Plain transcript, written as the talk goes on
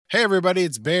Hey, everybody,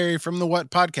 it's Barry from the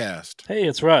What Podcast. Hey,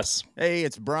 it's Russ. Hey,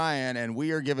 it's Brian, and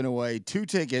we are giving away 2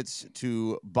 tickets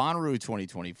to Bonnaroo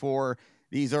 2024.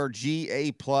 These are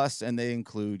GA+, and they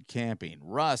include camping.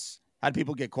 Russ, how do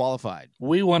people get qualified?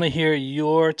 We want to hear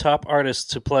your top artists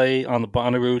to play on the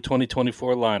Bonnaroo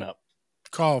 2024 lineup.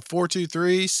 Call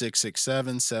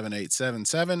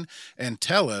 423-667-7877 and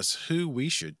tell us who we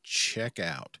should check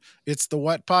out. It's the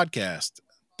What Podcast.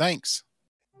 Thanks.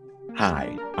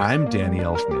 Hi, I'm Danny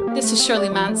Elfman. This is Shirley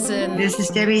Manson. This is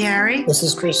Debbie Harry. This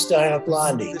is Chris Stein of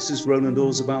Blondie. This is Roland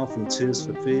Orzabal from Tears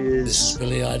for Fears. This is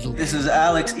Billy Idol. This is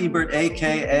Alex Ebert,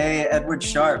 a.k.a. Edward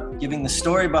Sharp, giving the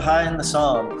story behind the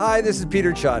song. Hi, this is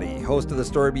Peter Chotty, host of The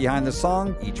Story Behind the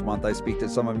Song. Each month I speak to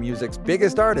some of music's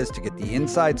biggest artists to get the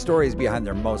inside stories behind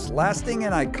their most lasting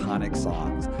and iconic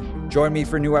songs. Join me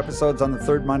for new episodes on the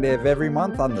third Monday of every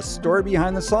month on The Story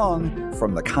Behind the Song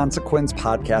from the Consequence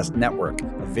Podcast Network,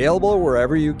 available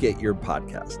wherever you get your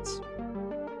podcasts.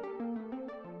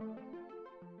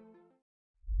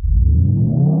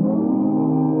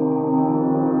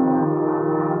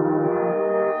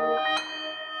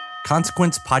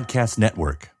 Consequence Podcast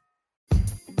Network.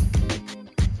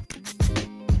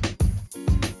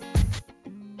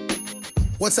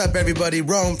 What's up, everybody?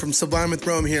 Rome from Sublime with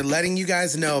Rome here, letting you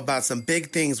guys know about some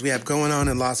big things we have going on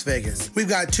in Las Vegas. We've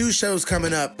got 2 shows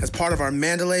coming up as part of our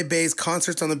Mandalay Bay's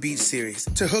Concerts on the Beach series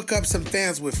to hook up some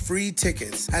fans with free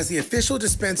tickets. As the official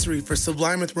dispensary for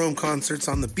Sublime with Rome concerts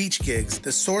on the beach gigs,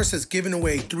 The Source has given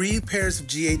away 3 pairs of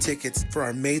GA tickets for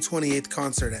our May 28th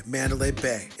concert at Mandalay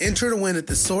Bay. Enter to win at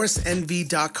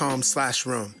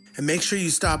thesourcenv.com/Rome. And make sure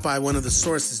you stop by one of The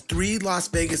Source's 3 Las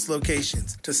Vegas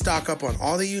locations to stock up on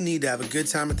all that you need to have a good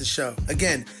time at the show.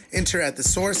 Again, enter at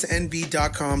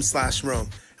thesourcenv.com/Rome. And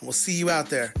we'll see you out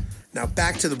there. Now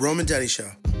back to the Rome and Duddy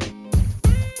Show.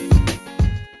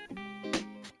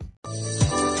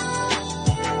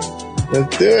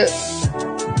 Let's do it.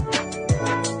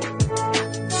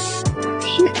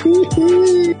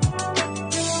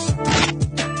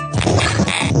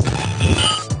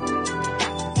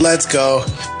 Let's go.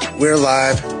 We're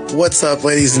live. What's up,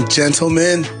 ladies and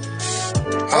gentlemen?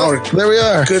 Our there we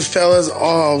are. Good fellas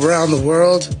all around the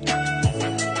world.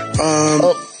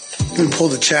 Let me pull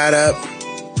the chat up.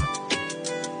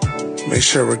 Make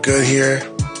sure we're good here.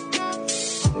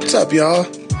 What's up, y'all?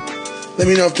 Let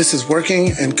me know if this is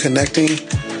working and connecting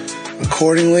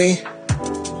accordingly.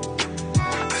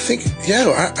 I think,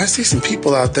 yeah, I see some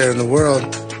people out there in the world.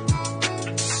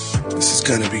 This is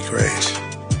going to be great.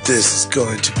 This is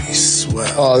going to be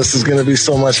swell. Oh, this is going to be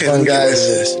so much fun,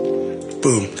 guys.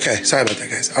 Boom. Okay, sorry about that,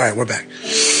 guys. All right, we're back.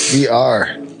 We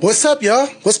are. What's up, y'all?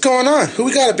 What's going on? Who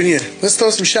we got up in here? Let's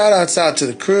throw some shout-outs out to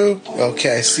the crew.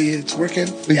 Okay, I see it's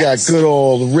working. We got good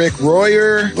old Rick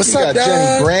Royer. What's up, dog? We got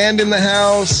Jenny Brand in the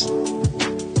house.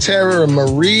 Tara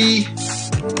Marie.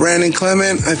 Brandon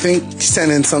Clement, I think,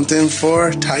 sent in something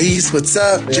for Thais. What's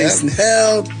up? Yeah. Jason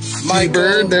Held. Mike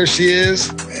Bird, there she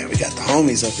is. Man, we got the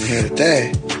homies up in here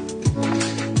today.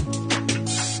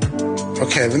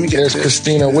 Okay, let me get There's this.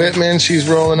 Christina Whitman. She's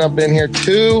rolling up in here,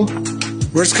 too.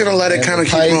 We're just going to let it kind of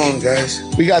keep rolling, guys.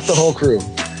 We got the whole crew.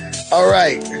 All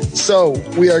right. So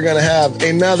we are going to have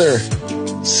another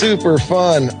super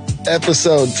fun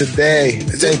episode today.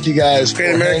 Thank you guys.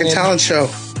 Great American Talent Show,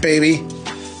 baby.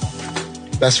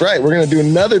 That's right. We're going to do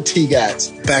another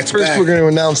TGATS. Back to First, back. we're going to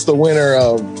announce the winner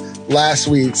of last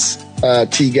week's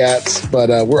TGATS.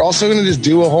 But we're also going to just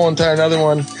do a whole entire another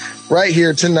one right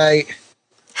here tonight.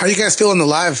 How you guys feeling the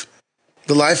live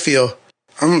feel?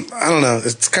 I don't know.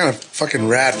 It's kind of fucking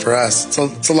rad for us.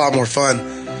 It's a lot more fun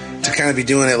to kind of be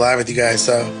doing it live with you guys.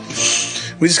 So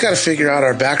we just got to figure out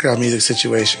our background music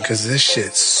situation because this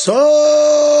shit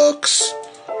sucks.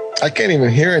 I can't even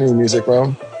hear any music,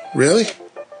 bro. Really?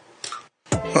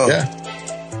 Oh. Yeah.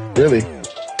 Really?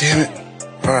 Damn it.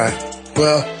 All right.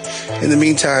 Well, in the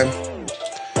meantime,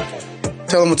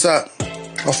 tell them what's up.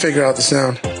 I'll figure out the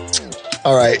sound.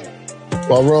 All right.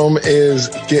 While Rome is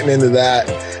getting into that,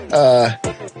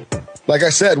 like I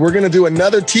said, we're going to do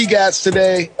another TGATS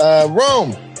today.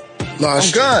 Rome,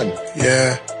 Lost I'm gone.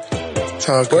 Yeah.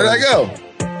 Where'd I go?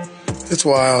 It's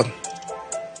wild.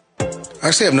 I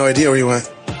actually have no idea where you went.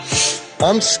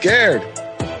 I'm scared.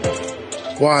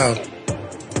 Wild.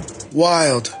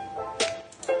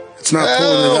 It's not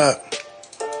pulling it up.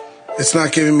 It's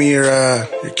not giving me your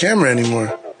camera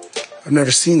anymore. I've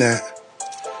never seen that.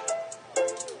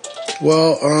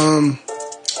 Well,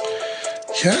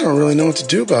 yeah, I don't really know what to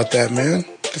do about that, man.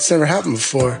 That's never happened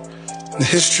before in the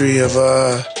history of,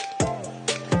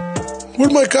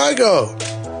 where'd my guy go?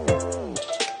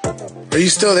 Are you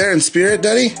still there in spirit,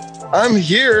 Duddy? I'm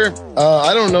here.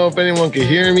 I don't know if anyone can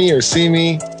hear me or see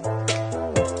me.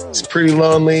 pretty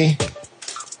lonely.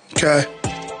 Okay.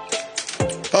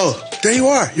 Oh, there you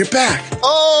are. You're back.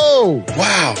 Oh!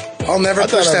 Wow. I'll never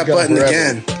push that button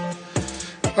again.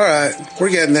 All right. We're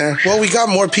getting there. Well, we got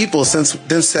more people since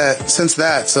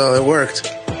that, so it worked.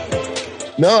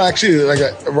 No, actually,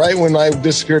 right when I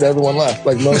disappeared, everyone left.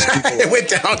 Like most people. It went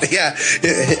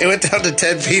down to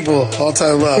 10 people all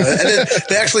time low. And then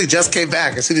they actually just came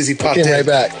back as soon as he popped in. Right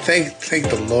back. Thank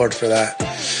the Lord for that.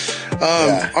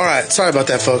 All right. Sorry about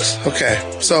that, folks.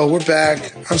 Okay. So we're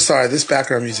back. I'm sorry. This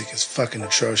background music is fucking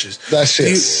atrocious. That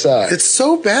shit sucks. It's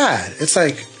so bad. It's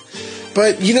like,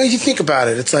 but you think about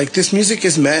it. It's like this music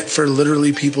is meant for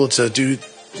literally people to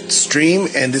stream,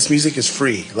 and this music is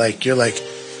free. Like, you're like,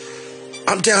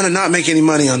 I'm down to not make any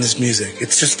money on this music.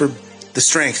 It's just for the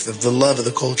strength of the love of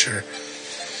the culture.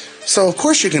 So of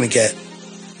course you're going to get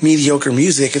mediocre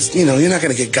music. It's, you're not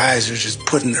going to get guys who are just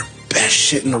putting their best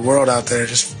shit in the world out there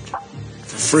just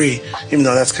for free, even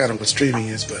though that's kind of what streaming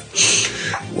is, but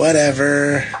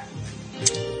whatever.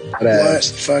 What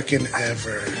fucking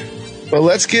ever. Well,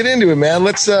 let's get into it, man.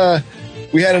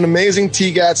 We had an amazing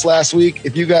TGATS last week.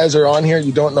 If you guys are on here,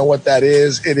 you don't know what that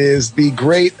is. It is the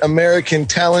Great American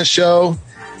Talent Show,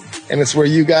 and it's where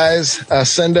you guys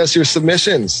send us your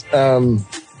submissions.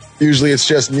 Usually it's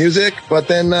just music, but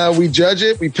then we judge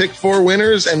it. We pick 4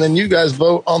 winners, and then you guys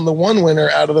vote on the one winner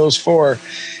out of those 4.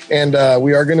 And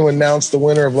we are going to announce the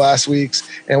winner of last week's,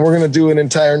 and we're going to do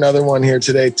another one here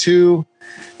today too.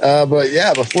 But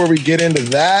yeah, before we get into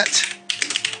that,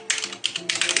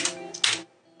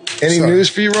 any news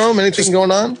for you, Rome? Anything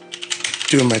going on?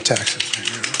 Doing my taxes right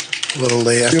now. A little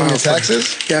late. Doing your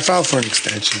taxes? I filed for an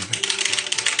extension.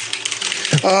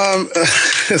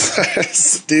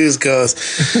 As news goes,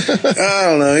 I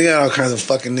don't know. We got all kinds of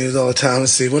fucking news all the time.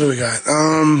 Let's see. What do we got?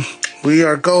 We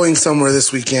are going somewhere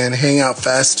this weekend. Hangout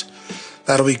Fest.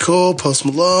 That'll be cool. Post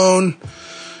Malone.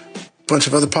 Bunch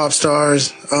of other pop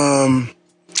stars.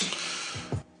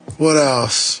 What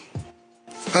else?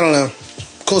 I don't know.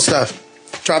 Cool stuff.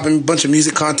 Dropping a bunch of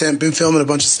music content. Been filming a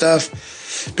bunch of stuff.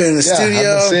 Been in the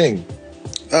studio.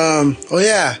 Oh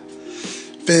yeah.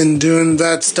 Been doing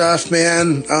that stuff,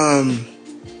 man.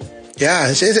 Yeah,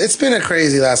 it's been a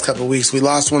crazy last couple of weeks. We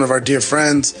lost one of our dear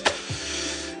friends.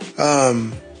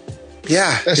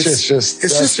 Yeah, it's just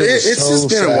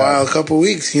been a wild couple of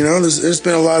weeks. There's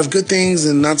been a lot of good things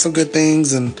and not so good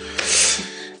things, and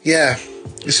yeah,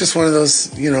 it's just one of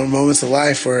those moments of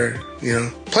life where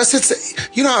Plus, it's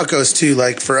how it goes too.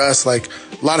 Like for us, like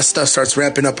a lot of stuff starts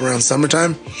ramping up around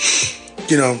summertime.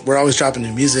 We're always dropping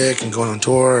new music and going on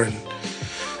tour and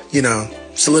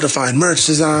solidifying merch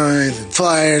designs and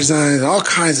flyer designs and all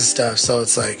kinds of stuff. So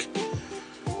it's like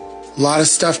a lot of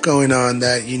stuff going on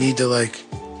that you need to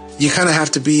you kind of have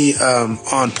to be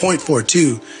on point for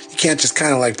too. You can't just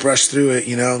kind of brush through it,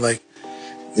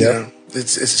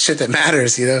 it's shit that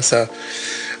matters, So,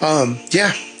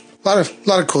 yeah, a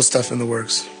lot of cool stuff in the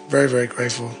works. Very, very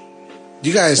grateful.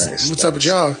 You guys, what's up with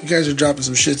y'all? You guys are dropping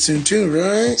some shit soon too,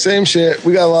 right? Same shit.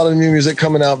 We got a lot of new music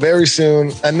coming out very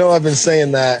soon. I know I've been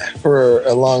saying that for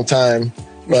a long time,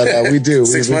 but we do.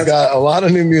 We've got a lot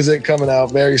of new music coming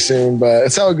out very soon, but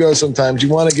it's how it goes sometimes. You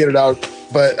want to get it out,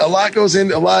 but a lot goes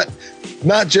into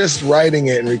not just writing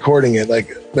it and recording it.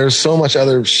 There's so much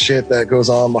other shit that goes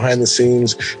on behind the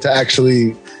scenes to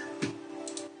actually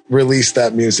release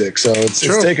that music. So it's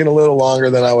taken a little longer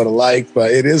than I would have liked,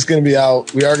 but it is going to be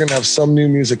out. We are going to have some new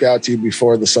music out to you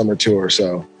before the summer tour.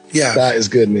 So yeah, that is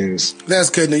good news. That's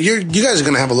good news. You guys are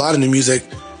going to have a lot of new music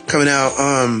coming out.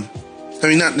 I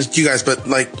mean, not just you guys, but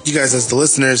you guys as the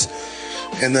listeners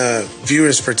and the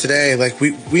viewers for today.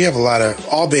 We have a lot of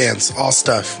all bands, all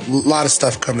stuff, a lot of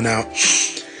stuff coming out.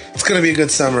 It's going to be a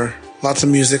good summer. Lots of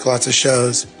music, lots of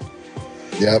shows.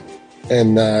 Yep.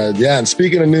 And and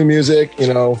speaking of new music,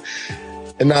 and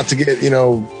not to get,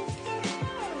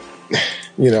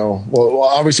 well,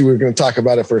 obviously we're going to talk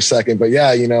about it for a second, but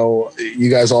yeah, you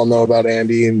guys all know about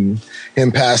Andy and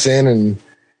him passing, and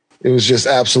it was just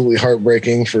absolutely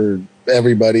heartbreaking for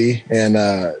everybody. And,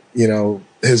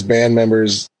 his band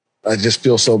members, I just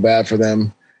feel so bad for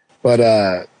them.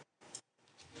 But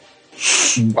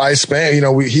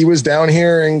he was down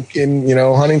here in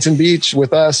Huntington Beach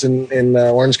with us in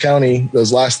Orange County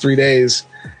those last 3 days,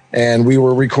 and we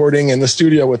were recording in the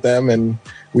studio with them, and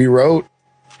we wrote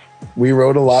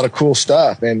a lot of cool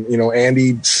stuff. And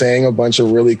Andy sang a bunch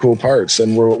of really cool parts,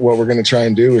 and what we're going to try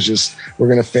and do is we're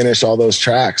going to finish all those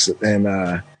tracks,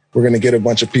 and we're going to get a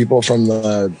bunch of people from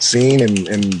the scene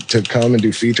and to come and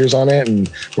do features on it. And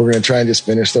we're going to try and just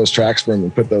finish those tracks for him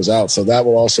and put those out. So that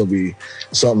will also be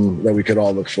something that we could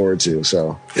all look forward to.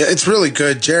 So yeah, it's really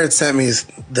good. Jared sent me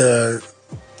the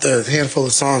handful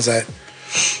of songs that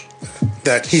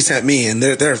that he sent me, and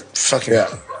they're fucking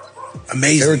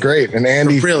amazing. They were great, and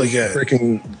Andy really good.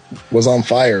 Freaking was on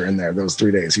fire in there those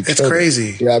 3 days. It's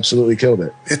crazy. He absolutely killed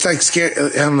it. It's like scary. I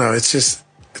don't know. It's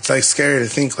like scary to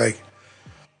think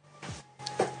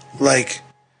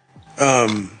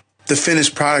the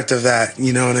finished product of that.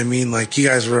 You know what I mean? Like you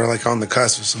guys were like on the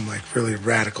cusp of some like really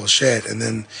radical shit, and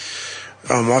then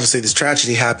obviously this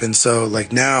tragedy happened. So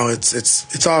like now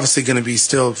it's obviously going to be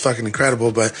still fucking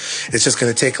incredible, but it's just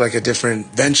going to take like a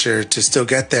different venture to still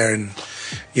get there. And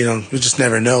you know, we just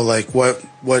never know like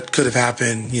what could have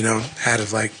happened, you know, had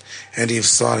of like Andy have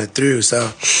slotted through.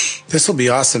 So this will be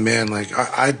awesome, man. Like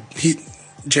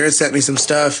Jared sent me some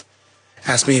stuff,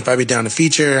 asked me if I'd be down to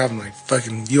feature. I'm like,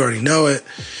 fucking, you already know it.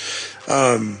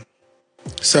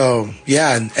 So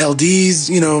yeah, and LD's,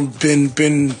 you know,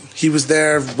 been he was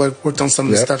there, worked on some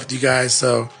of the stuff with you guys.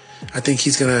 So I think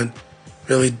he's gonna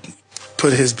really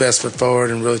put his best foot forward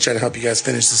and really try to help you guys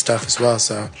finish the stuff as well.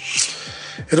 So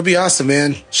it'll be awesome,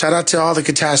 man. Shout out to all the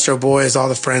Catastro boys, all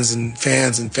the friends and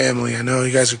fans and family. I know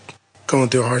you guys are going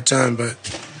through a hard time, but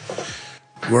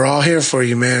we're all here for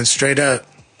you, man. Straight up.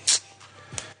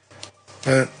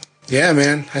 But yeah,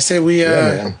 man. I say we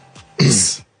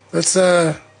let's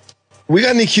we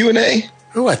got any Q&A?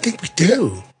 Oh, I think we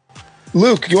do.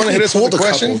 Luke, you want to hit us with a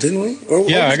question? Couple, didn't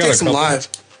we? Yeah, I got a couple. Live.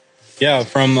 Yeah,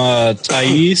 from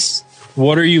Thais.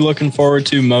 What are you looking forward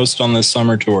to most on this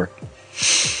summer tour?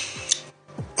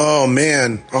 Oh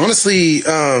man, honestly,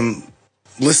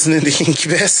 listening to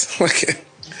Incubus, like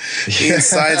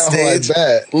inside stage,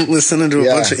 listening to a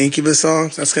bunch of Incubus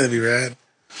songs. That's gonna be rad.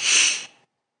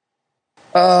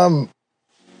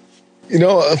 You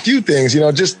know, a few things. You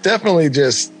know, just definitely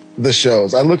just the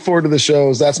shows. I look forward to the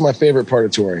shows. That's my favorite part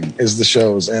of touring is the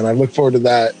shows, and I look forward to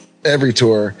that every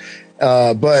tour.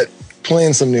 But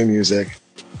playing some new music,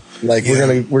 like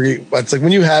it's like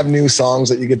when you have new songs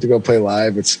that you get to go play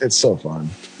live. It's so fun.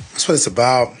 That's what it's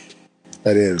about.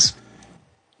 That is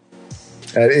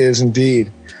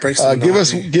indeed.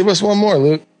 Give us one more,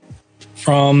 Luke.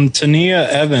 From Tania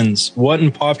Evans, what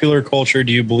in popular culture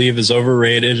do you believe is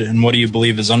overrated, and what do you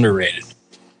believe is underrated?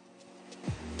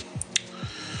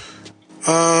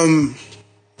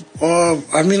 Well,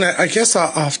 I mean, I guess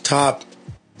off top,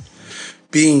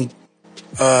 being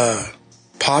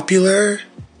popular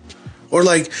or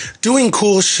like doing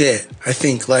cool shit. I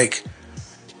think like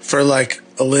for like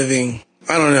a living.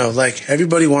 I don't know. Like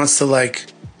everybody wants to like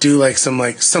do like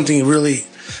something really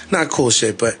not cool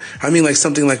shit, but I mean like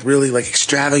something like really like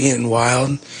extravagant and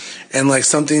wild, and like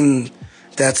something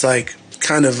that's like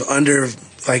kind of under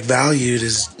like valued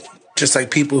is just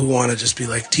like people who want to just be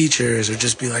like teachers or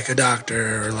just be like a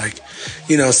doctor or like,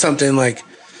 you know, something like,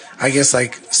 I guess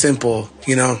like simple,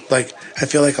 you know, like I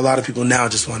feel like a lot of people now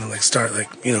just want to like start like,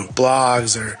 you know,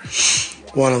 blogs or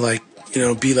want to like, you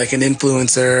know, be like an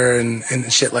influencer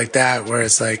and shit like that, where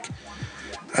it's like,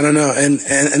 I don't know. And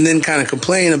then kind of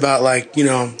complain about like, you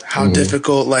know, how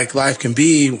difficult like life can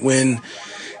be when,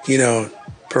 you know,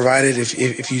 provided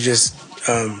if you just,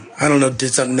 I don't know,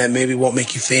 did something that maybe won't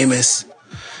make you famous,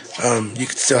 you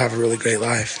could still have a really great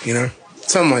life, you know,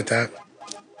 something like that.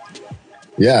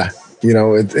 Yeah. You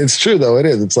know, it's true though. It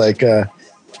is. It's like,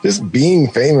 just being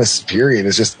famous, period,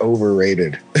 is just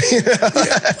overrated.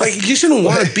 Like you shouldn't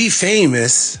want to be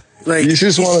famous. Like you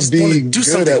just want to be do good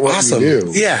something at what awesome. you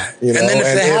do. Yeah. You know? And then if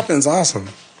that happens, awesome.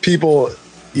 People,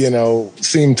 you know,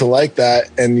 seem to like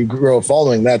that and you grow a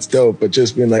following, that's dope. But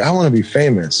just being like, I want to be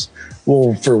famous.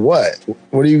 Well, for what?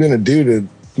 What are you going to do to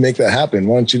make that happen?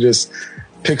 Why don't you just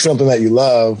pick something that you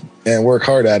love and work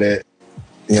hard at it,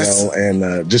 you know,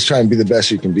 and just try and be the best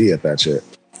you can be at that shit.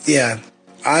 Yeah,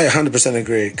 I 100%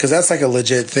 agree. Because that's like a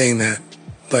legit thing that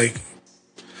like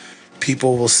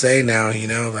people will say now, you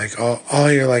know, like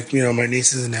all your like, you know, my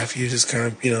nieces and nephews just kind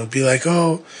of, you know, be like,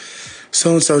 oh,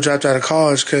 so-and-so dropped out of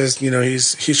college because, you know,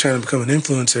 he's trying to become an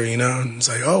influencer, you know, and it's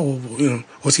like, oh, well, you know,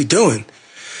 what's he doing?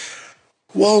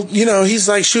 Well, you know, he's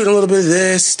like shooting a little bit of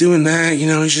this, doing that, you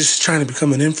know, he's just trying to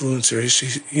become an influencer.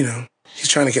 He's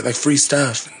trying to get like free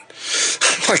stuff. And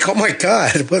I'm like, oh my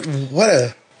God,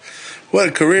 what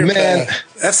a career path.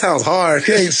 That sounds hard.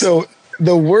 Okay, so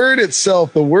the word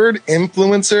itself, the word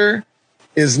influencer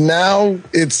is now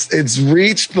it's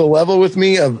reached the level with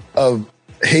me of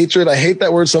hatred. I hate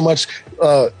that word so much.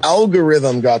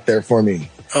 Algorithm got there for me.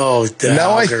 Oh,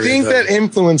 now algorithm. I think that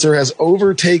influencer has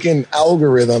overtaken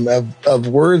algorithm of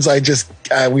words. I've had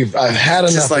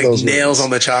enough just like of those nails words. On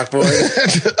the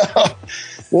chalkboard.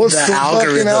 What's the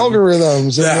fucking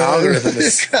algorithms? The algorithm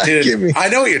is, dude, I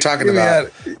know what you're talking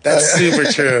about. That's super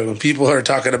true. When people are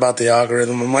talking about the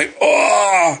algorithm, I'm like,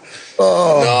 oh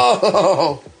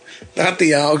no, not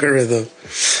the algorithm.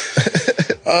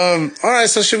 All right,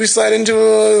 so should we slide into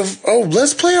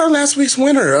let's play our last week's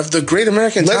winner of the Great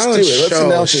American Talent Show. Let's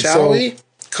announce it, shall we?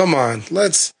 Come on,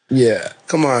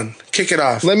 come on, kick it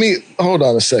off. Let me hold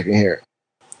on a second here.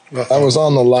 I was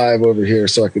on the live over here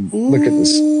so I could look at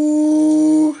this.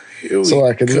 So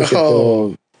I could look at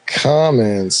the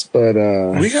comments, but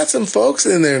we got some folks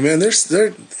in there, man.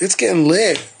 It's getting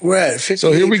lit. We're at 50.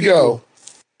 So here we go.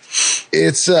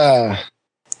 It's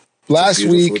last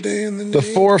week,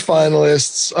 the 4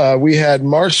 finalists, we had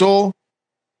Marshall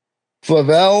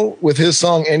Flavel with his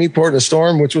song Any Port in a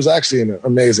Storm, which was actually an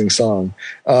amazing song.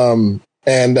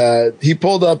 And he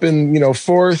pulled up in,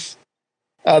 4th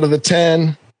out of the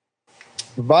 10.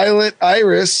 Violet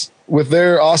Iris with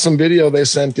their awesome video they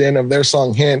sent in of their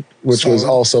song Hint, which was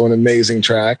also an amazing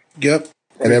track. Yep.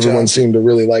 And everyone seemed to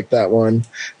really like that one.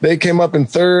 They came up in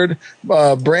 3rd.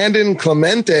 Brandon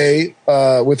Clemente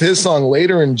with his song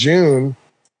Later in June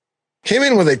came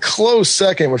in with a close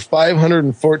 2nd with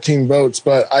 514 votes.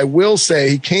 But I will say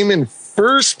he came in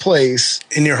 1st place.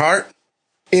 In your heart?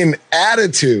 In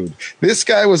attitude. This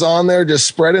guy was on there just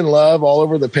spreading love all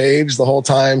over the page the whole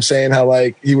time, saying how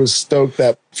he was stoked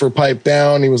that for Pipe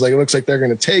Down. He was like, it looks like they're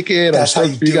going to take it. I'm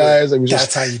stoked for you guys. I was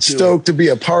just stoked to be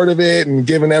a part of it and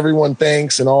giving everyone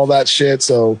thanks and all that shit.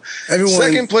 So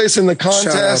 2nd place in the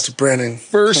contest. Shout out to Brennan.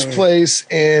 1st place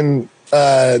in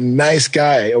Nice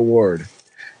Guy Award.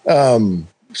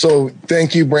 So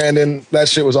thank you, Brandon. That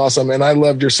shit was awesome. And I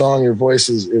loved your song. Your voice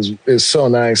is so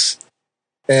nice.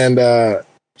 And,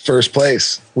 1st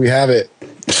place. We have it.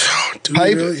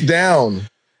 Pipe Down.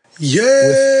 Yeah.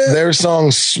 With their song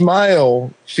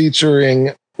Smile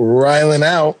featuring Rylin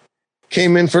Out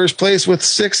came in 1st place with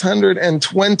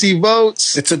 620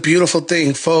 votes. It's a beautiful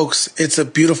thing, folks. It's a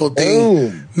beautiful thing.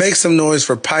 Boom. Make some noise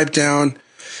for Pipe Down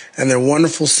and their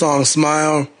wonderful song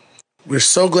Smile. We're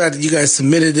so glad that you guys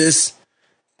submitted this.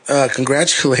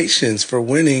 Congratulations for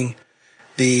winning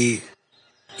the,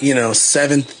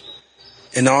 7th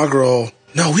inaugural.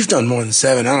 No, we've done more than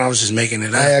 7. I was just making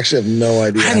it up. I actually have no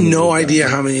idea. I had no idea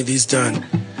how many of these done.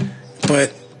 But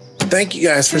thank you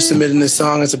guys for submitting this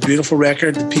song. It's a beautiful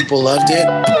record. The people loved it.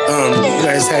 You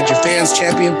guys had your fans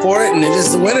champion for it, and it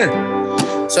is the winner.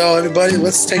 So everybody,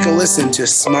 let's take a listen to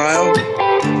Smile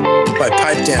by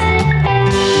Pipe Down.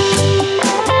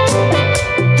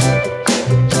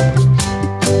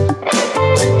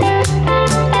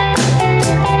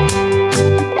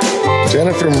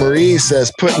 Jennifer Marie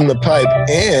says, putting the pipe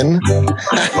in.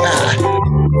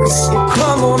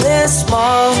 Come on and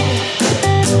smile.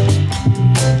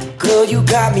 Girl, you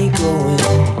got me going.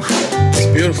 It's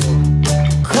beautiful.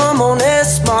 Come on and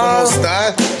smile.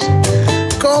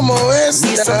 Como esta?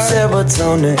 Need some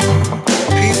serotonin.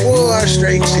 People are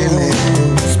straight chilling.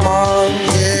 Smile.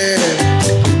 Yeah.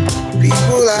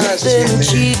 People are chilling.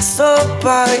 Cheeks so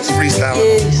bright. Freestyle.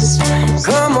 Yes.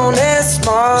 Come on and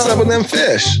smile. What's up with them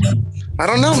fish? I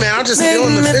don't know, man. I'm just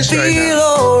feeling the fish right now.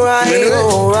 All right. It's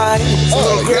a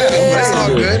little good, but it's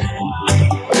all good.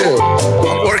 Dude.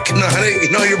 I'm working on it.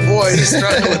 Your boy is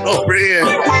struggling over here.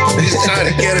 He's trying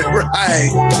to get it right.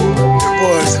 Your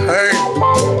boy's hurt.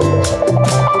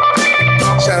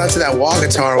 Shout out to that wah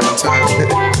guitar one time.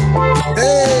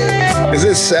 Hey. Is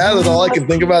it sad that all I can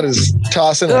think about is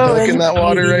tossing a hook in that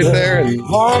water right there and seeing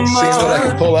what I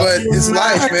can pull up? But it's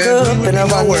life, man. We wouldn't be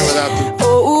nowhere without the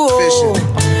fishing.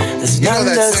 You know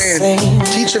that saying,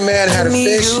 teach a man how to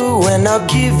fish, he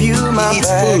eats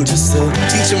food.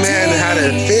 Teach a man how to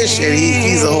fish, and he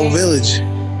feeds the whole village.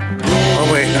 Oh,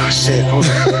 wait, no, shit.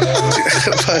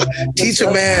 Teach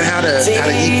a man how to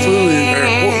eat food,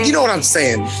 or you know what I'm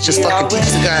saying. Just fucking teach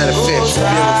the guy how to fish, be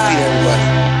able to feed everybody.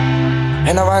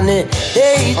 And I run it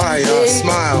day all right, y'all,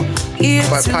 Smile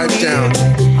by Pipe Down.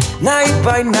 Night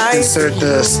by night. Insert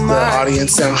the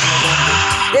audience sound.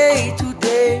 Day to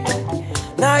day.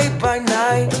 Night by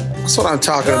night. That's what I'm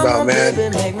talking about, man.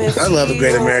 I love the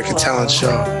Great American Talent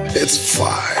Show. It's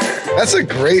fire. That's a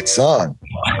great song.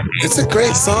 It's a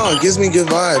great song. It gives me good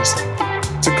vibes.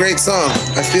 It's a great song.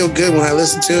 I feel good when I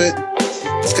listen to it.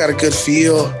 It's got a good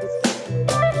feel.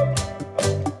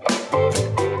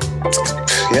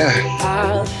 Yeah.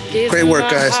 Great work,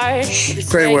 guys.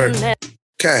 Great work.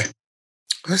 Okay.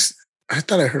 I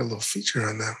thought I heard a little feature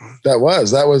on that one. That was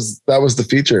the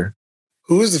feature.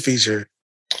 Who was the feature?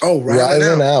 Oh,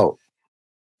 Rising Out.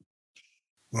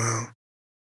 Wow.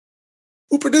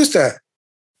 Who produced that?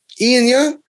 Ian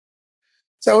Young?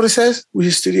 Is that what it says? We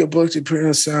just studio booked to print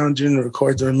on sound during the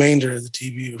record the remainder of the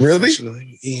TV. Really?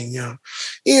 Ian Young.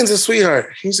 Ian's a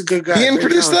sweetheart. He's a good guy. Ian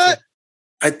produced that?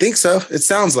 I think so. It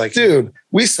sounds like Dude,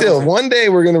 one day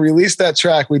we're going to release that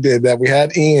track we did that we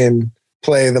had Ian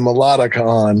play the melodica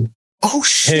on. Oh,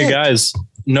 shit. Hey, guys.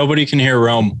 Nobody can hear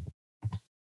Rome.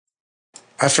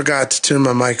 I forgot to turn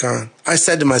my mic on. I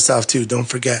said to myself too, don't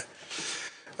forget.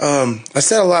 I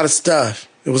said a lot of stuff.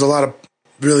 It was a lot of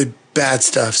really bad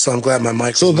stuff, so I'm glad my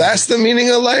mic. So that's the meaning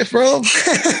of life, Rome?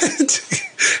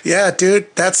 Yeah,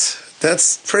 dude.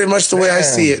 That's pretty much the way I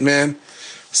see it, man.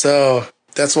 So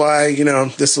that's why,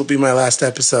 this will be my last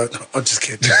episode. No, I'm just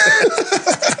kidding.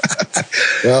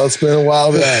 Well, it's been a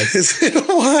wild ride. It's been a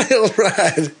wild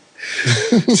ride.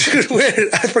 Dude,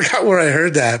 weird. I forgot where I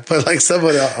heard that, but like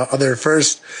someone other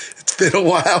first, it's been a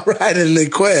wild ride and they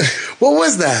quit. What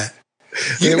was that?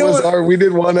 We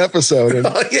did one episode and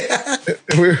yeah.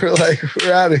 We were like,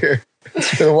 we're out of here.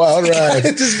 It's been a wild ride.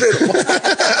 It's just been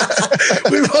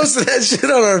wild. We posted that shit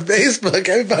on our Facebook.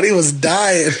 Everybody was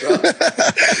dying, bro.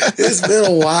 It's been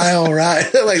a wild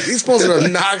ride. Like, these posts are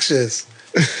obnoxious.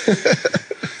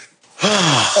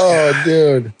 Oh,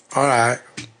 dude. All right.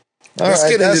 Let's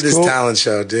get into this talent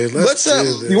show, dude. Let's do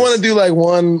this. You want to do like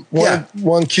one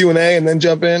Q&A and then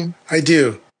jump in? I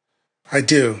do.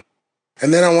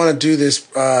 And then I want to do this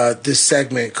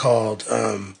segment called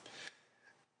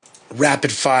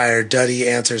Rapid Fire. Duddy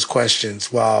answers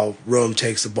questions while Rome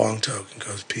takes a bong toke and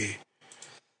goes pee.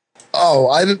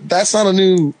 Oh, that's not a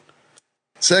new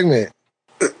segment.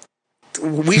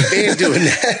 We've been doing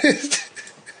that.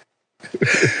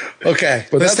 Okay,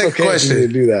 but let's take a question. To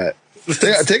do that.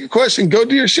 Take a question. Go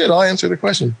do your shit. I'll answer the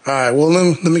question. All right. Well,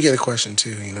 let me get a question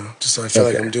too. Just so I feel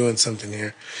like I'm doing something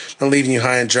here. I'm leaving you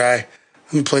high and dry.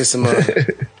 Let me play some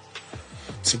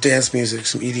dance music,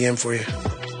 some EDM for you.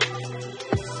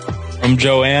 From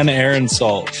Joanne Aaron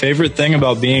Salt. Favorite thing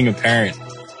about being a parent?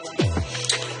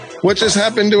 What just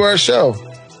happened to our show?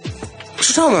 What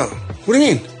you talking about? What do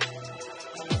you mean?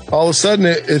 All of a sudden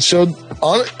it showed.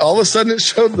 All of a sudden it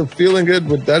showed the Feeling Good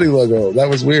with Duddy logo. That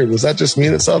was weird. Was that just me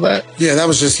that saw that? Yeah, that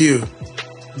was just you.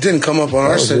 It didn't come up on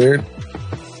our side. Weird.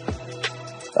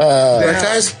 Right,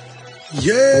 guys?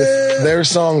 Yeah. With their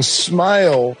song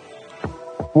Smile.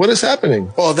 What is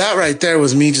happening? Oh, that right there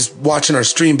was me just watching our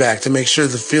stream back to make sure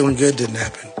the Feeling Good didn't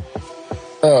happen.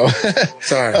 Oh.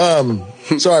 Sorry.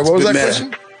 Sorry, what was that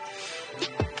question?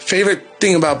 Favorite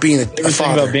thing about being a father?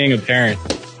 Thing about being a parent.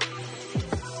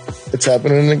 It's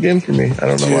happening again for me. I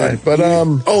don't know why. But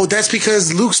oh, that's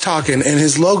because Luke's talking and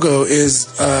his logo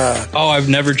is I've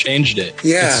never changed it.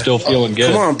 Yeah. It's still feeling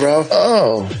good. Come on, bro.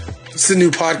 Oh. It's a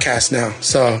new podcast now.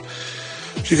 So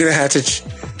you're gonna have to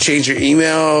change your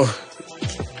email,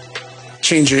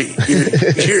 change your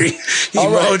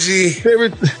emoji.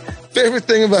 Right. Favorite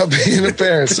thing about being a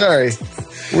parent. Sorry.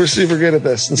 We're super good at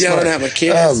this. Yelling at my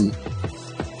kids.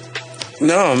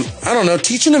 No, I don't know.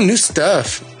 Teaching them new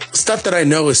stuff. Stuff that I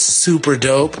know is super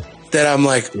dope that I'm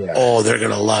like, oh, they're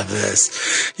going to love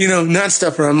this. Not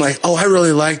stuff where I'm like, oh, I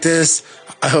really like this.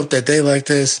 I hope that they like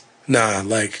this. Nah,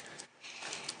 like,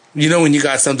 when you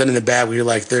got something in the bag where you're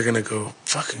like, they're going to go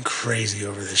fucking crazy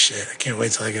over this shit. I can't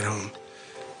wait till I get home.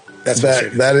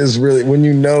 That is really, when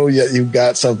you've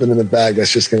got something in the bag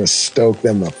that's just going to stoke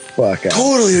them the fuck out.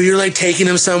 Totally. You're like taking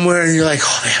them somewhere and you're like,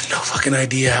 oh, they have no fucking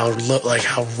idea how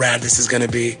rad this is going to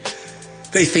be.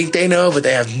 They think they know, but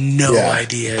they have no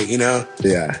idea,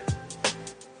 Yeah.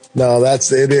 No, that's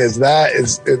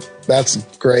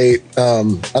great.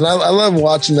 And I love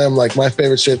watching them. Like, my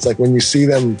favorite shit's like when you see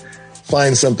them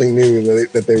find something new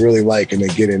that they really like and they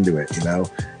get into it,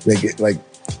 they get like,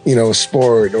 a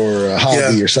sport or a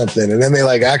hobby or something. And then they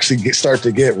like actually start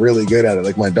to get really good at it.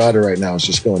 Like my daughter right now is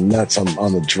just going nuts on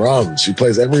the drums. She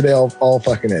plays every day all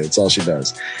fucking day. It's all she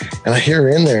does. And I hear her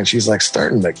in there and she's like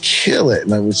starting to kill it.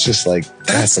 And I was just like,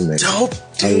 that's dope,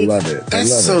 dude. I love it.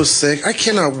 That's so sick. I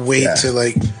cannot wait to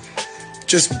like,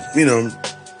 just,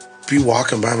 be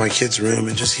walking by my kid's room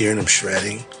and just hearing them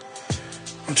shredding.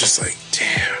 I'm just like,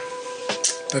 damn.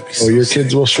 That'd be so your sick.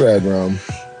 kids will shred, Rome.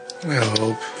 I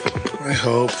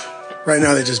hope. Right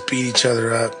now they just beat each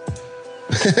other up.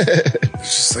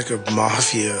 It's just like a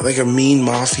mafia, like a mean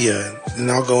mafia.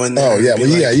 And I'll go in there. Oh, yeah. Well,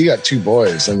 like, you got two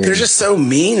boys. I mean, they're just so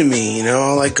mean to me,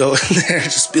 I'll like go in there and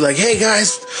just be like, hey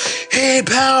guys, hey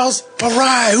pals, all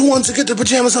right, who wants to get their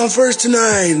pajamas on first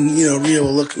tonight? And, Rio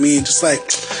will look at me and just like,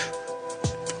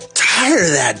 tired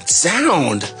of that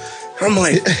sound. I'm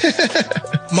like,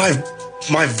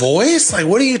 my voice? Like,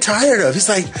 what are you tired of? He's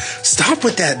like, stop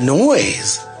with that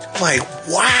noise. I'm like,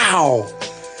 wow.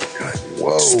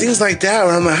 Whoa. Just things like that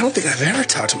where I'm like, I don't think I've ever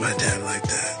talked to my dad like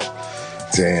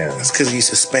that. Damn. That's because he used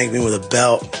to spank me with a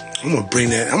belt. I'm going to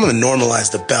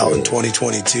normalize the belt in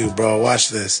 2022, bro. Watch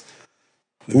this.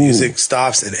 The music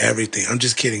stops and everything. I'm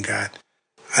just kidding, God.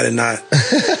 I did not.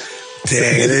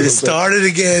 Dang it. It started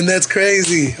again. That's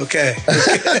crazy. Okay.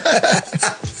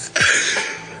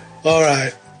 All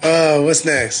right. What's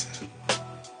next?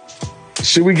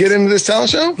 Should we get into this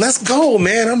talent show? Let's go,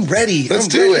 man. I'm ready. Let's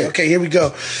do it. Okay, here we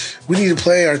go. We need to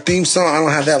play our theme song. I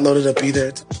don't have that loaded up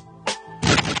either.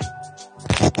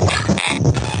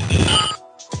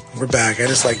 We're back. I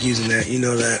just like using that. You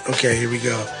know that. Okay, here we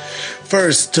go.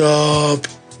 First up,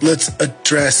 let's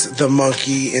address the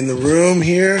monkey in the room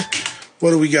here.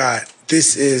 What do we got?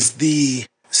 This is the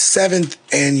 7th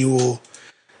annual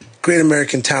Great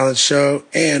American Talent Show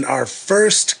and our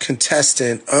first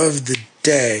contestant of the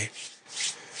day.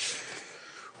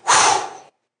 Whew.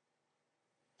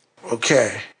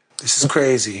 Okay, this is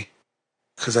crazy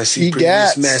because I see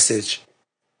previous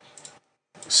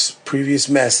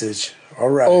message. All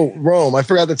right. Oh, Rome, I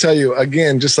forgot to tell you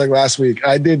again, just like last week,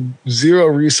 I did zero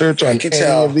research on any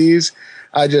of these.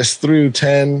 I just threw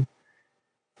 10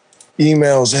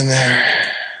 emails in there.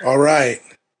 All right.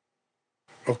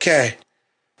 Okay.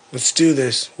 Let's do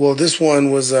this. Well, this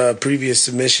one was a previous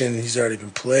submission. He's already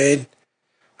been played,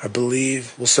 I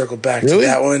believe. We'll circle back to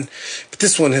that one. But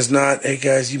this one has not. Hey,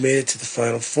 guys, you made it to the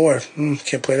final 4.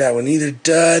 Can't play that one either.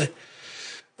 Dud.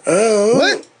 Oh.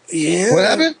 What? Yeah. What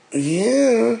happened?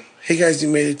 Yeah. Hey, guys, you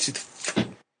made it to the...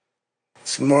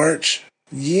 It's March.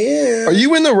 Yeah. Are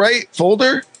you in the right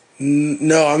folder?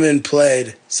 No, I'm in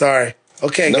played. Sorry.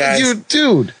 Okay, guys.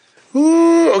 Dude.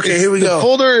 Ooh, okay, here we go. The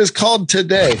folder is called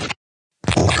Today.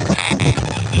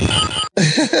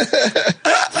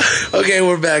 Okay,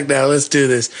 we're back now. Let's do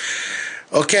this.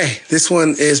 Okay, this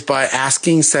one is by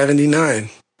Asking79.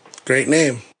 Great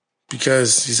name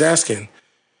because he's asking.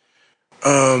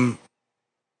 I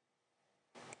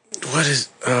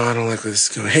don't like where this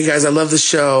is going. Hey guys, I love the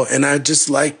show and I'd just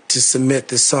like to submit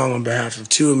this song on behalf of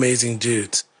 2 amazing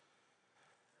dudes.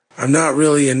 It's not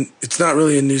really a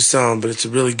new song, but it's a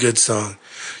really good song.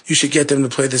 You should get them to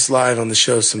play this live on the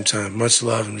show sometime. Much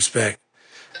love and respect.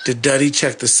 Did Duddy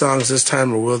check the songs this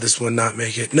time, or will this one not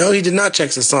make it? No, he did not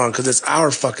check the song because it's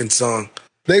our fucking song.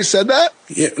 They said that?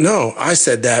 Yeah, no, I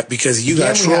said that because you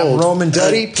got trolled. We have Roman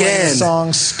Duddy playing the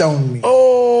song "Stone Me."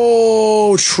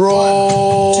 Oh,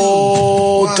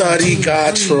 troll! Duddy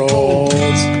got trolled.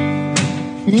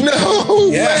 No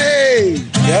way!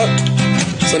 Yep.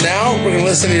 So now we're gonna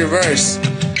listen to your verse.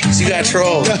 So you got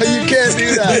trolled. No, you can't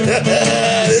do that.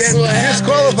 This is what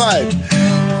Disqualified.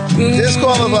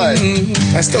 Disqualified.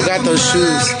 I still got those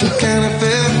shoes.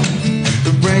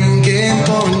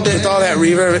 With all that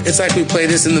reverb, it's like we play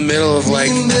this in the middle of like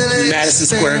Madison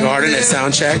Square Garden at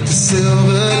Soundcheck.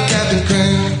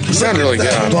 You sound really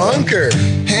good. Bunker.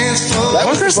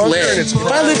 Bunker's lit. If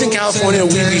I lived in California,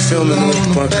 we'd be filming with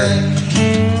the Bunker.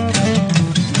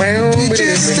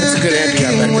 It's a good amp you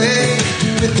got back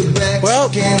there. Well,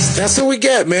 that's what we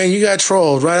get, man. You got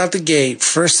trolled right out the gate.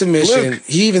 First submission. Luke,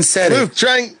 he even said Luke,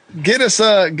 try and get us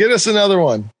another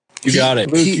one. You got it.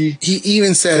 He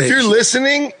even said if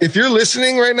you're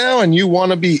listening right now and you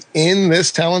want to be in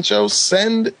this talent show,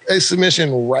 send a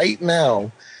submission right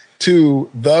now to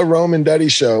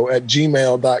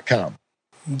theromanduddyshow@gmail.com.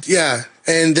 Yeah,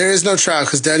 and there is no trial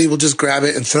because Duddy will just grab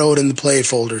it and throw it in the play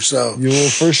folder. So you will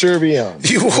for sure be on.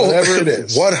 You will, whatever it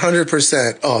is.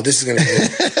 100%. Oh, this is going to be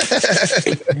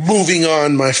good. Moving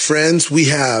on, my friends, we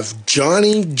have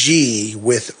Johnny G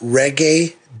with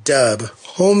Reggae Dub.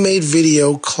 Homemade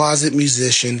video, closet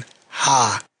musician.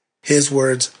 Ha. His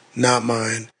words, not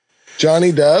mine.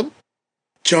 Johnny Dub?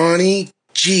 Johnny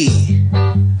G.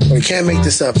 We can't make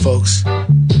this up, folks.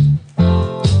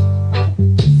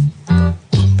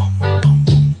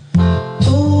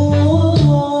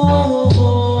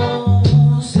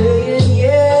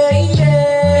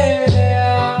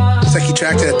 It's like he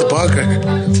tracked it at the bunker.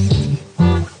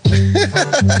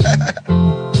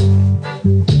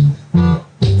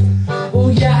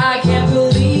 I can't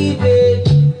believe it,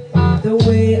 the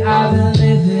way I've been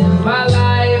living my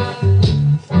life.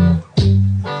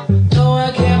 No,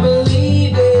 I can't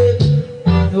believe it.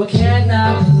 No, I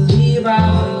cannot believe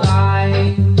I'm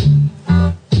alive.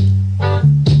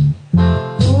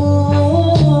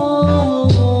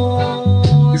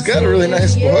 He's got a really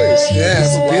nice voice. Yeah,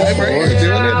 it's live right here,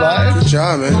 doing it live. Good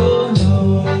job, man.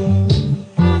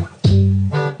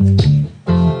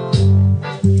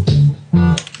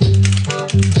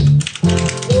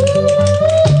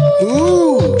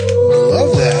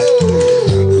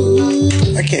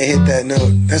 Can't hit that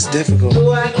note. That's difficult.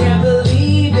 No, I can't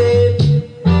believe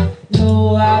it.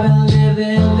 No, I've been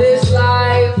living this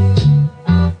life.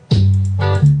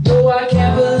 No, I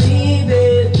can't believe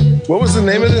it. What was the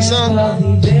name of this song?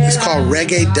 It's called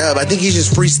Reggae Dub. I think he's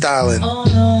just freestyling.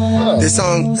 This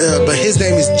song, but his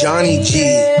name is Johnny G.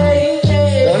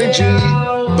 Johnny G.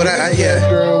 But I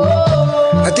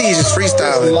think he's just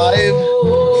freestyling. Live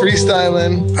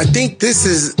freestyling. I think this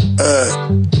is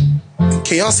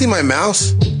Can y'all see my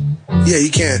mouse? Yeah,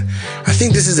 you can. I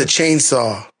think this is a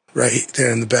chainsaw right there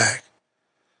in the back.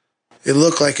 It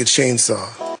looked like a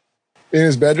chainsaw. In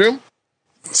his bedroom?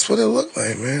 That's what it looked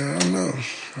like, man. I don't know.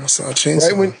 I saw a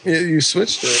chainsaw. Right when you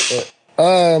switched it.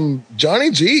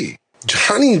 Johnny G.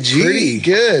 Johnny G. Pretty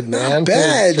good, man. Not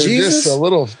bad, for Jesus. Just a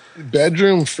little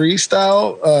bedroom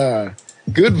freestyle.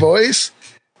 Good voice.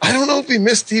 I don't know if he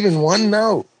missed even one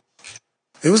note.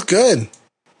 It was good.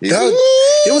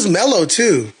 It was mellow,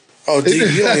 too. Oh,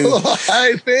 dude, you don't even...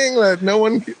 high thing that no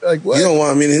one... Like, what? You don't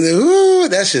want me to... Ooh,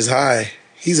 that's just high.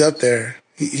 He's up there.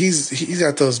 He's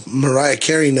got those Mariah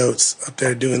Carey notes up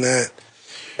there doing that.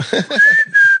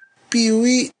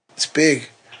 It's big.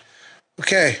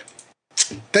 Okay.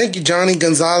 Thank you, Johnny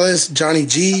Gonzalez, Johnny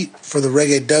G, for the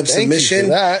reggae dub submission.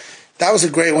 That was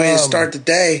a great way to start the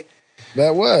day.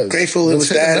 That was. Grateful it was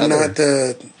that and not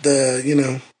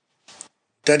the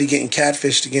Duddy getting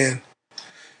catfished again.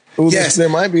 Ooh, yes. There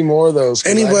might be more of those.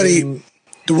 Anybody,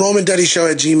 the Roman Duddy Show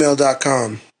at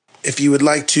gmail.com. If you would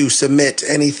like to submit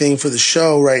anything for the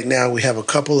show right now, we have a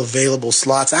couple available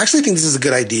slots. I actually think this is a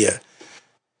good idea.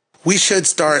 We should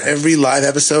start every live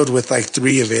episode with like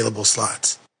 3 available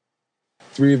slots.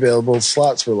 3 available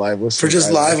slots for live listeners. For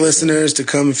just live listeners to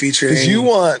come and feature. Because you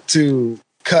want to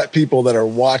cut people that are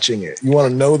watching it. You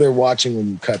want to know they're watching when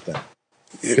you cut them.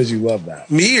 Because you love that.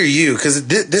 Me or you? Because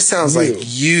this sounds like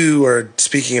you are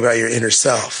speaking about your inner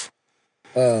self.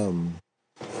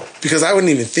 Because I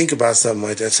wouldn't even think about something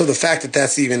like that. So the fact that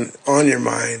that's even on your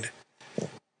mind.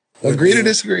 Agree to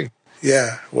disagree.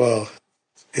 Yeah, well,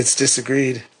 it's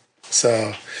disagreed.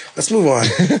 So let's move on.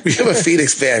 We have a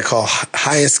Phoenix band called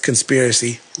Highest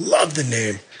Conspiracy. Love the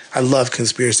name. I love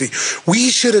conspiracy.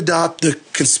 We should adopt the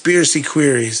conspiracy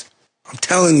queries. I'm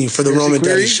telling you, for the Roman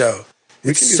Duddy Show.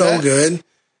 It's so good.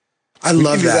 I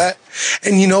love that.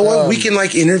 And you know what? We can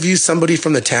like interview somebody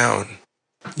from the town.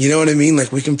 You know what I mean?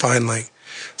 Like we can find like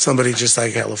somebody just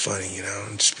like hella funny, you know,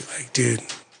 and just be like, dude.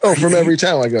 Oh, from every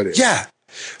town I go to. Yeah.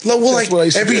 Well, that's like what I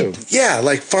used to do. Yeah,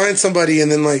 like find somebody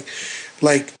and then like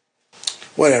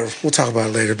whatever. We'll talk about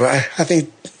it later, but I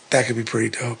think that could be pretty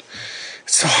dope.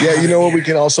 So yeah, you know what we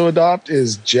can also adopt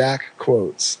is Jack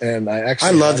quotes, and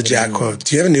I love the Jack quote.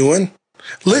 Do you have a new one?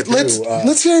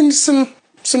 Let's hear some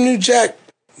new Jack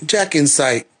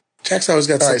insight. Jack's always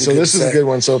got something. All right, so this is a good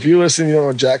one. So if you listen, you know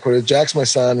what Jack quote is. Jack's my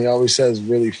son. He always says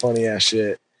really funny ass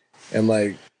shit, and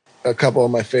like a couple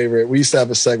of my favorite. We used to have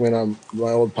a segment on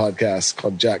my old podcast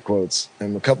called Jack Quotes,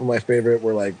 and a couple of my favorite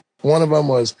were like one of them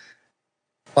was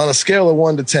on a scale of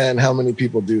 1 to 10, how many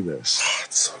people do this? Oh,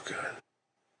 it's so good.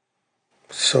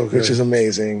 So good. Which is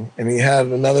amazing. And he had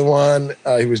another one.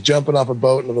 He was jumping off a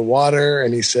boat into the water,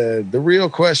 and he said, the real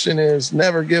question is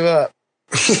never give up.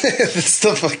 That's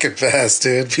the fucking best,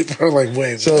 dude. People are like,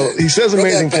 wait. So he says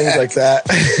amazing things like that.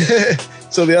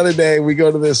 So the other day, we go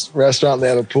to this restaurant, and they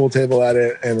have a pool table at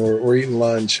it, and we're eating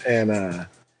lunch, and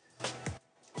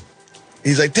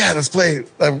he's like, Dad, let's play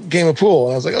a game of pool.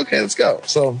 And I was like, okay, let's go.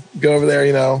 So go over there,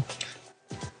 you know,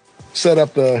 set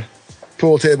up the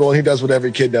pool table, and he does what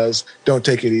every kid does. Don't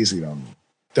take it easy on me.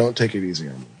 Don't take it easy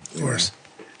on me. Of course.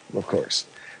 Of course.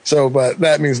 So, but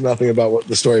that means nothing about what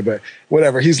the story, but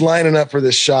whatever. He's lining up for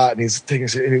this shot, and he's taking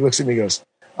it, and he looks at me and goes,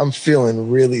 I'm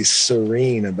feeling really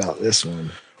serene about this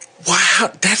one.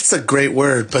 Wow, that's a great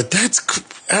word, but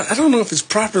I don't know if it's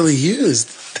properly used.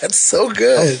 That's so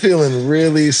good. I'm feeling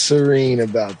really serene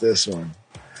about this one.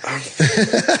 I'm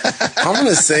going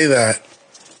to say that.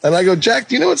 And I go, Jack,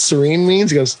 do you know what serene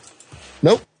means? He goes,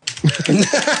 nope. That's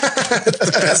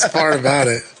the best part about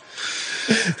it.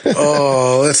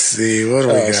 Oh, let's see. What do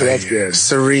we got? So that's here? good.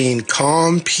 Serene,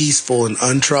 calm, peaceful, and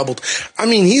untroubled. I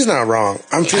mean, he's not wrong.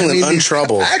 I'm feeling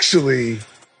untroubled.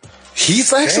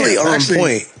 He's actually on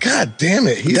point. God damn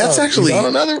it. He's on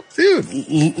another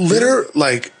dude.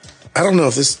 Like, I don't know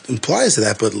if this implies to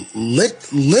that, but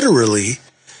literally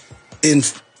in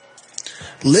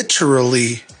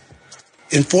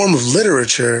form of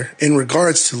literature, in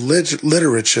regards to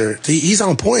literature, he's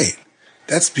on point.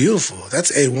 That's beautiful.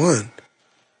 That's A1.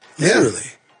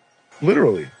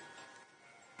 Literally.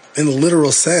 In the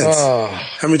literal sense.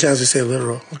 How many times do we say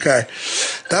literal? Okay.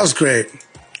 That was great.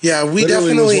 Yeah, we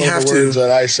definitely have to. Words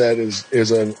that I said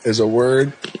is a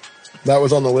word that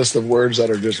was on the list of words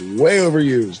that are just way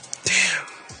overused. Damn.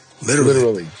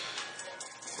 Literally.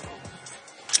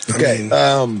 Okay.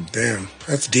 Damn.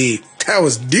 That's deep. That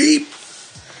was deep.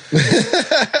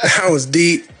 That was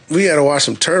deep. We got to watch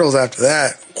some turtles after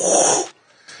that.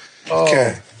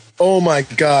 Okay. Oh my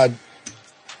God.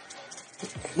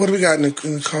 What do we got in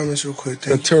the comments real quick?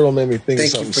 The turtle made me think of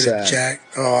something sad. Jack.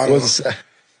 Oh, I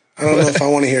don't know if I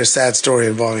want to hear a sad story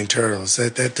involving turtles.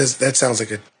 That sounds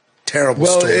like a Terrible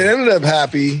Well, story. it ended up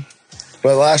happy,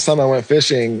 but last time I went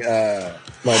fishing,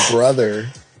 my brother,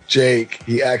 Jake,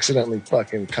 he accidentally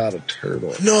fucking caught a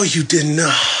turtle. No, you did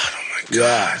not. Oh, my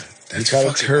God. Yeah, he caught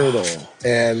a turtle,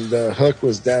 and the hook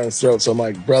was down his throat. So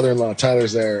my brother-in-law,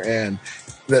 Tyler's there, and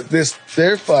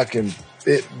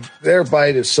their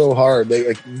bite is so hard,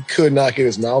 they could not get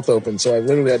his mouth open. So I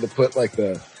literally had to put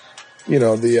the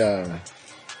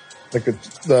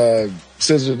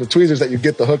scissors, the tweezers that you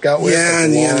get the hook out with,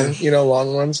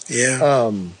 long ones.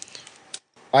 Yeah.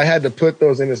 I had to put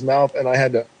those in his mouth, and I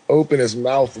had to open his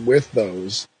mouth with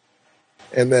those.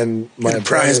 And then my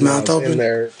pry his mouth open in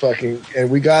there, and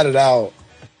we got it out.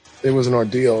 It was an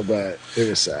ordeal, but it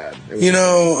was sad. We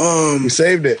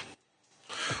saved it.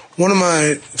 One of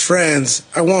my friends,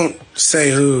 I won't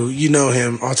say who, you know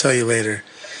him, I'll tell you later.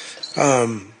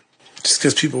 Just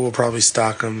because people will probably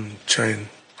stalk him, try and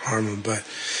harm him. But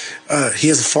he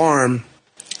has a farm,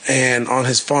 and on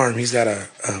his farm, he's got a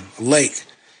lake.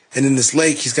 And in this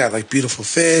lake, he's got beautiful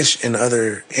fish and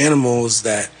other animals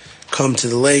that come to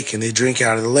the lake, and they drink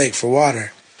out of the lake for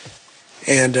water.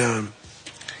 And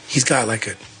he's got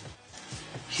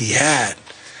he had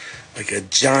a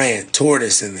giant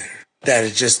tortoise in there that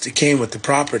it came with the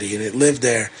property, and it lived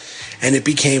there, and it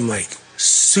became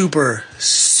super,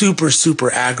 super,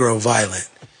 super aggro violent.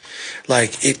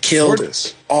 It killed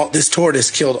this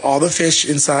tortoise killed all the fish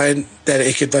inside that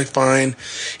it could find.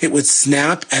 It would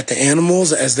snap at the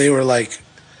animals as they were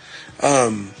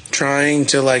trying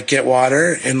to get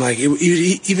water, and it would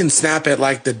even snap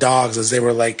at the dogs as they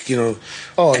were edging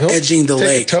the lake.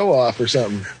 Take a toe off or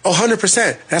something.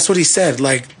 100%. That's what he said.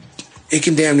 It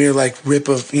can damn near rip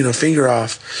a finger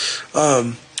off.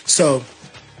 So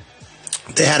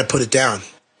they had to put it down.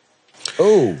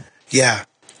 Oh yeah,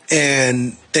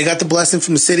 and they got the blessing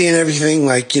from the city and everything.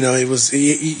 It was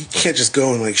you can't just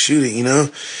go and shoot it,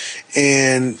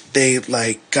 And they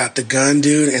got the gun,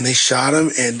 dude, and they shot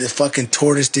him, and the fucking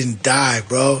tortoise didn't die,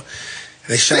 bro.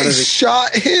 They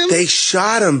shot him. They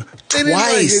shot him twice.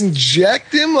 They didn't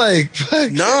inject him,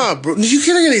 Nah, bro. You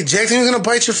can't get injected. He's gonna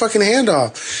bite your fucking hand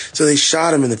off. So they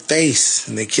shot him in the face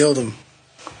and they killed him.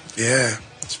 Yeah,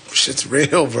 shit's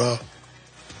real, bro.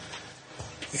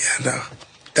 Yeah, no.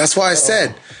 That's why I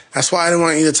said. That's why I didn't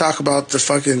want you to talk about the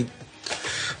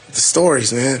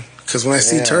stories, man. Because when I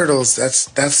see turtles, that's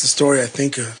the story I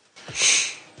think of.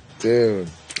 Dude.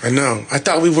 I know. I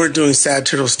thought we weren't doing sad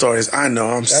turtle stories. I know.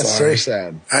 I'm sorry. That's so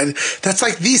sad. That's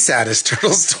the saddest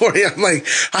turtle story. I'm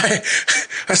I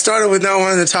started with not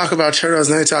wanting to talk about turtles,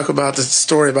 and then I talk about the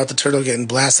story about the turtle getting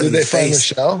blasted in the face. Did they find the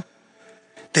shell?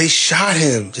 They shot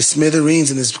him to smithereens,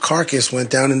 and his carcass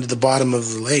went down into the bottom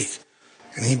of the lake,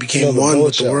 and he became one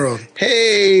with the world.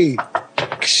 Hey!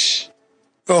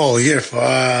 Oh, you're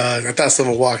fucked. I thought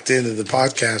someone walked into the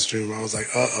podcast room. I was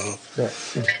like, uh-oh. Yeah.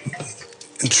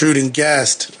 Intruding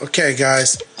guest. Okay,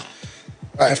 guys.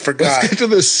 I forgot. Let's get to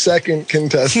the second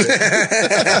contestant.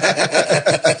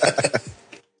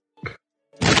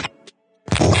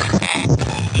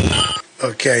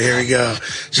 Okay, here we go.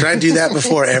 Should I do that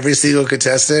before every single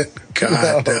contestant?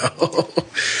 God, no.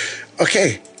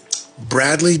 Okay,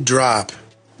 Bradley Drop.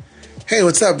 Hey,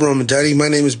 what's up, Roman Duddy? My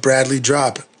name is Bradley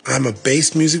Drop. I'm a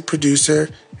bass music producer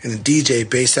and a DJ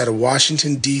based out of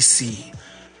Washington, D.C.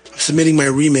 I'm submitting my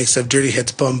remix of Dirty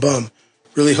Head's Bum Bum.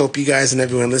 Really hope you guys and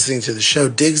everyone listening to the show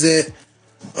digs it.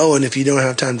 Oh, and if you don't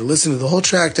have time to listen to the whole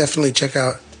track, definitely check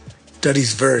out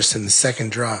Duddy's verse in the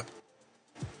second drop.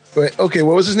 Wait, okay,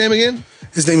 what was his name again?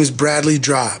 His name is Bradley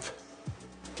Drop.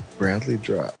 Bradley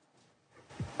Drop.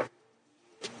 I'm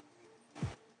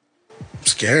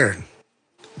scared.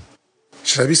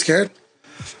 Should I be scared?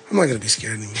 I'm not going to be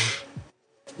scared anymore.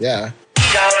 Yeah.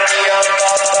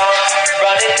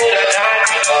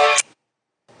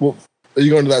 Well, are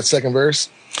you going to that second verse?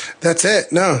 That's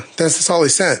it. No, that's all he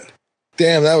sent.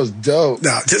 Damn, that was dope.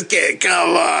 No, just kidding.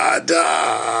 Come on,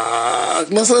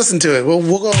 dog. Let's listen to it. We'll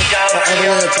go all the way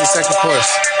up to the second chorus.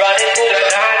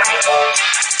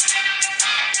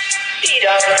 You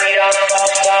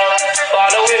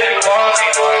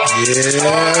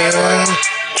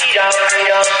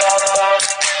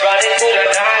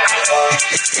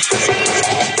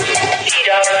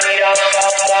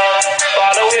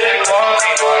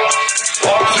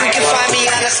can find me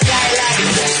on the skyline,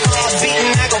 stars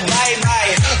beating, I go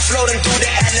bye-bye. Floating through the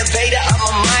elevator of my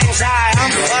mind's eye.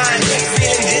 I'm fine,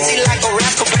 feeling dizzy like a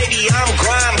rascal, baby, I'm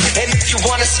grime. And if you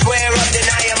wanna square up, then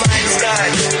I am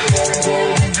Einstein.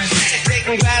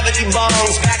 Taking gravity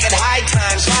bombs back at high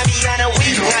times. Find me on a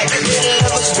weeknight, middle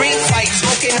of a street fight,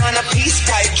 smoking on a peace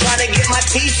pipe, trying to get my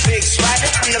teeth fixed. Right,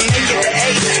 I'm to make it to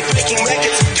 8, making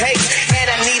records of pace. And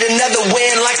I need another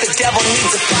win like the devil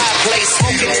needs a fireplace.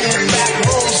 Smoking in the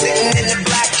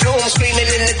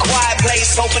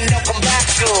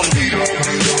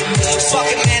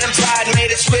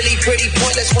Pretty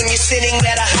pointless when you're sitting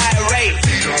at a higher rate.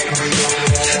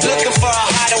 Looking for a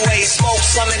hideaway, smoke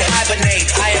some and hibernate.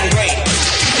 I am great.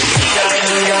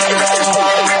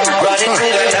 Running to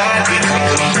the night.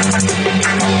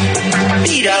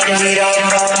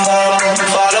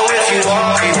 Follow if you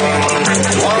want.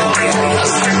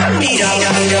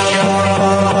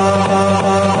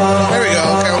 There we go.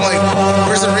 Okay, I'm like,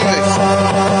 where's the remix?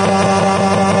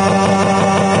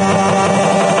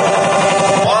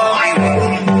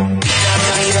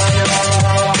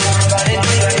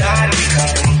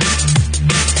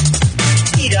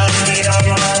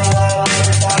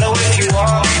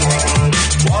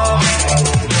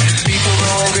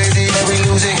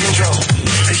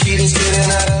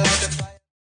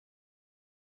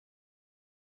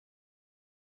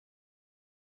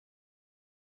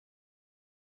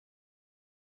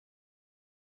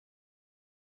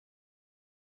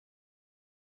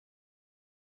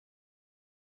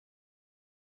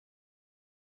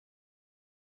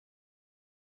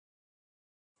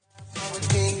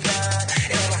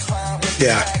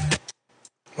 Yeah.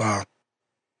 Wow.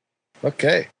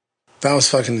 Okay. That was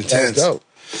fucking intense. That was dope.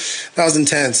 That was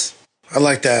intense. I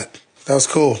like that. That was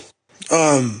cool.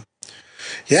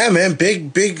 Yeah, man.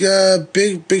 Big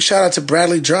shout out to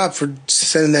Bradley Drop for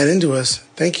sending that into us.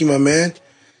 Thank you, my man.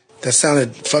 That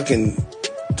sounded fucking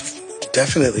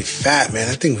definitely fat, man.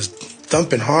 That thing was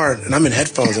thumping hard, and I'm in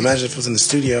headphones. Imagine if it was in the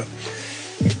studio.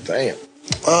 Damn.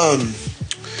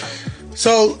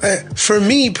 So for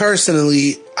me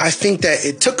personally, I think that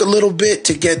it took a little bit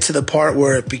to get to the part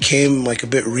where it became like a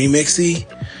bit remixy,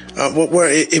 where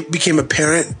it became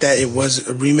apparent that it was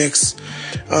a remix.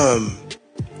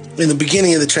 In the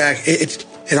beginning of the track, it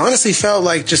honestly felt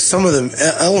like just some of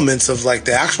the elements of like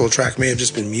the actual track may have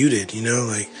just been muted, you know,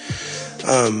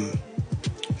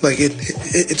 like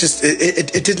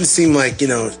it didn't seem like, you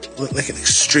know, like an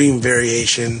extreme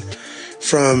variation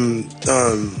from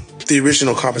the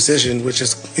original composition, which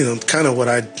is, you know, kind of what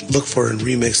I look for in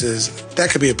remixes. That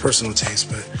could be a personal taste,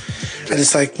 but and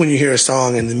it's like when you hear a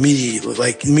song and the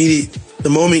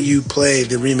moment you play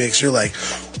the remix, you're like,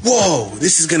 whoa,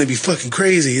 this is gonna be fucking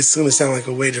crazy. It's gonna sound like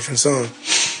a way different song.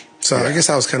 So yeah. I guess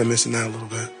I was kind of missing that a little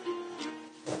bit.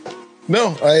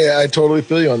 No, I totally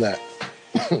feel you on that.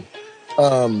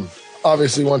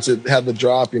 Obviously, once it had the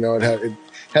drop, you know, it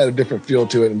had a different feel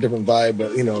to it and different vibe.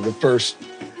 But you know, the first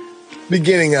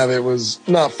beginning of it was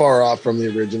not far off from the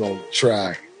original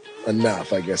track.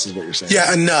 Enough, I guess, is what you're saying.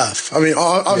 Yeah, enough. I mean,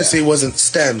 obviously it wasn't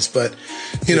stems, but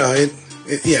you know, it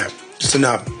just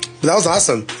enough. But that was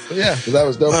awesome. Yeah, that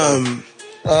was dope.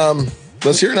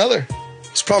 Let's hear another.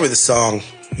 It's probably the song.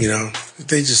 You know,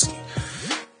 they just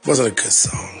wasn't a good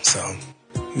song. So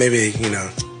maybe, you know,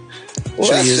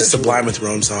 should use a Sublime with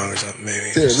Rome song or something.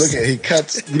 Maybe. Dude, look at he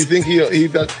cuts. Do you think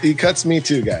he cuts me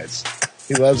too, guys?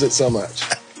 He loves it so much.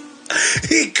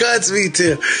 He cuts me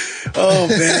too. Oh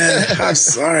man, I'm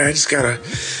sorry. I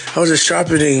was just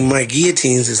sharpening my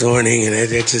guillotines this morning, and I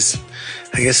get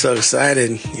so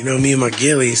excited. You know me and my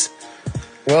gillies.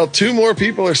 Well, 2 more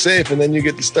people are safe, and then you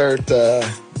get to start.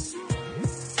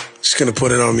 Just gonna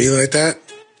put it on me like that.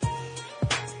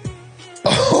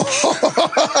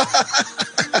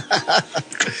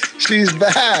 She's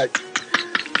back.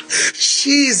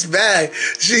 She's back.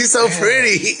 She's so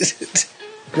pretty.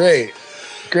 Great.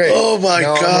 Oh my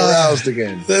God. I'm aroused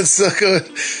again. That's so good.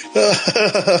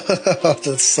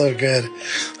 That's so good.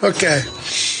 Okay.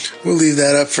 We'll leave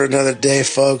that up for another day,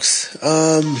 folks.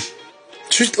 Let's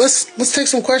take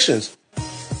some questions.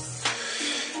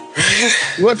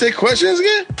 You want to take questions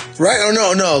again? Right?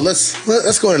 Oh no. Let's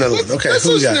go to another one. Okay. Let's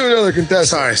who we got? Do another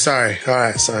contestant. Sorry. All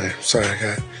right. Sorry. I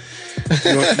got.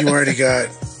 You already got.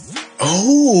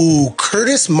 Oh,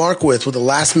 Curtis Markwith with a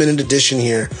last-minute addition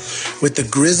here with the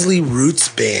Grizzly Roots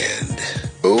Band.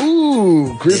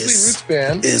 Ooh, Roots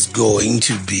Band is going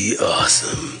to be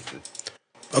awesome.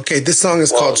 Okay, this song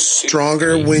is called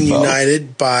Stronger When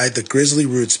United by the Grizzly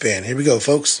Roots Band. Here we go,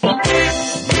 folks.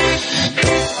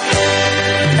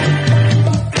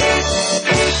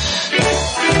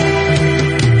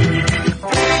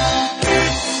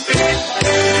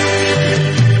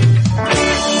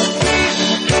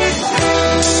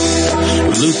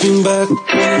 Looking back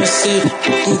when I said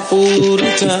looking forward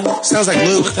in time. Sounds like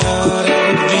Luke. Where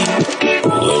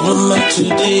am I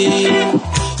today?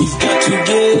 You've got to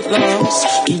get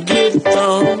lost to get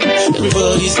found.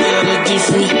 Everybody's got a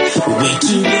different way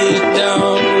to get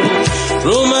down.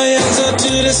 Roll my hands up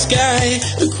to the sky.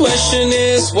 The question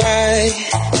is why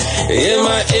am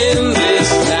I in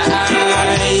this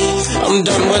life? I'm I'm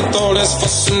done with all this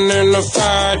fussing and the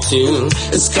fighting.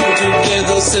 Let's come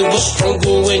together, say we're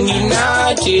stronger when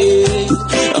united.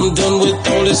 I'm done with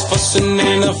all this fussing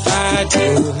and the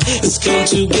fighting. Let's come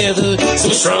together, say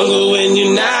we're stronger when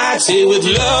united. With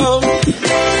love,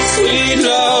 sweet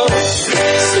love,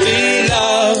 sweet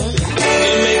love.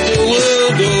 We make the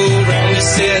world go round. We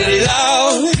say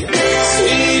love,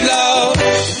 sweet love,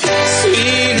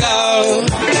 sweet love.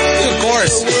 Of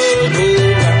course.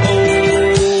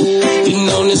 Been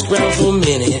on this ground for a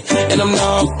minute, and I'm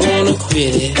not gonna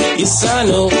quit it. Yes, I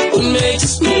know what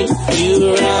makes me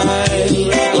feel right.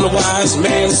 When a wise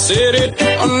man said it,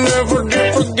 I'll never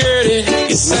did forget it.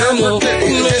 Yes, I know what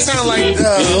makes me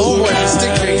feel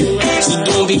right. So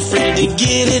don't be afraid to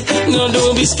get it. No,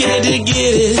 don't be scared to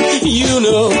get it. You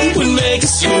know what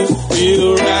makes you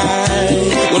feel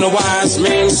right. When a wise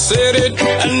man said it,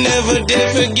 I never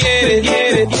did forget it.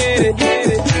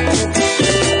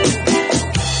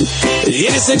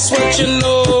 It is sex what you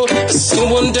know,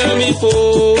 someone done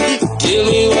before. Tell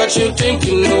me what you think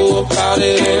you know about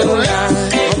it. All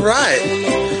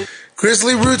right.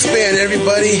 Grizzly Roots Band,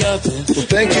 everybody. Well,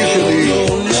 thank you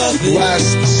for the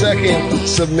last second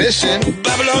submission.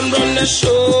 Babylon run the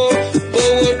show.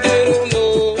 What they don't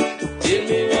know. Tell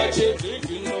me what you think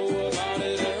you know about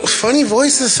it. Funny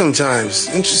voices sometimes.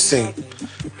 Interesting.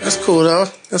 That's cool, though.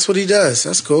 That's what he does.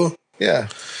 That's cool. Yeah.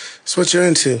 That's what you're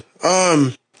into.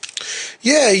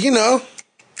 Yeah, you know,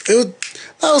 that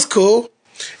was cool.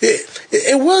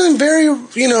 It wasn't very,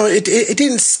 you know, it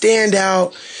didn't stand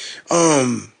out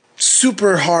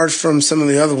super hard from some of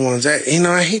the other ones.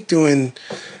 I hate doing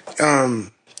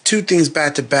two things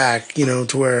back to back, you know,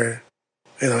 to where,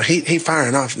 you know, hate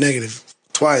firing off negative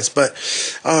twice. But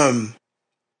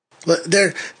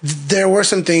there were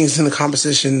some things in the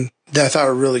composition that I thought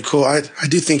were really cool. I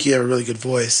do think you have a really good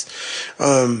voice.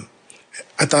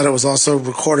 I thought it was also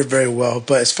recorded very well,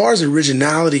 but as far as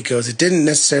originality goes, it didn't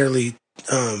necessarily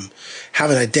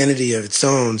have an identity of its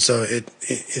own. So it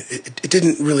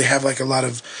didn't really have like a lot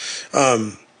of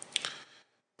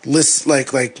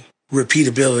like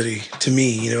repeatability to me,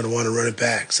 you know, to want to run it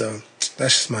back. So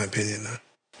that's just my opinion, though.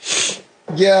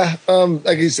 Yeah,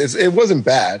 like you said, it wasn't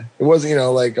bad. It wasn't, you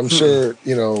know, like I'm sure,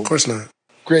 you know, of course not.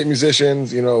 Great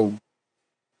musicians, you know,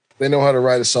 they know how to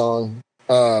write a song.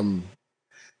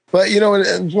 But, you know,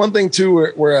 and one thing, too,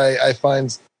 where I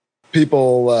find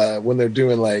people when they're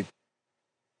doing, like,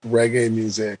 reggae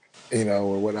music, you know,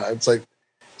 or whatnot, it's like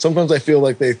sometimes I feel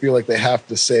like they have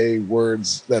to say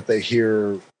words that they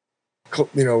hear,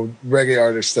 you know, reggae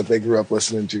artists that they grew up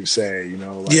listening to say, you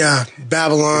know. Like, yeah,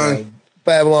 Babylon. You know,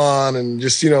 Babylon and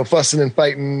just, you know, fussing and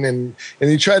fighting. And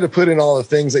you try to put in all the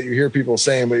things that you hear people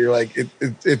saying, but you're like,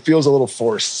 it feels a little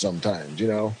forced sometimes, you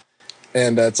know.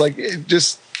 And it's like, it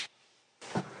just...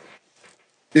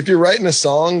 If you're writing a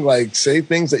song, like say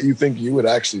things that you think you would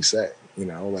actually say, you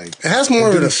know, like it has more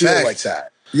of an effect like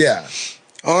that. Yeah.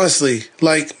 Honestly,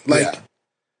 like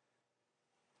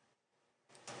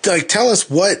tell us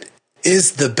what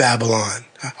is the Babylon?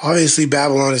 Obviously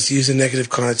Babylon is used in negative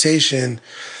connotation.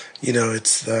 You know,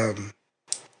 it's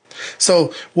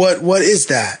so what is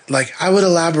that? Like I would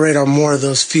elaborate on more of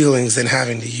those feelings than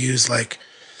having to use like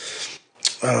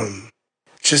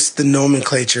just the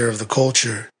nomenclature of the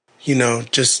culture. You know,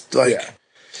 just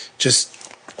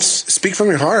speak from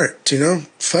your heart, you know?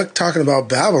 Fuck talking about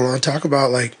Babylon. Talk about,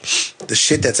 like, the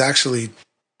shit that's actually,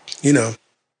 you know,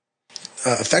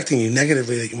 affecting you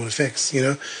negatively that you want to fix, you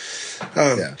know?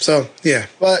 So, yeah.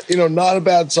 But, you know, not a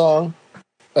bad song.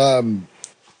 And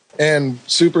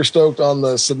super stoked on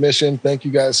the submission. Thank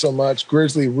you guys so much.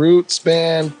 Grizzly Roots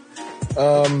Band.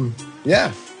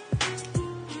 Yeah.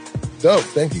 Dope.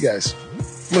 Thank you guys.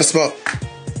 I'm going to smoke.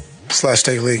 /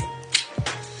 take a leak.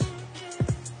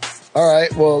 All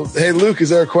right. Well, hey, Luke, is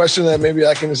there a question that maybe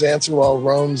I can just answer while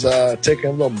Rome's taking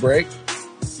a little break?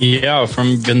 Yeah,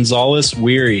 from Gonzalez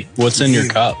Weary. What's in your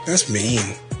cup? That's mean.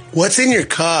 What's in your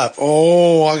cup?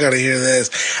 Oh, I got to hear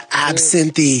this.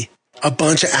 Absinthe. A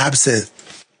bunch of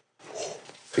absinthe.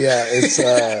 Yeah,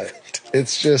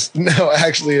 it's just, no,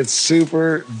 actually, it's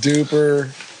super duper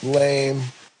lame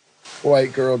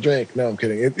white girl drink. No, I'm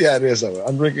kidding. It is.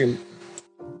 I'm drinking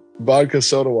vodka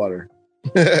soda water.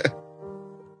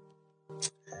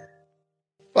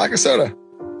 Vodka soda.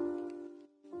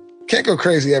 Can't go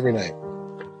crazy every night.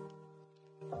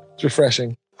 It's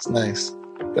refreshing. It's nice.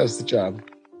 Does the job.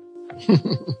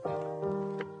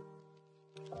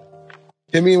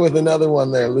 Hit me with another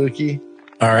one there, Lukey.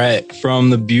 All right. From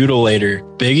the Butilator,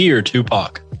 Biggie or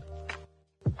Tupac?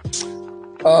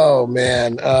 Oh,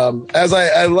 man. As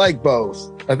I like both.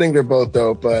 I think they're both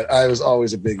dope, but I was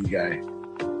always a Biggie guy.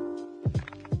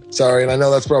 Sorry, and I know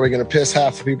that's probably going to piss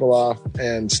half the people off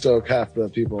and stoke half the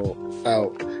people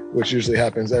out, which usually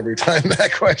happens every time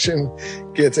that question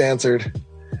gets answered.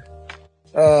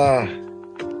 All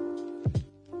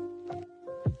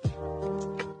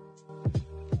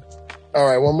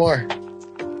right, one more.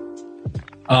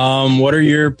 What are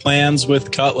your plans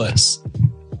with Cutlass?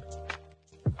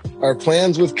 Our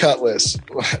plans with Cutlass.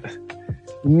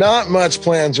 Not much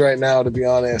plans right now, to be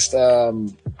honest.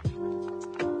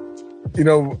 You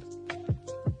know,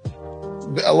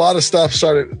 a lot of stuff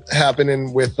started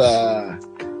happening with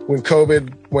when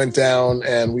COVID went down,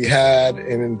 and we had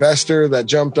an investor that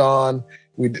jumped on.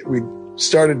 We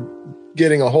started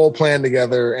getting a whole plan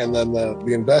together, and then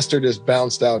the investor just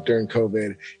bounced out during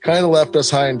COVID, kind of left us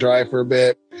high and dry for a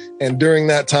bit. And during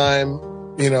that time,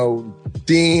 you know,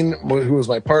 Dean, who was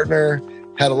my partner,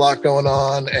 had a lot going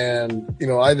on, and you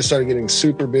know, I just started getting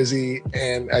super busy,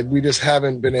 and we just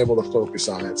haven't been able to focus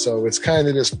on it. So it's kind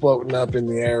of just floating up in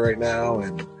the air right now.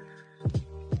 And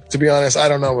to be honest, I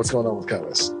don't know what's going on with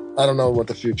Cutlass. I don't know what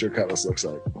the future Cutlass looks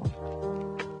like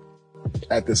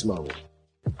at this moment.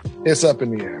 It's up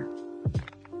in the air.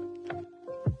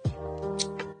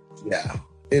 Yeah,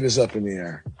 it is up in the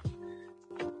air.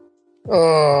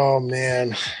 Oh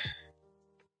man,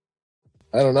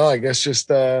 I don't know. I guess just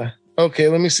okay,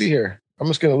 let me see here. I'm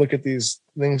just going to look at these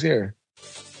things here.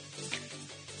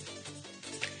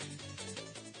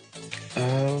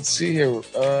 Let's see here.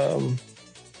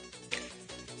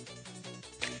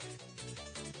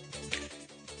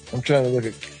 I'm trying to look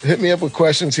at... Hit me up with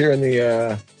questions here in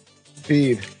the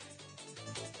feed.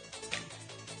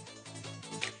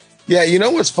 Yeah, you know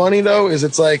what's funny, though, is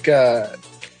it's like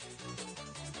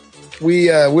we,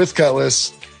 with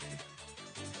Cutlass,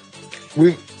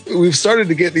 we've started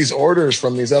to get these orders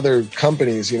from these other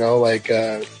companies, you know, like,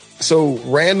 so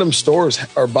random stores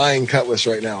are buying Cutlass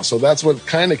right now. So that's what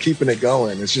kind of keeping it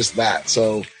going. It's just that.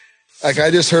 So like, I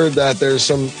just heard that there's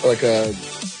some, like a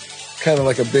kind of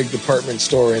like a big department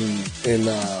store in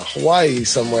Hawaii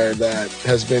somewhere that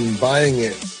has been buying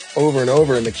it over and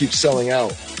over, and they keep selling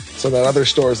out. So that other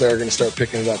stores there are going to start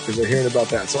picking it up because they're hearing about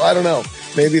that. So I don't know.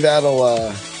 Maybe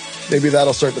that'll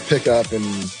start to pick up and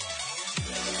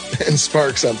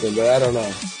spark something, but I don't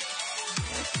know.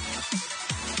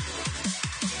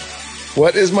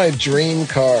 What is my dream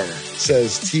car?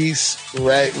 Says Tease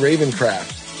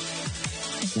Ravencraft.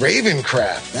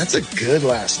 Ravencraft. That's a good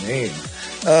last name.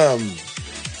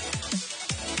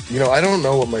 You know, I don't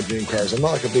know what my dream car is. I'm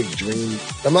not like a big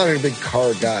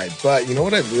car guy, but you know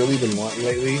what I've really been wanting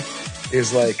lately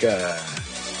is like a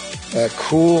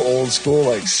cool old school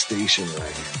like station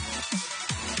wagon.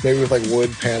 Maybe with like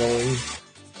wood paneling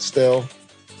still.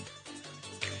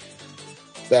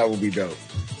 That would be dope.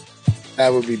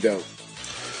 That would be dope.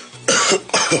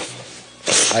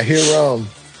 I hear Rome.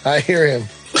 I hear him.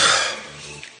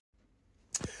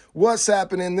 What's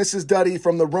happening? This is Duddy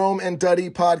from the Rome and Duddy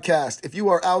podcast. If you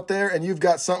are out there and you've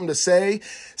got something to say,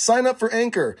 sign up for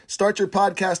Anchor. Start your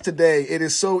podcast today. It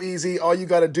is so easy. All you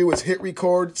got to do is hit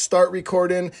record, start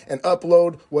recording, and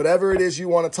upload whatever it is you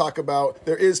want to talk about.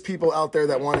 There is people out there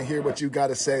that want to hear what you got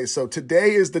to say. So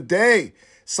today is the day.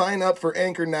 Sign up for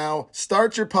Anchor now.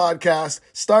 Start your podcast.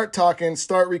 Start talking.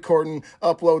 Start recording.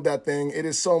 Upload that thing. It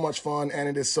is so much fun, and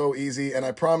it is so easy. And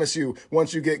I promise you,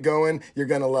 once you get going, you're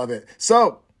going to love it.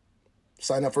 So,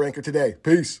 sign up for Anchor today.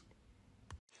 Peace.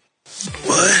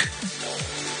 What?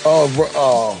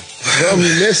 Oh, you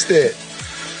missed it.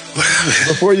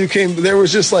 Before you came, there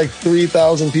was just like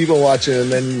 3,000 people watching,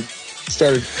 and then you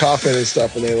started coughing and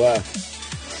stuff, and they left.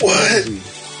 What? Crazy.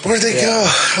 Where'd they go?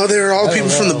 Oh, they were all people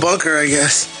from the bunker, I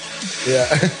guess. Yeah.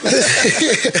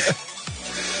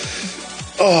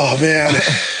 Oh, man.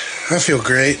 I feel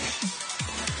great.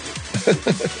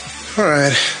 All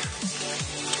right.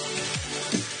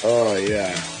 Oh,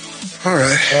 yeah. All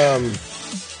right.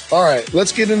 All right.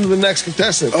 Let's get into the next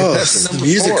contestant. The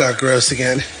music got gross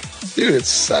again. Dude, it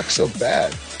sucks so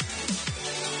bad.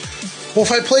 Well,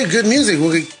 if I play good music,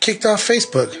 we'll get kicked off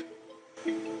Facebook.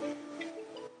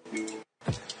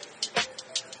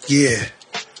 Yeah.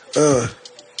 Okay.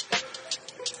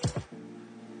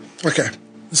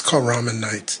 Let's call Ramen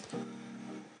Nights.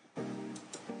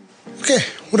 Okay.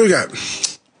 What do we got?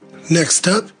 Next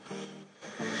up.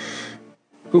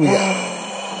 Who we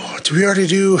got? Did we already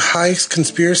do Highest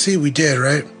Conspiracy? We did,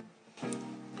 right?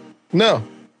 No.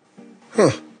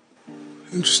 Huh.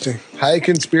 Interesting. High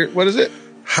Conspiracy. What is it?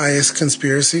 Highest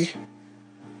Conspiracy.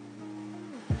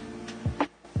 I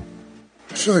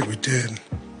feel like we did.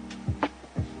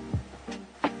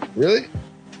 Really?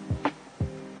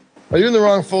 Are you in the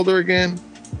wrong folder again?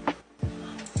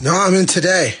 No, I'm in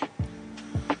Today.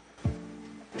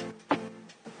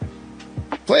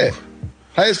 Play it.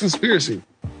 Highest Conspiracy.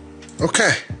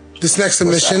 Okay. This next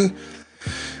submission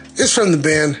is from the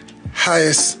band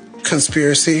Highest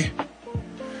Conspiracy.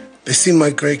 They seem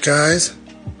like great guys.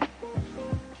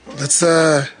 Let's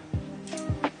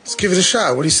give it a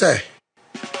shot. What do you say?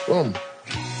 Boom.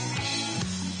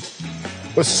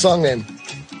 What's the song name?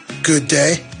 Good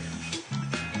Day.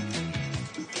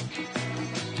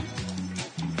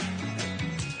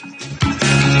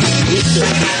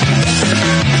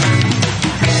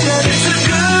 It's a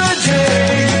good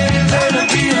day, let it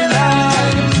be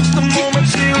alive. The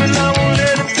moment's here and I won't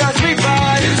let it pass me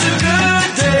by. It's a good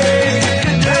day,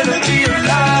 let it be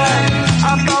alive.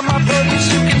 I found my purpose,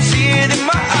 you can see it in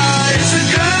my eyes. It's a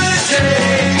good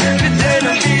day, let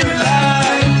it be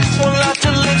alive. Won't lot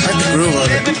to live, so let me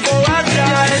live before I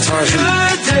die. It's a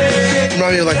good day.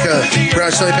 Remind me of like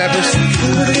Brown Chili Peppers.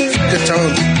 Good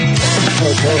tone.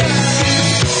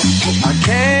 I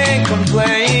can't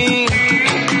complain.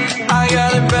 I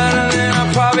got it better than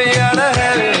I probably ought to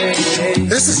have it.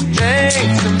 This is thanks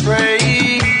and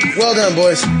praise. Well done,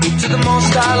 boys. To the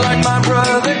most I like my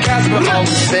brother Casper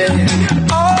always said.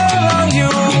 All on you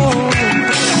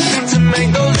to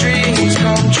make those dreams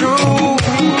come true.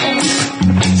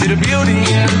 See the beauty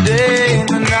in the day and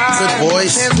the night. Good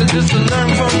voice. Just to learn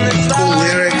from this cool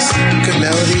lyrics. Good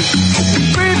melody.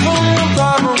 Free from the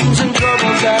problems and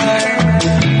troubles that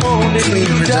hold it clean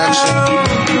production.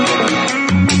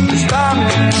 This time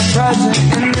and present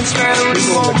in this very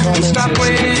moment. Stop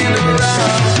waiting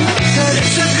around.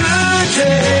 It's a good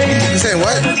day. You saying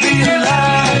what? To be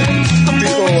alive.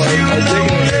 People are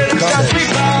digging the comments.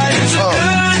 It's a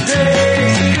good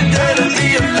day. To be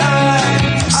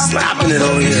alive. Slapping it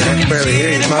over here. I can barely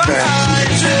hear you. My bad.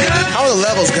 How are the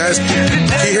levels, guys?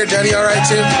 Can you hear Daddy all right,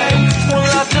 too? Won't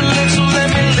have to live, so let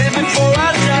me live before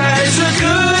I die. It's a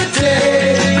good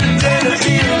day to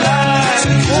be alive.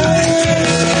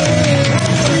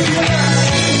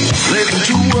 Living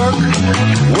to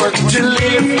work to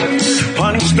live.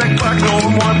 Punch the clock, no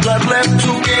more blood left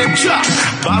to give.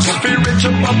 Boss be rich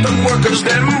above the workers,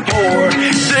 them poor.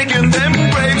 Digging them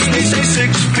graves, we say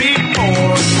 6 feet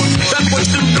more. That's what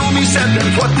they do, me said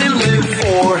that's what they live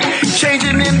for.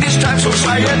 Changing in these times,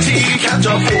 society can't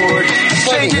afford.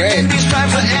 Changing in these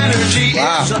times, the energy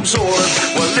is absorbed.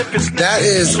 Well, if it's that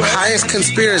is Highest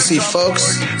Conspiracy,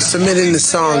 folks. Submitting the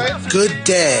song Good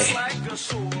Day.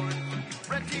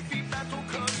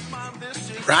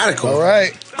 Radical. All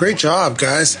right. Great job,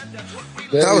 guys.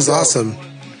 That was awesome.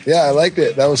 Yeah, I liked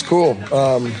it. That was cool.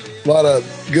 A lot of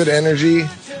good energy.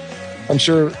 I'm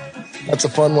sure that's a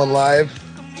fun one live.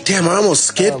 Damn, I almost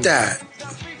skipped that.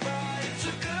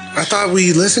 I thought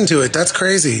we listened to it. That's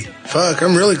crazy. Fuck,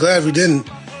 I'm really glad we didn't.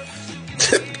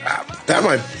 That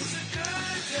might...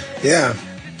 Yeah.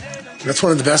 That's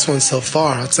one of the best ones so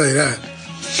far, I'll tell you that.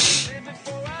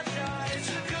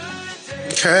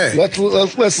 Okay. Let's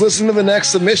listen to the next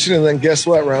submission, and then guess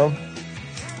what, Ron?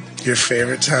 Your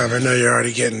favorite time. I know you're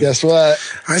already getting... Guess what?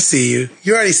 I see you.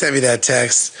 You already sent me that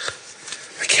text.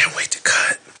 I can't wait to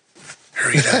cut.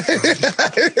 Hurry it up.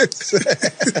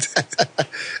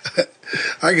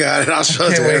 I got it. I'll show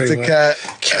it to everyone. Can't wait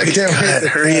to cut. Can't wait to cut.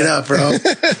 Hurry it up, bro.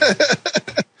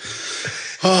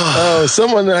 Oh,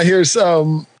 someone I hear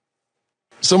someone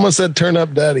said turn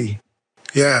up Daddy.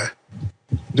 Yeah.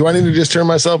 Do I need to just turn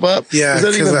myself up? Yeah,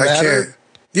 because I can't.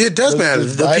 Yeah, it does matter.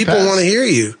 The people want to hear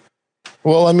you.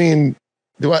 Well, I mean,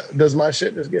 does my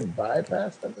shit just get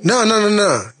bypassed? No.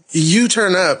 You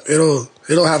turn up, it'll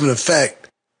have an effect.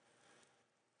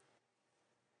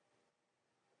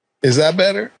 Is that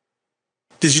better?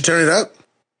 Did you turn it up?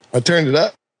 I turned it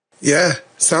up. Yeah,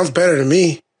 sounds better to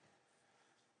me.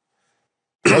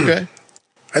 Okay.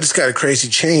 I just got a crazy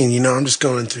chain, I'm just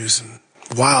going through some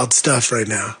wild stuff right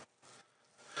now.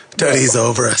 Daddy's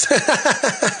over us.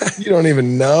 You don't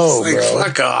even know, like, bro.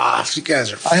 Fuck off. You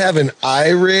guys are... I have an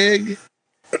iRig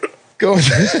going...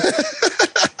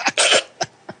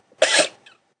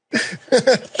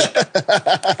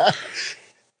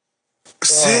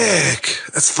 Sick.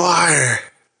 That's fire.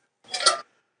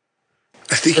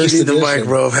 I think you need the mic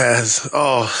Rove has.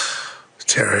 Oh,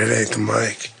 Tara, it ain't the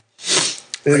mic.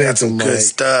 I got some good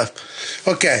stuff.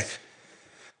 Okay.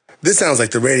 This sounds like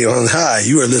the radio on high.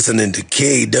 You are listening to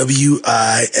KWIS.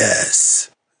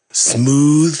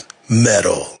 Smooth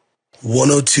Metal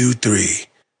 102.3.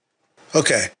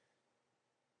 Okay.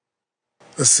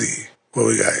 Let's see what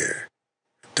we got here.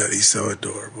 Daddy's so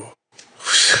adorable.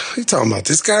 What are you talking about?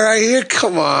 This guy right here?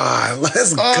 Come on.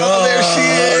 Let's go. There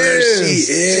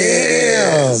she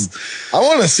is. Damn. I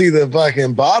want to see the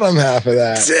fucking bottom half of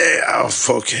that. Damn. Oh,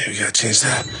 okay. We got to change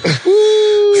that.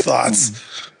 Thoughts.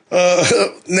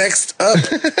 Next up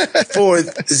for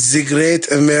the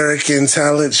Great American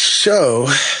Talent Show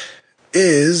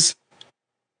is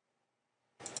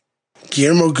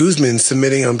Guillermo Guzman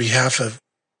submitting on behalf of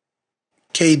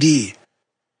KD.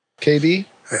 KD?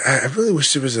 I really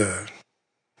wish there was a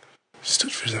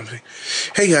stood for something.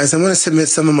 Hey guys, I'm going to submit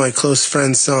some of my close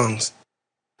friends' songs.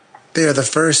 They are the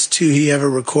first 2 he ever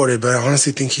recorded, but I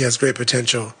honestly think he has great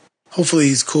potential. Hopefully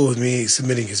he's cool with me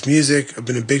submitting his music. I've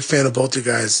been a big fan of both you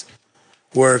guys'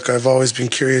 work. I've always been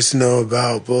curious to know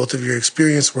about both of your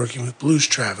experience working with Blues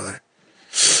Traveler.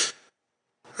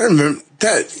 I remember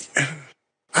that.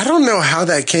 I don't know how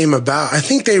that came about. I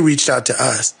think they reached out to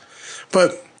us.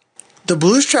 But the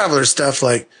Blues Traveler stuff,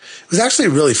 like, it was actually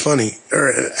really funny,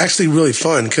 or actually really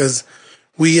fun, because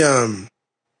we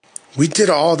did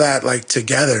all that, like,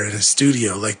 together in a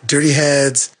studio, like Dirty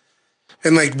Heads.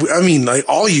 And, like, I mean, like,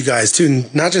 all you guys, too.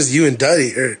 Not just you and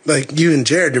Duddy, or, like, you and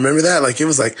Jared. Remember that? Like, it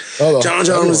was, like,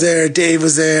 John was there, Dave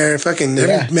was there, fucking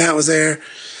Matt was there.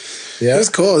 Yeah. It was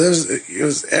cool. It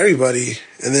was everybody.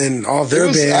 And then all their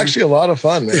band. It was actually a lot of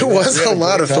fun, man. It was a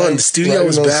lot of fun. The studio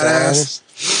was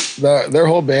badass. Their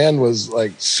whole band was,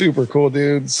 like, super cool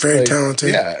dudes. Very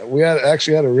talented. Yeah. We had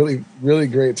a really, really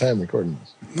great time recording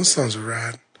this. Those songs are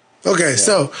rad. Okay,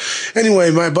 so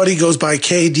anyway, my buddy goes by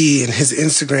KD, and his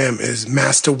Instagram is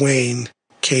Master Wayne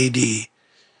KD,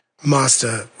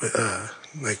 Master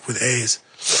with A's.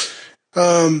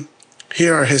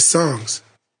 Here are his songs: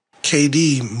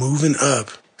 KD, Moving Up,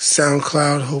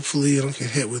 SoundCloud. Hopefully, I don't get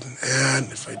hit with an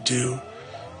ad. If I do,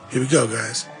 here we go,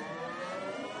 guys.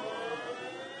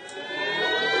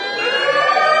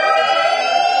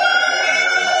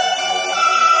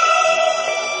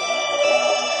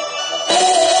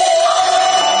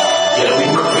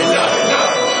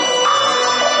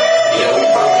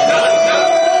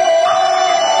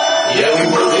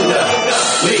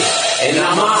 And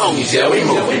now my homies, yeah, we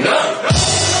moving up.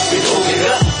 We moving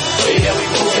up. Oh, yeah, we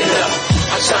moving up.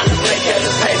 I'm trying to make at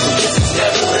the pace, so this is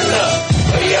never enough.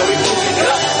 Oh, yeah, we moving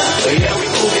up. Oh, yeah, we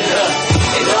moving up.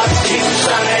 And all these people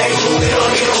trying to hate, but we don't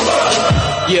need no more.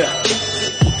 Yeah,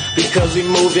 because we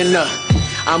moving up.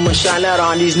 I'ma shine out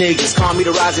on these niggas, call me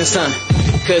the rising sun.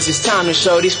 Cause it's time to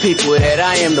show these people that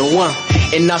I am the one.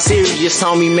 And all serious,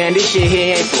 homie, man, this shit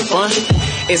here ain't for fun.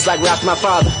 It's like Rap's my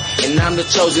father, and I'm the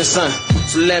chosen son.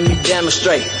 So let me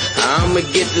demonstrate, I'ma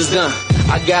get this done.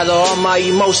 I gather all my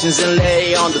emotions and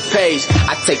lay it on the page.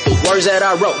 I take the words that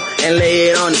I wrote and lay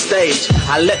it on the stage.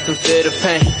 I let them feel the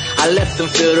pain, I let them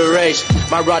feel the rage.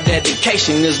 My raw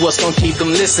dedication is what's gonna keep them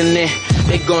listening.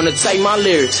 They gonna take my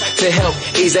lyrics to help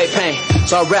ease their pain.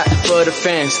 So I rap for the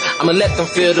fans, I'ma let them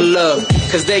feel the love.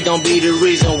 Cause they gon' be the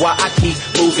reason why I keep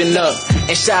moving up.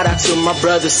 And shout out to my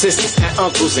brothers, sisters, and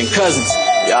uncles and cousins.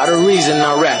 Y'all the reason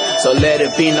I rap, so let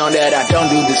it be known that I don't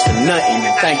do this for nothing.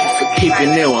 And thank you for keeping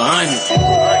it 100.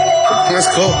 That's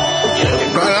cool.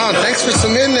 Right on. Thanks for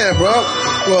submitting that, bro.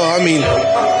 Well, I mean,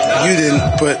 you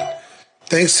didn't, but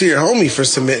thanks to your homie for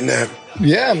submitting that.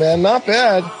 Yeah, man, not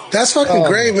bad. That's fucking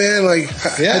great, man. Like,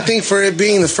 I think for it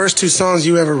being the first 2 songs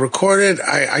you ever recorded,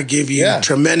 I give you a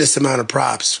tremendous amount of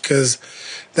props, because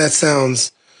that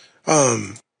sounds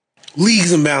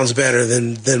leagues and bounds better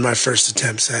than my first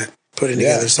attempts at putting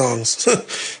together songs.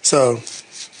 So,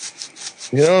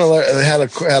 you know, it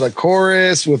had a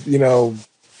chorus with, you know,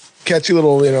 catchy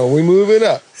little, you know, we move it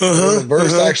up. The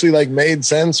verse actually like made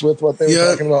sense with what they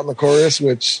were talking about in the chorus,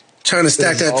 which trying to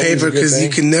stack that paper because you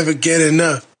can never get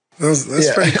enough.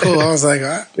 That's pretty cool. I was like,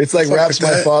 it's like Rap's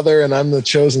my father and I'm the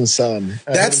chosen son.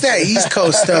 That's that East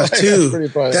Coast stuff too.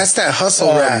 That's that hustle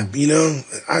rap, you know.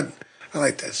 I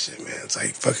like that shit, man. It's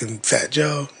like fucking Fat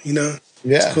Joe, you know.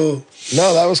 Yeah, it's cool.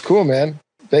 No, that was cool, man.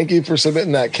 Thank you for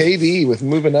submitting that. KD with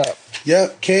Moving Up.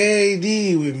 Yep,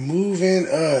 KD with Moving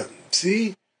Up.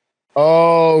 See?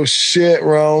 Oh shit,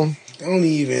 Rome. Don't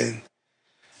even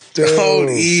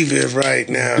right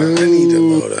now. Dude. I need to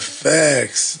load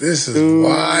effects. This is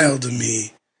wild to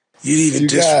me. You'd even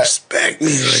disrespect me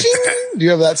like that. Do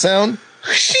you have that sound?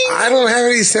 I don't have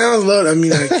any sounds loaded. I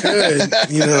mean, I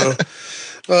could, you know.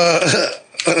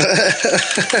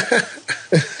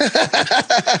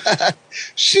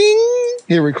 Shing.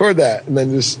 Here, record that and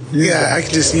then just use that. I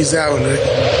can just use that one.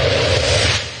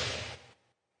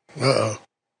 Uh-oh.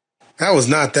 That was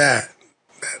not that.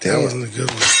 That wasn't a good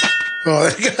one. Oh,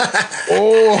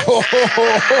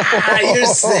 you're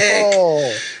sick.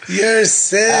 You're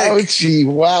sick.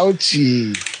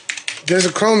 Ouchie. There's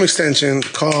a Chrome extension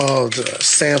called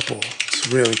Sample. It's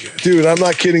really good. Dude, I'm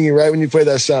not kidding you. Right when you played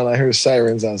that sound, I heard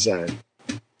sirens outside.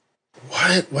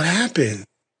 What happened?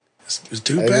 Was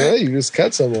dude back? Know, you just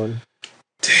cut someone.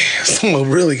 Damn, someone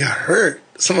really got hurt.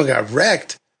 Someone got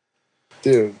wrecked.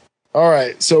 Dude, All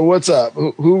right. So what's up?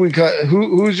 Who we cut?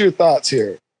 Who's your thoughts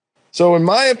here? So in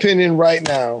my opinion, right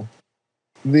now,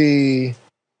 the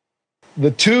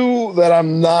two that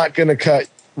I'm not going to cut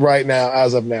right now,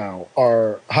 as of now,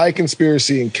 are High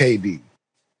Conspiracy and KD.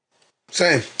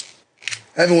 Same.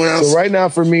 Everyone else. So right now,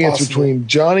 for me, possible. it's between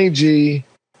Johnny G,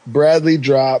 Bradley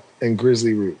Drop, and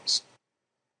Grizzly Roots.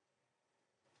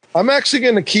 I'm actually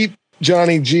going to keep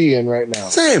Johnny G in right now.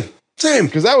 Same.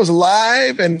 Because that was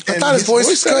live, and I thought his voice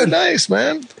was good. Nice,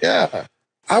 man. Yeah.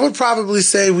 I would probably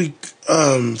say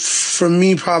for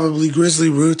me, probably Grizzly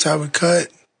Roots I would cut.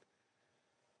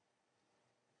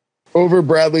 Over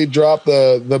Bradley Drop,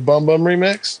 the Bum Bum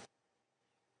remix?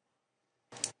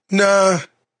 Nah.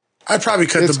 I'd probably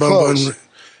cut the Bum Bum.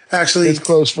 Actually, it's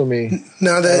close for me.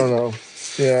 Now that I don't know.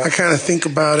 Yeah. I kind of think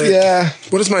about it. Yeah.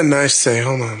 What does my knife say?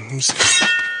 Hold on. Let me see.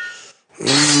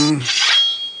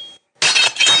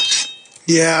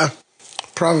 Yeah.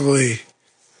 Probably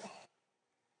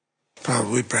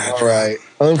Brad. All right.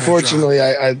 Unfortunately,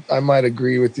 I might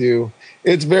agree with you.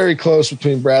 It's very close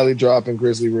between Bradley Drop and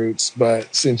Grizzly Roots,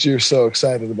 but since you're so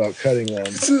excited about cutting them,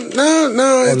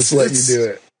 I'll just let you do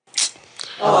it.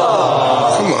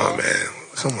 Oh, come on, man.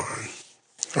 Come on.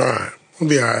 All right. We'll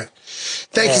be all right.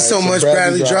 Thank you so much,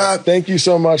 Bradley Drop. Thank you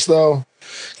so much, though.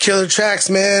 Killer tracks,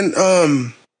 man.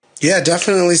 Yeah,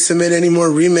 definitely submit any more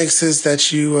remixes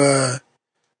that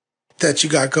you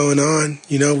got going on.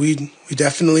 You know, we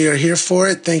definitely are here for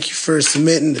it. Thank you for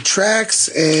submitting the tracks.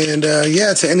 And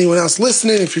yeah, to anyone else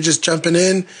listening, if you're just jumping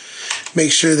in,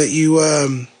 make sure that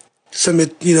you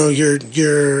submit, you know,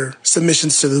 your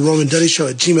submissions to the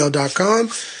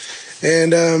RomanDuddyShow@gmail.com.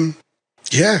 And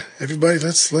yeah, everybody,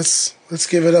 let's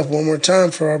give it up one more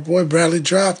time for our boy Bradley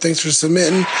Drop. Thanks for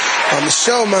submitting on the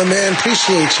show, my man.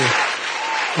 Appreciate you.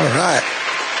 All right.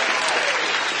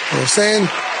 You know what I'm saying?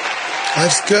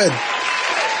 Life's good.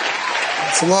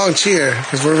 It's a long cheer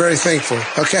because we're very thankful.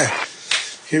 Okay.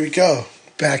 Here we go.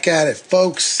 Back at it,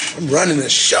 folks. I'm running a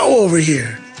show over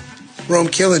here. Rome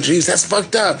Killing Dreams. That's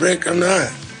fucked up, Rick. I'm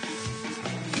not.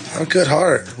 I'm good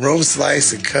heart. Rome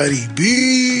Slice and Cuddy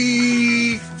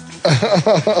B.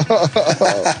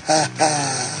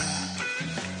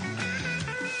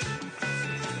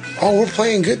 Oh, we're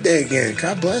playing Good Day again.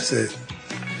 God bless it.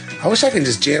 I wish I could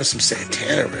just jam some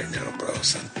Santana right now, bro.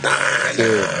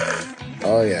 Santana.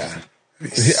 Oh, yeah.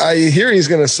 I hear he's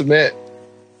going to submit.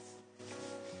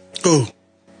 Who?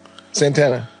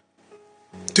 Santana.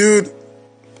 Dude,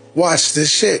 watch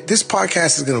this shit. This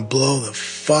podcast is going to blow the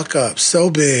fuck up so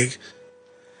big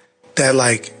that,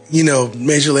 like, you know,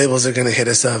 major labels are going to hit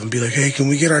us up and be like, hey, can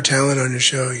we get our talent on your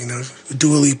show? You know,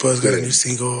 Dua Lipa's got a new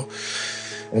single.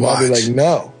 And I'll be like,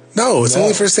 no. No, it's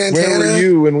only for Santana. Where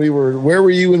were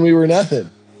you when we were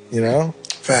nothing? You know?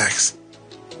 Facts.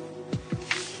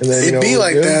 And then, It'd be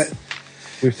like that.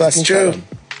 We fucking it's true.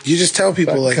 You just tell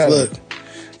people, like, look,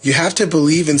 you have to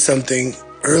believe in something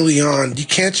early on. You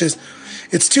can't just,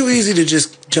 it's too easy to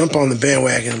just jump on the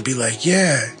bandwagon and be like,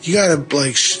 yeah, you gotta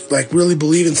like really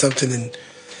believe in something and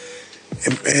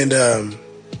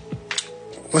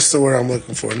what's the word I'm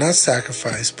looking for? Not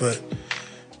sacrifice, but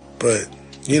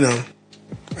you know,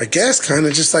 I guess kind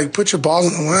of just like put your balls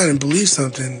on the line and believe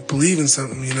in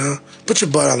something, you know? Put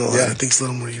your butt on the line. I think it's a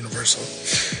little more universal,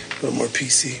 a little more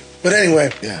PC. But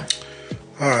anyway. Yeah.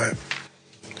 All right.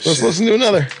 Let's listen to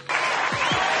another.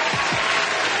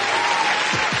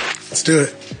 Let's do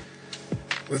it.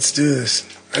 Let's do this.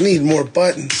 I need more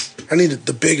buttons. I need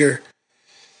the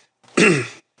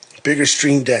bigger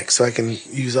Stream Deck so I can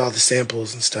use all the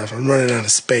samples and stuff. I'm running out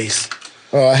of space.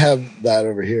 Oh, I have that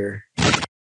over here.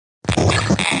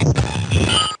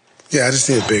 Yeah, I just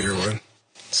need a bigger one.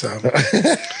 So I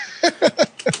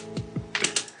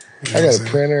got a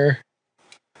printer.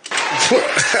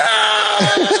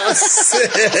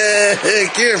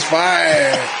 Sick. You're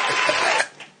fired.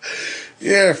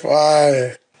 You're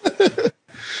fired.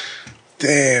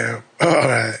 Damn. All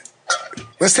right.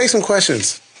 Let's take some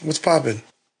questions. What's popping?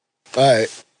 All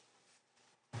right.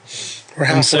 We're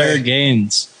halfway. From Sarah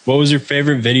Gaines, what was your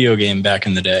favorite video game back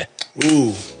in the day?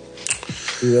 Ooh,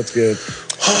 that's good.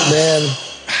 Man,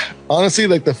 honestly,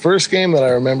 like the first game that I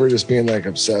remember just being like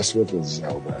obsessed with was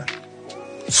Zelda.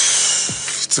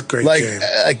 It's a great game.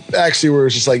 Like actually, where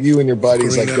it's just like you and your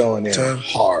buddies like going in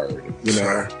hard, you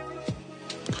know.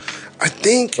 I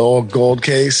think the old gold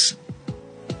case.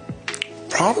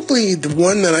 Probably the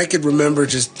one that I could remember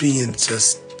just being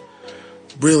just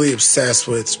really obsessed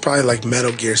with is probably like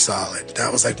Metal Gear Solid.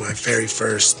 That was like my very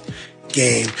first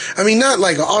game. I mean, not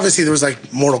like, obviously there was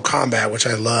like Mortal Kombat, which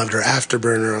I loved, or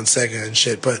Afterburner on Sega and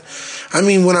shit. But I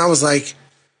mean, when I was like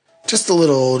just a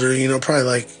little older, you know, probably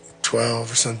like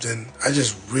 12 or something, I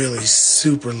just really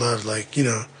super loved, like, you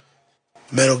know,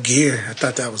 Metal Gear. I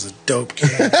thought that was a dope game.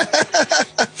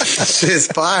 Shit's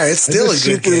fire. It's still a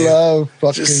good game. Love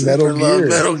fucking just Metal super Gear. Love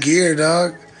Metal Gear,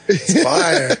 dog. It's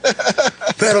fire.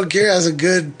 Metal Gear has a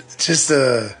good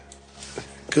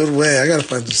way. I gotta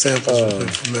find some samples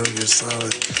from Metal Gear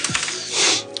Solid.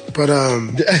 But all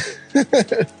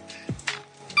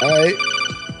right.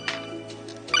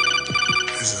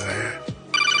 This is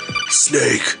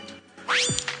Snake.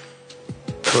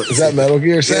 Is that Metal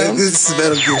Gear sound? Yeah, this is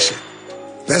Metal Gear shit.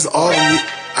 That's all.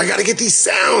 I gotta get these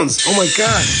sounds. Oh my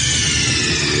god,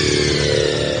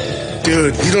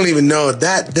 dude! You don't even know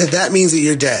that means that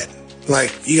you're dead.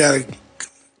 Like you gotta.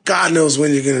 God knows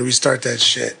when you're gonna restart that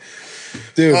shit.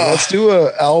 Dude, let's do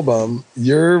an album.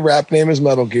 Your rap name is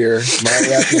Metal Gear. My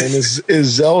rap name is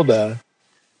Zelda.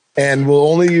 And we'll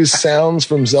only use sounds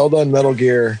from Zelda and Metal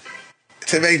Gear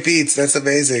to make beats. That's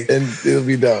amazing. And it'll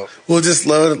be dope. We'll just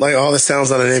load like all the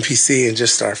sounds on an MPC and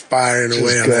just start firing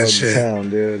away on that shit. Town,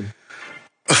 dude.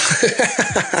 I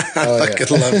fucking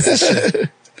love that shit.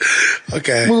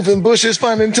 Okay. Moving bushes,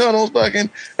 finding tunnels, fucking.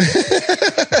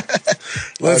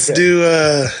 Let's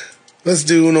do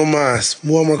uno más.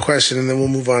 One more question and then we'll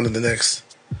move on to the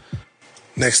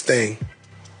next thing.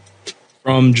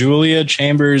 From Julia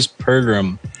Chambers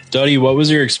Pergram. Duddy, what was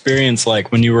your experience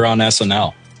like when you were on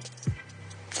SNL?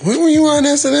 When were you on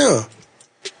SNL?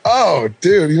 Oh,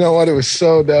 dude, you know what? It was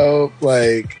so dope.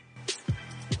 Like,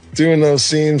 doing those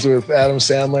scenes with Adam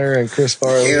Sandler and Chris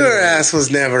Farley. Your ass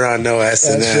was never on no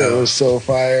SNL. That shit was so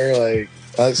fire. Like,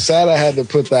 sad I had to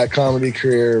put that comedy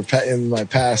career in my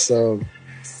past, though.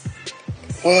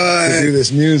 What? To do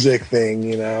this music thing,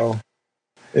 you know?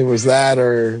 It was that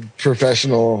or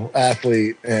professional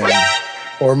athlete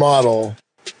or model.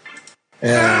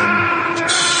 And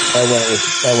I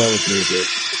went with music.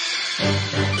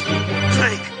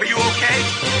 Snake, are you okay?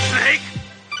 Snake?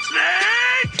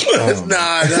 Snake?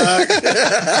 Nah, dog.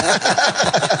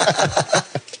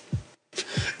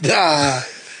 Nah.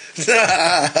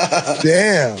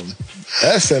 Damn.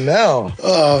 SNL.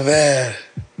 Oh, man.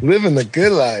 Living the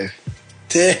good life.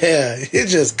 Damn. You're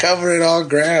just covering all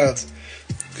grounds.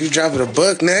 You dropping a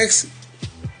book next?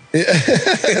 Yeah.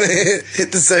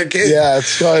 Hit the circuit. Yeah,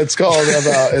 it's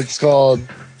called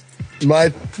My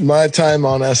Time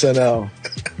on SNL.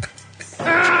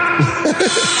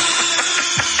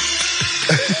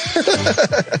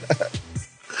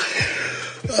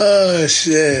 Oh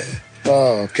shit.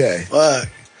 Oh, okay. Fuck.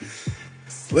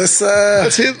 Let's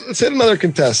hit another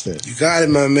contestant. You got it,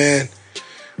 my man.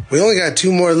 We only got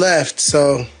 2 more left,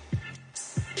 so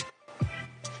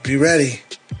be ready.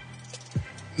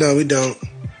 No, we don't.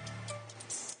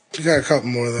 We got a couple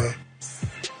more though.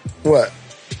 What?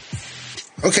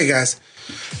 Okay, guys.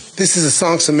 This is a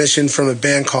song submission from a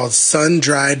band called Sun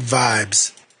Dried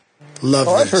Vibes. Love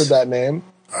this. I've heard that name.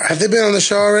 Have they been on the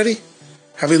show already?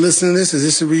 Have you listened to this? Is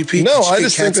this a repeat? No, I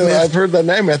just think that I've heard that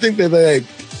name. I think that they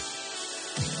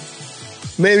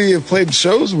maybe have played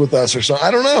shows with us or something.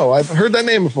 I don't know. I've heard that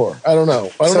name before. I don't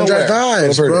know. I don't know Sun-Dried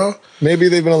Vibes, bro. It. Maybe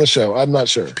they've been on the show. I'm not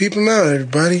sure. Peep them out,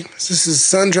 everybody. This is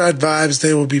Sun-Dried Vibes.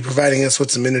 They will be providing us with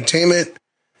some entertainment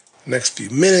next few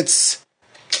minutes.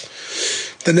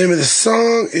 The name of the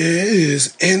song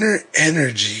is Inner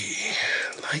Energy.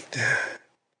 I like that.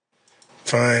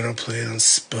 Fine, I'll play it on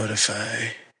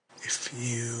Spotify if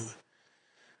you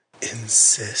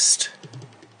insist.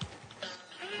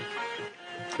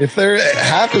 If they're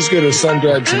half as good as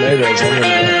sun-dried tomatoes, I'm gonna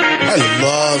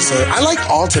know. I like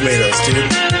all tomatoes,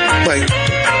 dude. Like,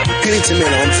 any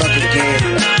tomato, I'm fucking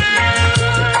game.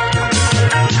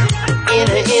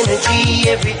 Inner energy,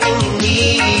 everything you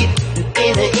need.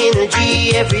 Inner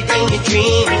energy, everything you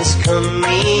dream is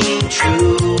coming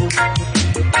true.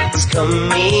 It's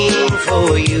coming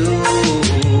for you.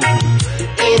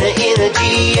 Inner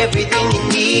energy, everything you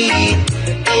need.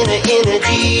 Inner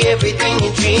energy, everything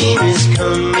you dream is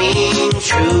coming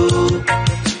true.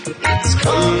 It's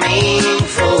coming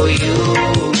for you.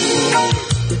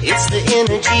 It's the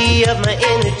energy of my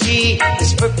energy.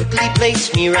 It's perfectly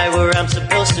placed me right where I'm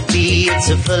supposed to be. It's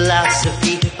a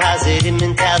philosophy, positive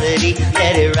mentality.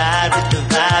 Let it ride with the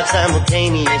vibe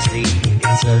simultaneously.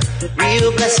 It's a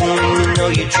real blessing when you know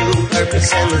your true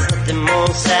purpose. And there's nothing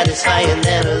more satisfying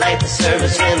than a life of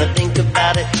service. When I think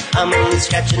about it, I'm only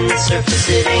scratching the surface.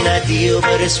 It ain't ideal,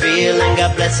 but it's real, and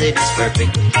God bless it, it's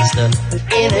perfect. It's the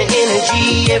inner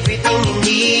energy, everything you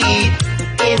need.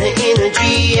 Inner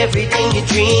energy, everything you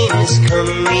dream is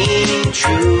coming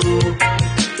true.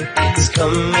 It's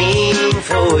coming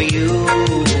for you.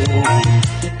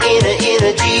 Inner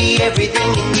energy, everything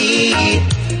you need.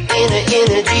 inner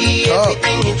energy,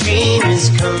 everything you dream is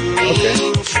coming.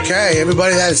 Okay,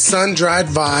 everybody, that is Sun-Dried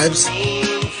Vibes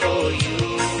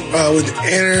with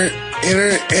inner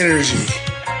energy.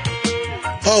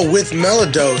 Oh, with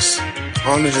Melodose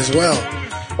on it as well.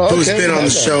 Who's been on the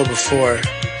show before.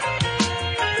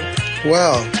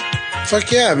 Well,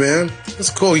 fuck yeah, man. That's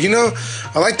cool. You know,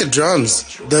 I like the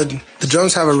drums. The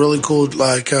drums have a really cool,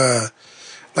 like a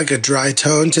dry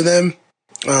tone to them.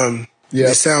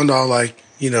 They sound all like,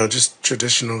 you know, just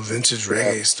traditional vintage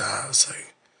reggae style. It's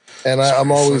like, and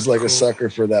I'm always like a sucker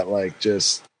for that, like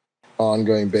just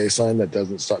ongoing bass line that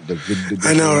doesn't stop.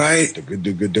 I know, right?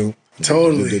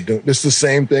 Totally. It's the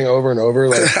same thing over and over.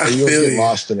 Like you don't get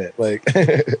lost in it. Like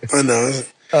I know.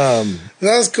 That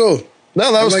was cool.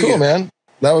 No, that was cool, man.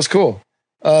 That was cool.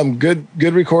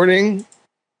 Good recording.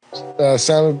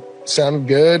 Sounded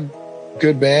good.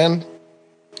 Good band.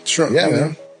 Sure. Yeah,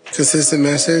 man. Consistent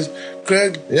message.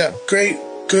 Greg. Yeah. Great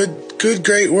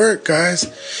work, guys.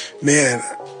 Man,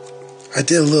 I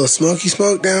did a little smoky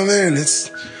smoke down there, and it's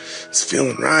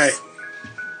feeling right.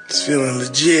 It's feeling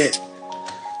legit.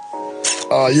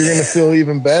 Oh, you're gonna feel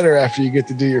even better after you get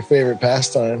to do your favorite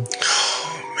pastime.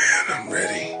 Oh man, I'm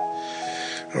ready.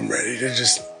 I'm ready to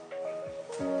just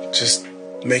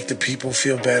make the people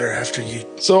feel better after you.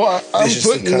 So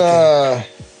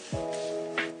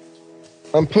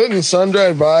I'm putting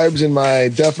Sun-Dried Vibes in my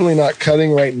definitely not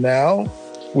cutting right now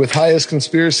with Highest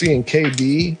Conspiracy and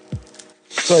KD.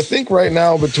 So I think right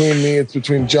now it's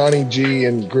between Johnny G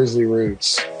and Grizzly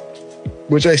Roots,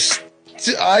 which I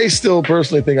still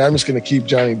personally think I'm just going to keep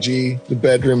Johnny G, the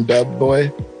bedroom dub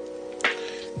boy.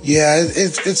 Yeah,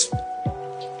 it's.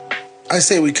 I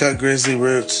say we cut Grizzly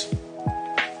Roots.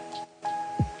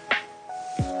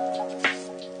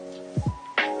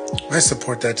 I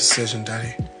support that decision,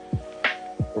 Daddy.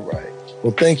 All right.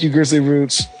 Well, thank you, Grizzly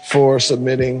Roots, for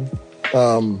submitting.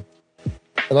 And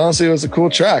honestly, it was a cool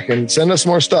track. And send us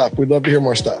more stuff. We'd love to hear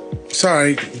more stuff.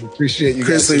 Sorry. We appreciate you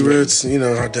Grizzly guys. Roots, you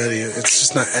know how Daddy is. It's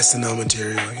just not SNL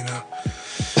material, you know.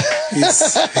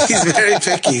 He's very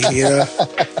picky, you know.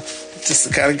 Just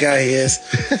the kind of guy he is.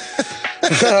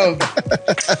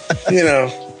 You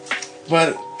know.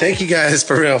 But thank you guys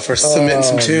for real for submitting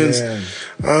some tunes. Man.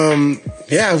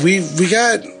 Yeah, we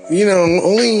got, you know,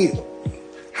 only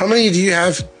how many do you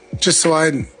have? Just so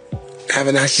I have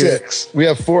an accurate. 6. We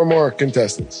have 4 more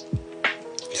contestants.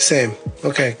 Same.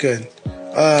 Okay, good.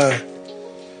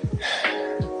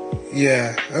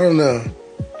 Yeah, I don't know.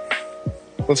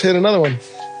 Let's hit another one.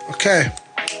 Okay.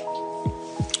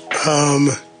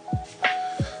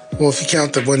 Well, if you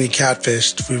count the one you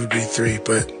catfished, we would be 3,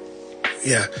 but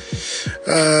yeah.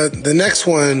 The next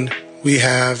one we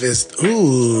have is,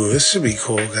 this should be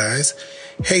cool, guys.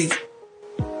 Hey.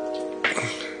 Hold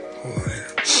on here.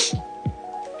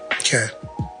 Okay.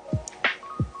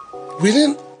 We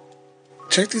didn't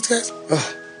check these guys?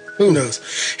 Oh, who knows?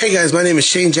 Hey guys, my name is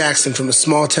Shane Jackson from a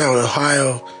small town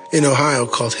in Ohio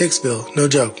called Hicksville. No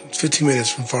joke. It's 15 minutes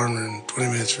from Farmer and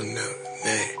 20 minutes from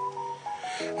Nay.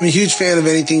 I'm a huge fan of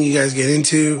anything you guys get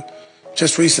into.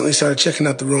 Just recently started checking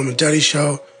out the Roman Duddy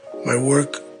show. My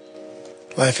work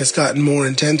life has gotten more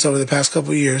intense over the past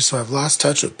couple of years, so I've lost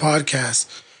touch with podcasts.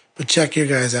 But check your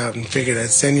guys out and figured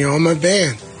I'd send you on my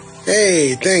band.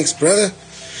 Hey, thanks, brother.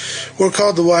 We're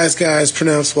called the Wise Guys,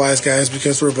 pronounced Wise Guys,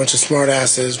 because we're a bunch of smart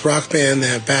asses. Rock band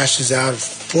that bashes out of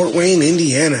Fort Wayne,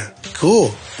 Indiana.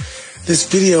 Cool. This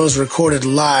video is recorded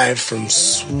live from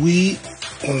let me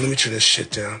turn this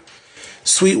shit down.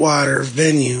 Sweetwater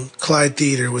venue, Clyde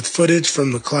Theater, with footage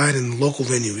from the Clyde and local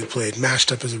venue we played,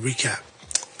 mashed up as a recap.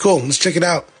 Cool, let's check it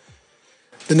out.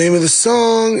 The name of the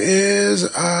song is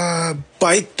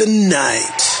Bite the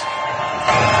Night.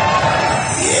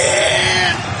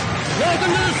 Yeah. Welcome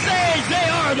to the stage, they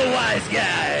are the Wise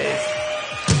Guys.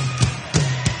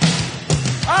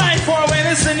 All right, Fort Wayne,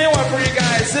 this is a new one for you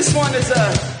guys. This one is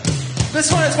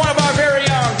one of our very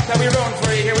own that we wrote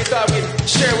for you here. We thought we'd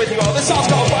share with you all. This song's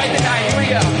called Bite the Night. Here we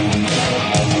go.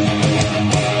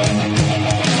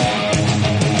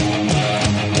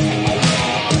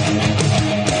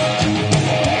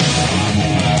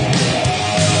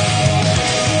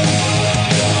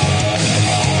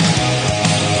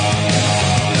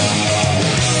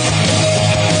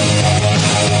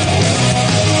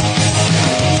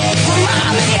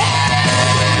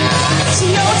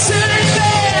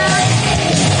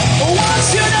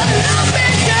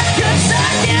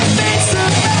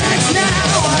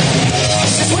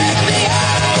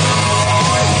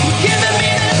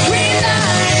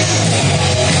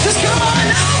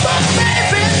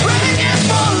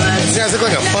 These guys look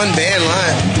like a fun band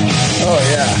live. Oh,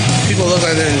 yeah. People look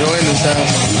like they're enjoying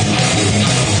themselves.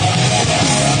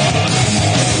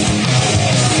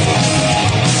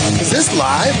 this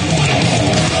live?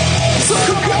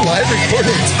 Live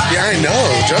recording. Yeah, I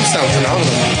know. Drum sound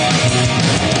phenomenal.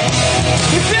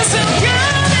 He's a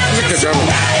good drummer.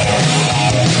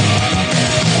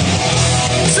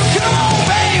 So come on,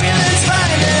 baby, let's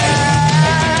find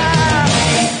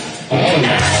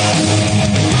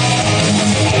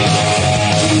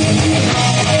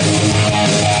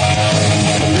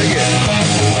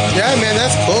Yeah, man,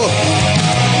 that's cool.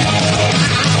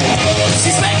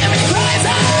 She's making me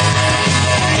crazy.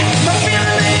 I'm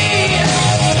feeling me.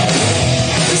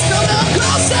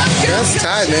 That's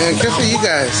tight, man. Good for you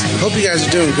guys. Hope you guys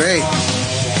are doing great.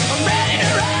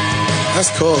 That's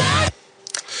cool.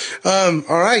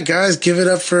 All right, guys, give it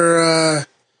up for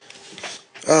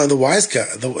the Wise guy.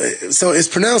 So it's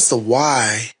pronounced the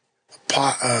Y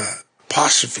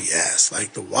apostrophe S,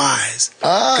 like the Wise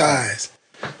guys.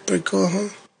 Pretty cool, huh?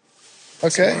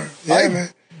 Okay. Yeah, man.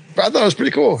 I thought it was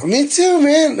pretty cool. Me too,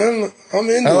 man. I'm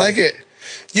into it. I like it.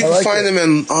 You can find them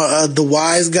in the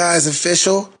Wise Guys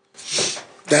Official.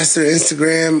 That's their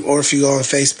Instagram, or if you go on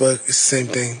Facebook, it's the same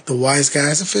thing. The Wise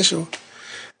Guys Official.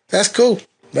 That's cool.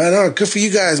 Right on. Good for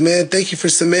you guys, man. Thank you for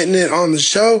submitting it on the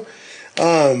show.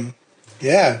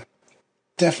 Yeah.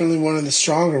 Definitely one of the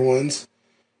stronger ones.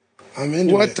 I'm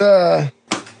into it.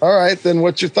 All right, then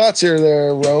what's your thoughts here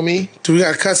there, Romy? Do we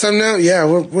got to cut something now? Yeah,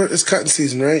 it's cutting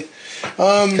season, right?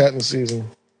 Cutting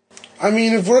season. I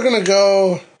mean, if we're going to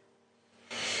go...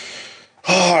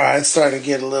 all right, it's starting to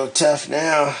get a little tough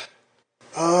now.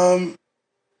 I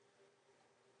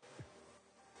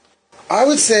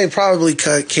would say probably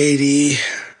cut KD.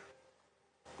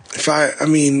 I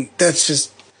mean, that's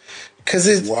just because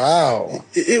it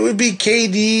would be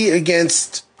KD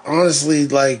against honestly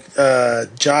like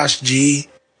Johnny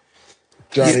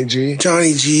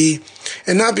G,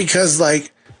 and not because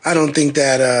like I don't think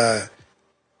that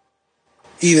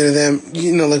either of them,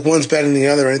 like one's better than the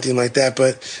other or anything like that,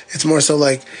 but it's more so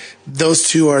like those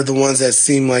two are the ones that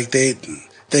seem like they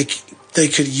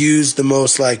could use the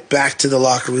most, like back to the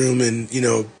locker room and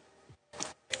no,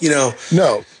 get it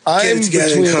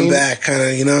together and come back, kind of,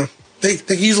 they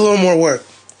could use a little more work,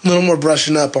 a little more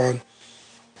brushing up on.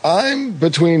 I'm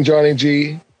between Johnny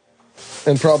G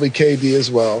and probably KD as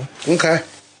well. Okay,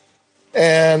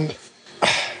 and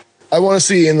I want to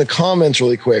see in the comments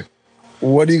really quick.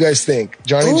 What do you guys think?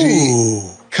 Johnny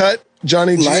G, cut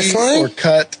Johnny G Lifeline? Or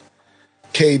cut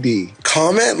KD?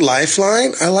 Comment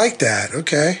Lifeline? I like that.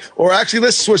 Okay. Or actually,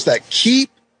 let's switch that. Keep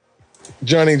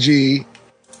Johnny G.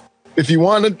 If you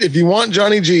want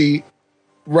Johnny G,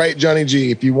 write Johnny G.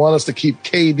 If you want us to keep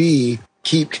KD,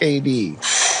 keep KD.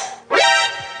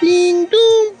 Ding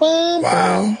dong bum,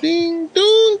 wow. Ding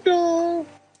dong dong.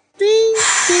 Ding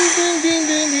ding ding ding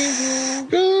ding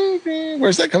ding ding.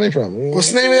 Where's that coming from?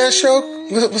 What's the name of that show?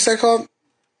 What's that called?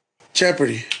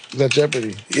 Jeopardy. Is that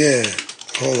Jeopardy? Yeah.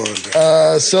 Hold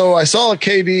on. So I saw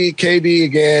KD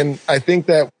again. I think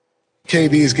that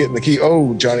KD is getting the key.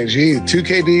 Oh, Johnny G. 2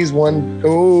 KDs, 1.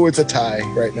 Oh, it's a tie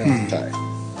right now. It's a tie.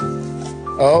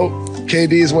 Oh,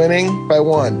 KD is winning by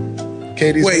 1.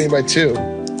 KD's winning by 2.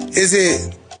 Is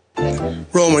it...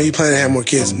 Rome, are you planning to have more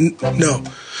kids? No.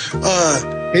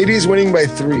 KD's winning by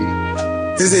 3.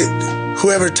 Is it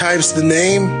whoever types the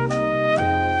name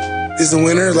is the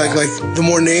winner? Like the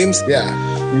more names? Yeah.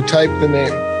 You type the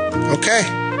name. Okay.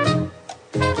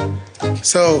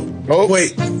 So,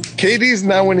 wait. KD's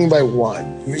now winning by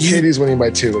 1. KD's winning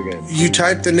by 2 again. You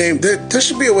type the name. There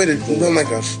should be a way to run like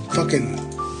a fucking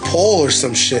poll or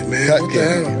some shit, man. Cut what the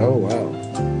KD. hell? Oh, wow.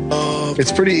 It's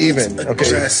pretty even. Okay.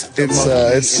 It's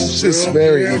just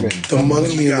very even. The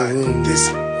monkey in the room.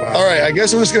 All right. I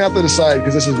guess I'm just going to have to decide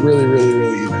because this is really, really,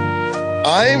 really even.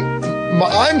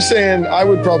 I'm saying I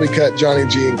would probably cut Johnny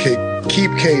G and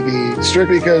keep KD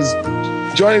strictly because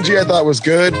Johnny G I thought was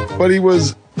good, but he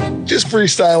was just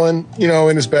freestyling,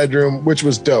 in his bedroom, which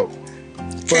was dope.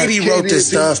 KD wrote this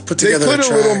stuff, put together They put a a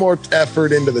track. little more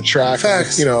effort into the track.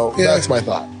 Facts. Yeah. That's my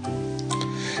thought.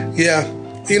 Yeah.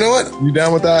 You know what? You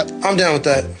down with that? I'm down with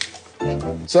that.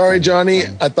 Sorry, Johnny.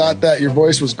 I thought that your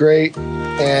voice was great,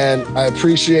 and I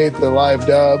appreciate the live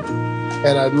dub,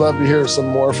 and I'd love to hear some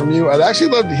more from you. I'd actually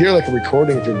love to hear like a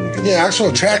recording from you. Yeah,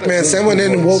 actual track, man. Send one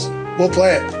in and we'll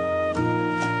play it.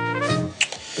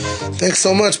 Thanks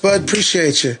so much, bud.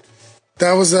 Appreciate you.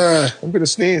 That was I'm gonna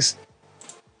sneeze.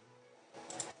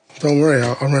 Don't worry,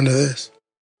 I'll run to this.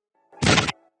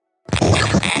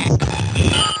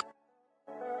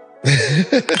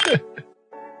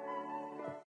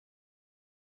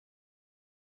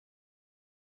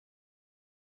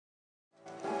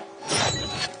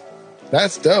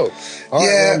 That's dope. All right,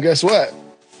 well, guess what?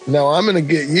 Now I'm gonna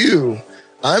get you.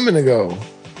 I'm gonna go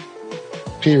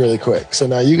pee really quick. So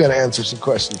now you got to answer some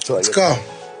questions. Let's go.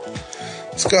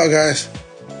 Let's go, guys.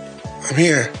 I'm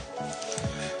here.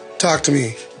 Talk to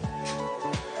me.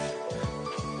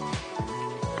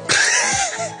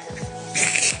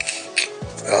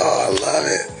 Oh, I love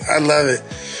it. I love it.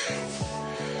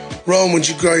 Rome, would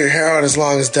you grow your hair out as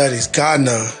long as Duddy's? God,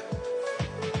 no.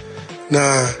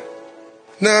 Nah.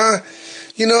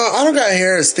 You know, I don't got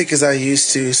hair as thick as I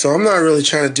used to, so I'm not really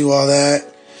trying to do all that.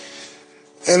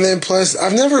 And then plus,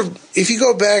 if you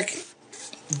go back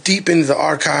deep into the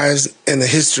archives and the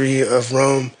history of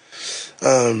Rome,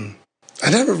 I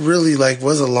never really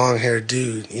was a long haired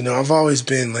dude. You know, I've always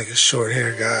been like a short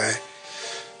hair guy.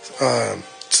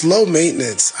 It's low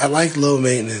maintenance. I like low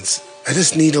maintenance. I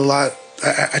just need a lot.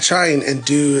 I try and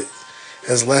do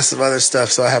as less of other stuff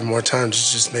so I have more time to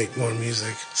just make more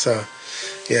music. So,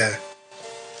 yeah.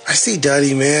 I see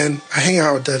Duddy, man. I hang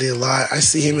out with Duddy a lot. I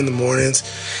see him in the mornings.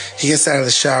 He gets out of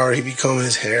the shower. He be combing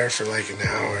his hair for like an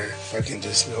hour. Fucking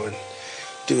just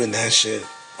doing that shit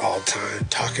all the time.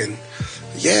 Talking,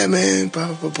 yeah, man, blah,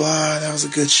 blah, blah, blah. That was a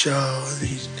good show. And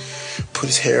he'd put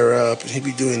his hair up and he'd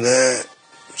be doing that.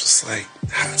 I'm just like,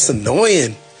 it's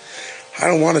annoying. I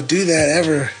don't want to do that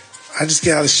ever. I just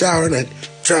get out of the shower and I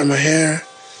dry my hair.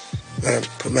 And I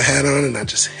put my hat on and I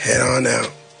just head on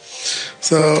out.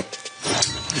 So,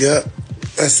 yep,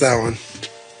 that's that one.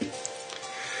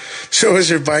 Show us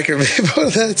your biker, babe.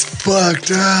 That's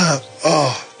fucked up.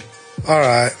 Oh, all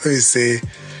right. Let me see.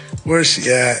 Where's she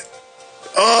at?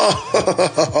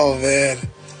 Oh, man.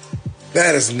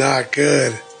 That is not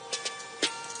good.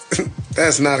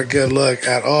 That's not a good look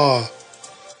at all.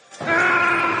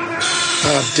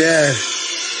 Oh, dead.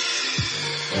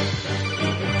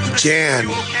 Jan.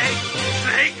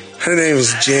 Her name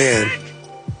is Jan.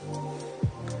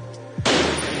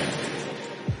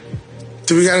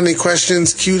 Do we got any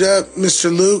questions queued up,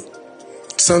 Mr. Luke?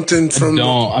 Something from...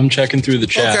 No, I'm checking through the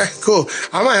chat. Okay, cool.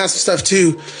 I might have some stuff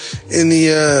too in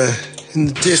the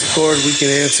Discord we can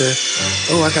answer.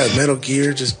 Oh, I got Metal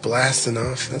Gear just blasting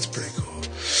off. That's pretty cool.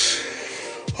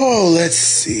 Oh, let's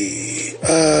see.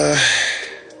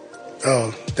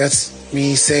 Oh, that's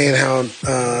me saying how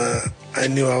I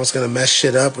knew I was gonna mess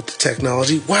shit up with the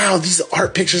technology. Wow, these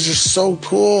art pictures are so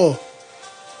cool.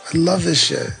 I love this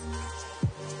shit.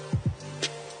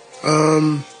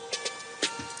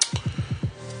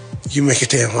 You make a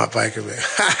damn hot biker, man.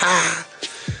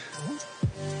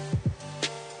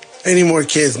 Any more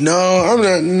kids? No, I'm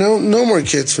not. No more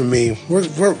kids for me.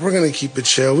 We're gonna keep it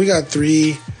chill. We got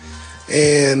 3,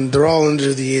 and they're all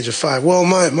under the age of 5. Well,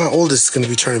 my oldest is gonna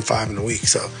be turning 5 in a week,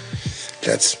 so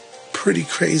that's pretty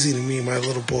crazy to me, my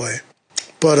little boy.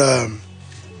 But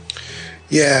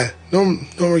yeah, no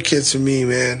more kids for me,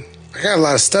 man. I got a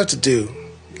lot of stuff to do.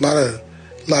 A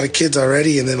lot of kids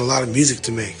already, and then a lot of music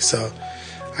to make. So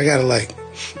I gotta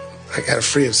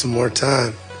free up some more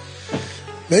time.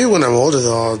 Maybe when I'm older,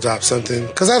 though, I'll drop something.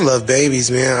 Because I love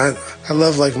babies, man. I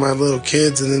love, my little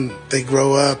kids, and then they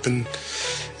grow up, and,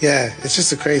 yeah, it's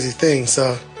just a crazy thing.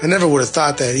 So I never would have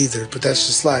thought that either, but that's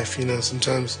just life, you know.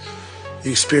 Sometimes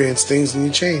you experience things and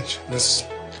you change.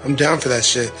 I'm down for that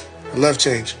shit. I love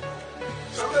change.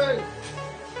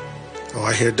 Oh,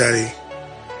 I hear Daddy.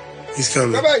 He's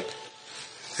coming.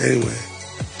 Anyway,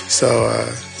 so,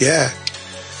 yeah.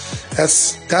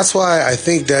 That's why I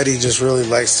think Daddy just really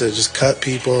likes to just cut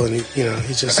people, and it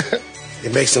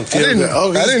makes him feel good.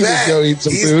 Oh, he's back. Just go eat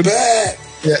some he's food. Back.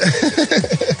 Yeah.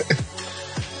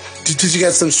 Did you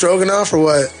get some stroganoff or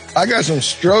what? I got some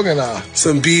stroganoff.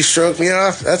 Some beef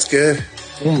stroganoff. That's good.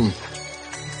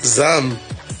 Zum.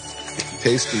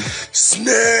 Tasty.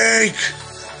 Snake.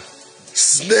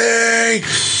 Snake,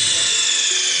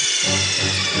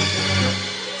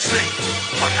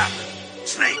 what happened?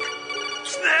 Snake.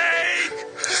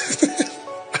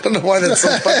 I don't know why that's so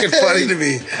fucking funny to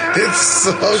me. It's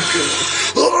so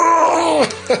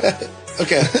good.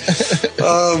 Okay.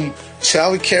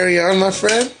 Shall we carry on, my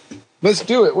friend? Let's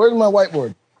do it. Where's my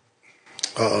whiteboard?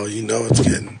 Oh, you know it's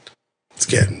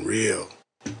getting real.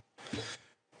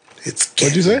 It's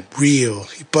getting What'd you say? Real.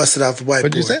 He busted out the whiteboard.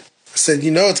 What'd you say? I said,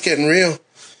 you know it's getting real.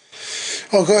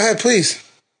 Oh, go ahead, please.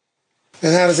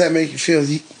 And how does that make you feel?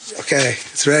 Okay,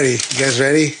 it's ready. You guys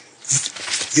ready?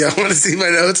 Y'all want to see my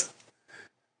notes?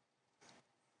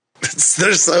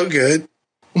 They're so good.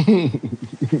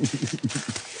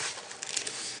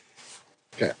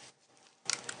 Okay.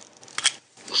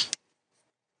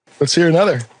 Let's hear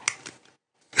another.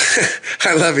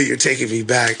 I love it. You're taking me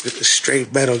back with the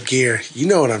straight Metal Gear. You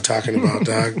know what I'm talking about,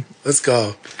 dog. Let's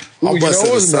go. Ooh, you know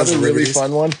what was another really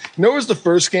fun one? You know what was the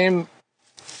first game?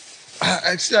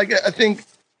 I think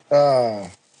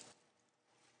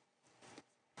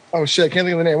Oh shit, I can't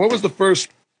think of the name. What was the first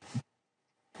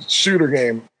shooter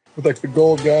game with like the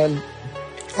gold gun?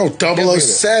 Oh,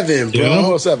 007,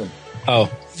 bro. 007.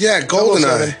 Oh. Yeah,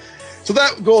 GoldenEye. So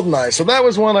that GoldenEye. So that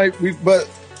was one but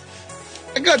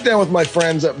I got down with my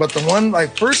friends, but the one,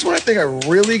 like, first one I think I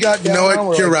really got down on,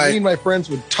 where, you're like, right. me and my friends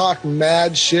would talk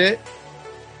mad shit.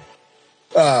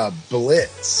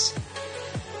 Blitz.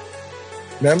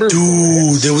 Remember? Dude,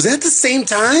 was that the same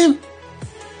time?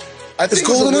 I think it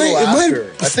was a little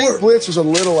after. I think Blitz was a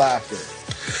little after.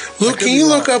 Look, can you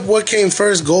look up what came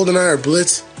first, GoldenEye or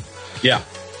Blitz? Yeah.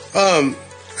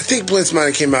 I think Blitz might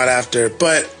have came out after,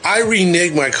 but I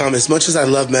reneged my comment. As much as I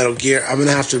love Metal Gear, I'm going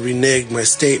to have to renege my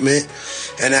statement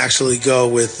and actually go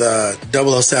with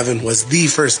 007 was the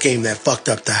first game that fucked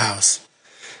up the house.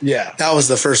 Yeah. That was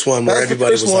the first one where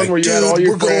everybody was like, dude,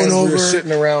 we're going over. We were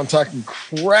sitting around talking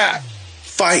crap.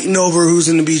 Fighting over who's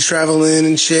going to be traveling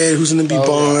and shit, who's going to be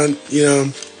Bond, you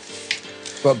know.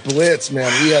 But Blitz,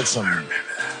 man, we had some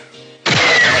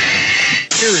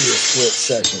serious Blitz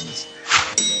sessions.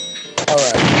 All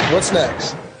right, what's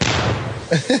next?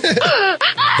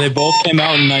 They both came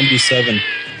out in 97.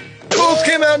 Both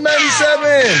came out in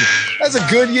 97. That's a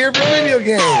good year for video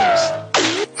games.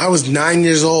 I was 9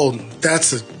 years old.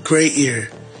 That's a great year.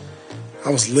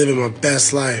 I was living my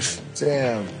best life.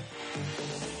 Damn.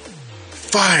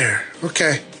 Fire.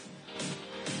 Okay.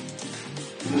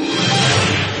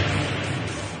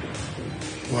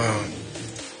 Wow.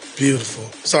 Beautiful.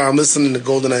 Sorry, I'm listening to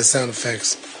GoldenEye sound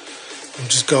effects. I'm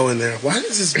just going there. Why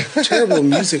does this terrible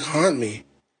music haunt me?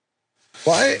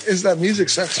 Why is that music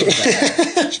so bad?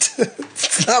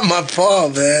 It's not my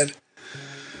fault, man.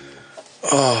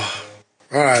 Oh.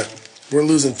 All right. We're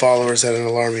losing followers at an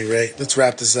alarming rate. Let's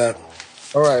wrap this up.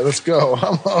 All right, let's go.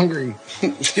 I'm hungry.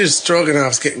 Your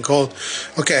stroganoff's getting cold.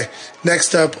 Okay,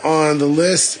 next up on the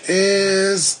list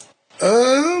is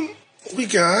we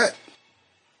got.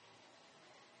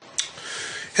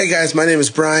 Hey guys, my name is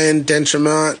Brian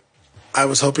Dentremont. I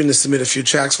was hoping to submit a few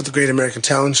tracks for the Great American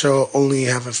Talent Show. Only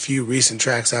have a few recent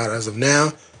tracks out as of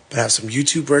now, but have some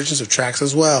YouTube versions of tracks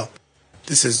as well.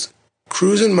 This is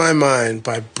 "Cruising My Mind"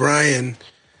 by Brian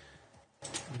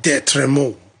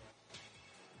Dentremont.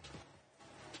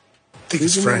 I think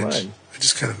it's French. I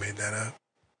just kind of made that up.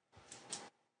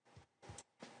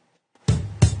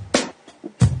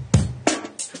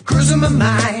 Cruising my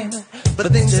mind for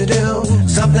things to do,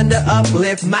 something to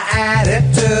uplift my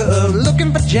attitude.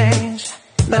 Looking for change,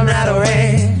 but not a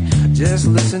way. Just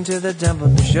listen to the dump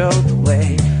of the show the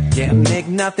way. Can't make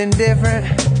nothing different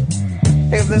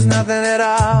if there's nothing at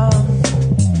all.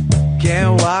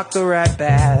 Can't walk the right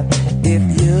path if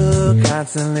you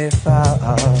constantly fall.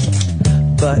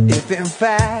 But if in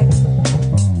fact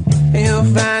you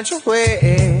find your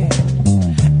way,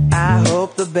 I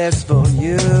hope the best for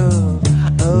you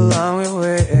along the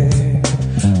way.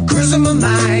 Cruising my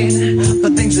mind for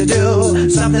things to do,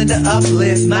 something to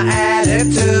uplift my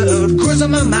attitude.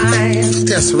 Cruising my mind,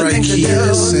 that's for right, things to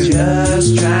do,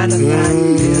 just trying to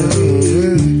find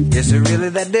you. Is it really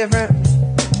that different?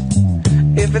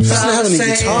 If it's doesn't have any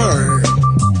guitar.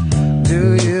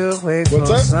 Do you wait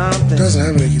for something? Doesn't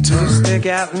have any guitar. To stick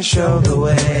out and show the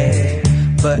way.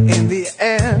 But in the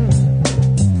end,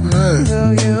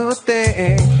 do you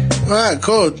think? All right,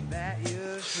 cool.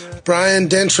 Brian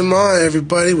Dentremont,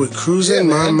 everybody, with Cruising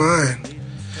My Mind.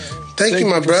 Thank you,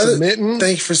 my brother.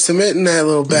 Thank you for submitting that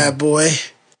little bad boy.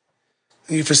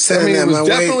 Thank you for sending that my way. It was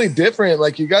definitely different.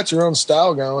 Like, you got your own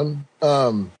style going.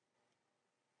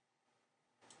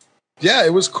 Yeah,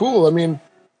 it was cool. I mean,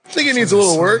 I think it needs a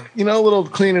little work, you know, a little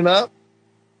cleaning up,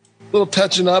 a little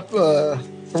touching up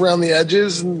around the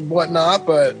edges and whatnot.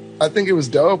 But I think it was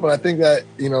dope. And I think that,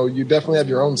 you know, you definitely have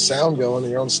your own sound going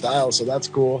and your own style. So that's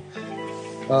cool.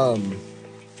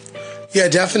 Yeah,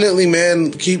 definitely,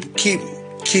 man. Keep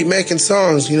making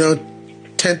songs, you know,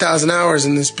 10,000 hours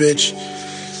in this bitch.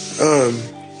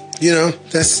 You know,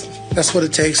 that's what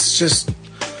it takes. Just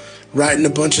writing a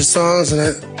bunch of songs.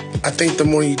 And I think the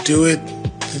more you do it,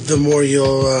 the more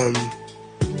you'll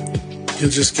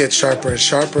just get sharper and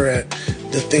sharper at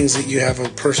the things that you have a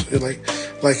person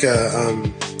like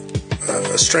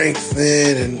a strength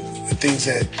in, and things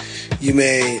that you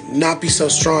may not be so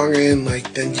strong in.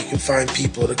 Like, then you can find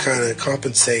people to kind of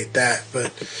compensate that.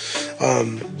 But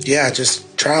yeah,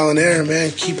 just trial and error,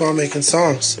 man. Keep on making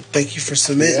songs. Thank you for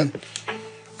submitting. Yep.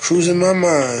 Cruising My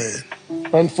Mind.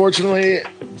 Unfortunately,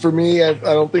 for me, I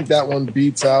don't think that one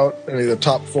beats out any of the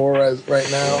top four as right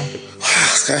now.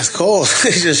 That's cool.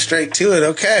 Just straight to it.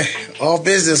 Okay. All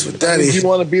business with Duddy. Do you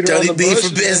want to beat around the bush? Duddy B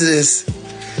for business.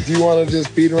 Do you want to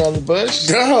just beat around the bush?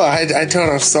 No, I don't.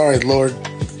 I'm sorry, Lord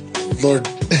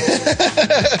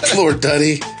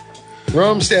Duddy.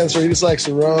 Roam stands for he just likes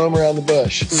to roam around the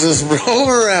bush. Just roam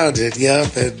around it.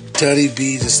 Yep. And Duddy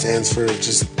B just stands for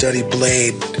just Duddy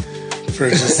Blade. For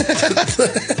just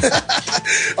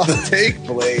I'll take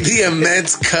Blade. The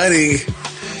immense cutting.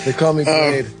 They call me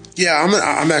Blade. Yeah,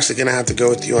 I'm actually gonna have to go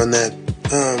with you on that.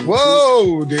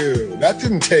 Whoa, dude, that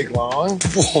didn't take long.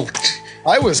 Whoa.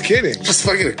 I was kidding. Just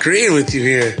fucking agreeing with you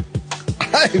here.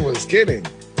 I was kidding.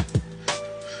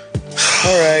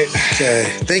 All right. Okay.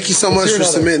 Thank you so much for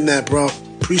submitting that, bro.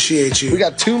 Appreciate you. We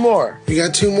got 2 more. We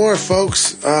got 2 more,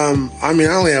 folks. I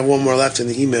only have 1 more left in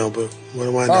the email, but what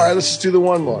do I know? All right, let's just do the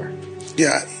 1 more.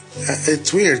 Yeah,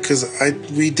 it's weird because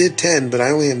we did 10, but I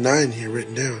only have 9 here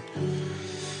written down.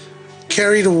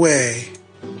 Carried Away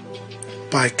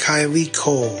by Kylie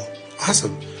Cole.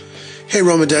 Awesome. Hey,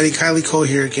 Roma Duddy, Kylie Cole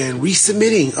here again.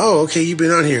 Resubmitting. Oh, okay, you've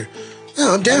been on here.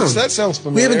 No, I'm down. That sounds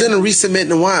familiar. We haven't done a resubmit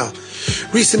in a while.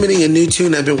 Resubmitting a new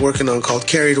tune I've been working on called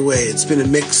Carried Away. It's been a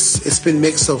mix. It's been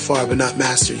mixed so far, but not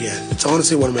mastered yet. It's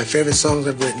honestly one of my favorite songs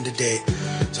I've written to date.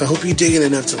 So I hope you dig it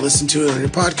enough to listen to it on your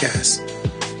podcast.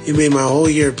 You made my whole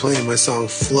year playing my song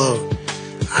Float.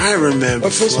 I remember.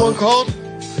 What's this one called?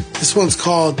 This one's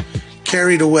called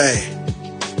Carried Away.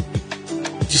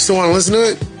 You still want to listen to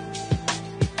it?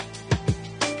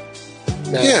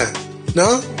 No. Yeah.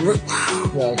 No?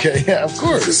 Wow. No, okay, yeah, of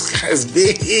course. This guy's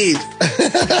big. Here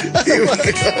we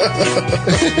go.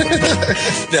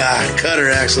 Nah, cut her,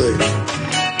 actually.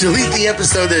 Delete the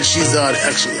episode that she's on,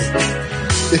 actually.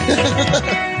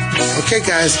 Okay,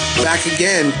 guys, back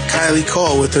again. Kylie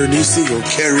Cole with her new single,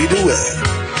 Carried Away.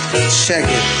 Check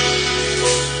it.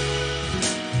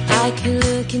 I can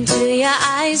look into your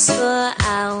eyes for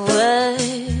hours.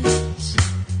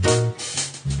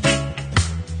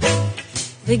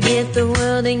 Forget the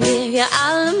world and give you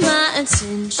all of my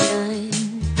attention.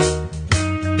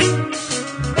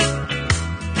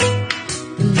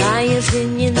 In my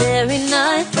opinion, there ain't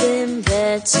nothing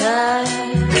better.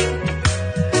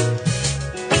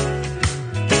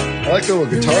 I like the little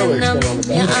guitar licks going on the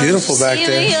back. It's beautiful back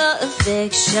there. Your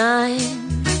affection.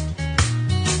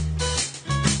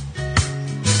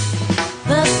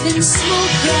 Puffin'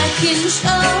 smoke, cracking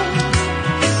shows,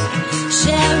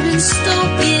 sharing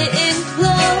stove, getting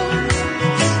close.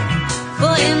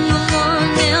 But in the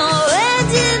morning, where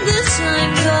did the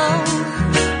time go?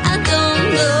 I don't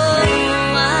know.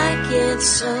 I get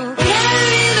so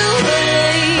carried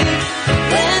away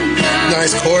when I'm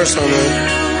Nice chorus on that.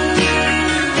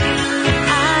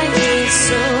 I get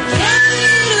so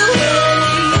carried away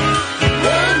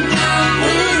when I'm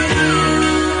with you.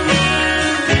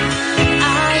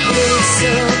 I get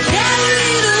so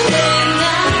carried away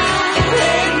now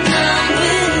when I'm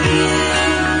with you.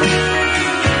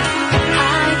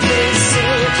 I get so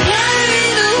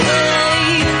carried away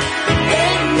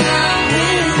when I'm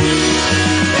with you.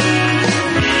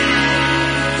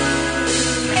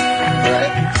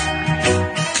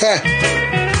 Okay.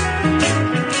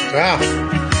 Wow.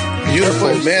 Beautiful.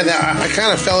 Man, I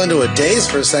kind of fell into a daze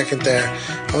for a second there.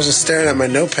 I was just staring at my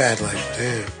notepad like,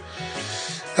 damn.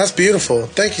 That's beautiful.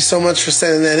 Thank you so much for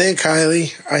sending that in,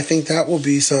 Kylie. I think that will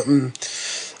be something.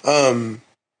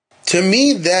 To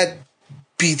me, that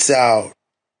beats out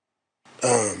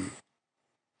our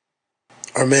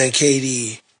man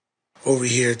KD over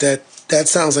here. That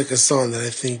sounds like a song that I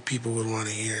think people would want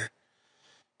to hear.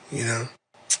 You know?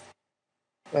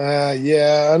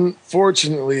 Yeah,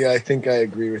 unfortunately, I think I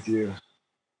agree with you.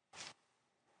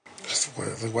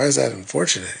 Why is that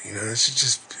unfortunate? You know, it should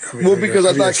just. Because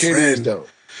I thought KD was dope.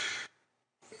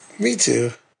 Me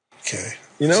too. Okay.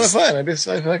 You know, it's fine. I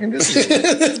fucking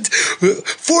disagree.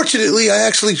 Fortunately, I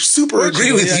actually super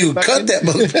agree with you. Cut that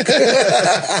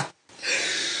motherfucker.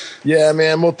 Yeah,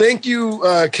 man. Well, thank you,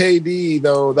 KD,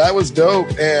 though. That was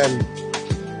dope. And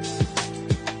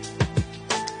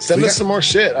send us some more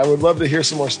shit. I would love to hear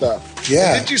some more stuff.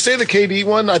 Yeah. Did you say the KD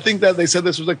one? I think that they said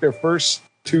this was like their first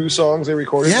 2 songs they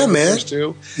recorded. Yeah, man. First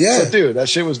 2. Yeah. So, dude, that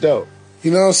shit was dope.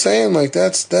 You know what I'm saying? Like,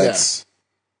 that's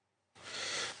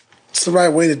it's the right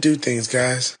way to do things,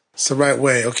 guys. It's the right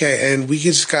way. Okay, and we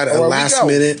just got a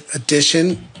last-minute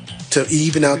addition to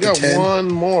even out the 10. One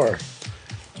more.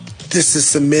 This is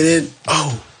submitted.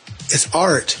 Oh, it's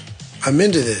art. I'm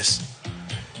into this.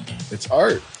 It's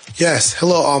art. Yes.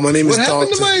 Hello, all. My name is Dalton. What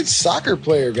happened to my soccer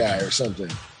player guy or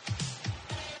something?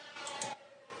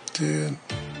 Dude.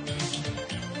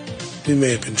 We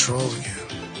may have been trolled again.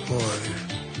 Hold on here.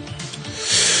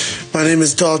 My name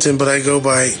is Dalton, but I go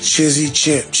by Cheesy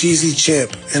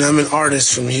Chimp, and I'm an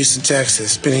artist from Houston,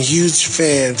 Texas. Been a huge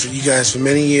fan for you guys for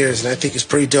many years, and I think it's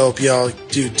pretty dope y'all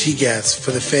do TGATs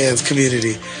for the fans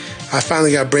community. I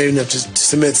finally got brave enough to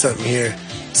submit something here.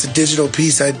 It's a digital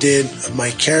piece I did of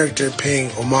my character paying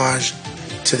homage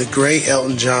to the great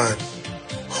Elton John.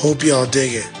 Hope y'all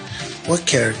dig it. What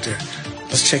character?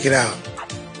 Let's check it out.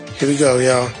 Here we go,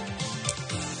 y'all.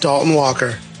 Dalton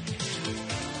Walker.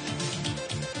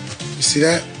 You see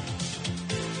that?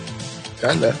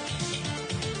 Kinda.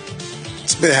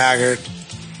 It's a bit haggard.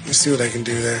 Let's see what I can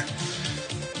do there.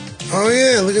 Oh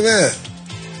yeah, look at that.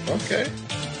 Okay.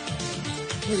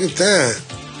 Look at that.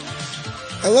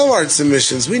 I love art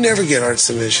submissions. We never get art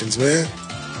submissions, man.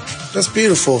 That's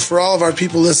beautiful. For all of our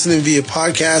people listening via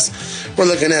podcast, we're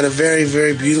looking at a very,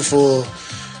 very beautiful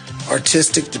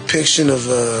artistic depiction of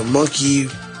a monkey.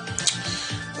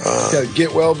 Got a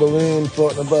get well balloon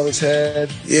floating above his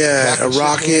head. Yeah, a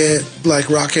rocket, like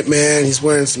Rocket Man. He's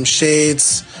wearing some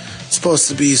shades. Supposed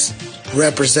to be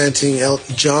representing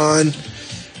Elton John.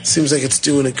 Seems like it's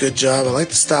doing a good job. I like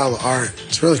the style of art.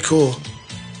 It's really cool.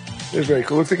 It's very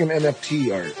cool. Looks like an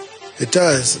NFT art. It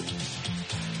does.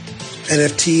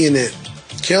 NFT in it.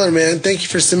 Killer, man. Thank you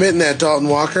for submitting that, Dalton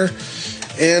Walker.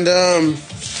 And,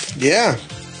 yeah.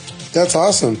 That's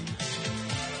awesome.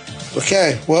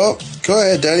 Okay, well, go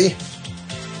ahead, Daddy.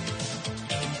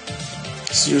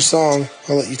 This is your song.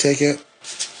 I'll let you take it.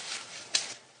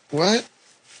 What?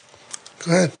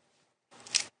 Go ahead.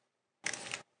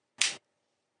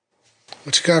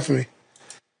 What you got for me?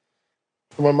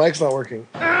 My mic's not working.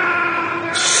 Snake,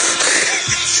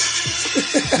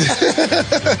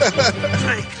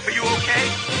 are you okay?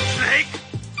 Snake?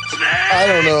 I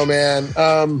don't know, man.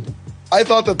 I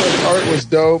thought that the art was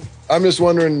dope. I'm just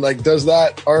wondering, like, does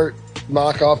that art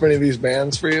knock off any of these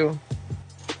bands for you?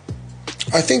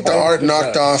 I think the art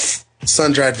knocked off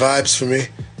Sun-Dried Vibes for me.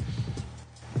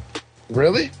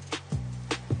 Really?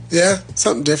 Yeah,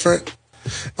 something different.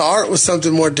 The art was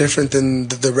something more different than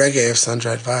the reggae of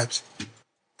Sun-Dried Vibes,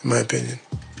 in my opinion.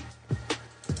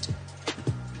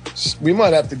 We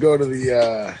might have to go to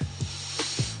the...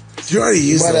 you already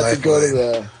used the the might have to go to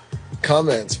lifeline. the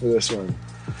comments for this one.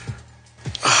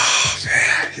 Oh,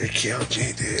 man, you killed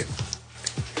me, dude.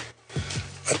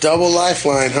 A double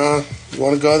lifeline, huh? You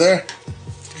want to go there?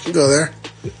 You can go there.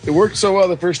 It worked so well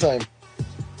the first time.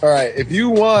 All right, if you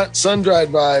want Sun-Dried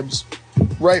Vibes,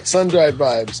 write Sun-Dried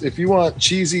Vibes. If you want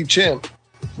Cheesy Chimp,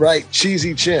 write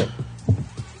Cheesy Chimp.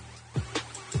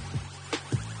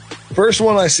 First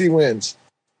one I see wins.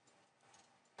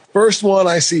 First one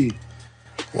I see.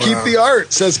 Wow. Keep the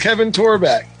art, says Kevin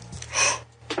Torbeck.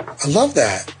 I love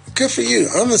that. Good for you.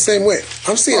 I'm the same way.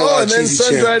 I'm seeing a lot and of then Cheesy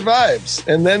Sun-Dried Chimp. Vibes.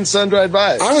 And then Sun-Dried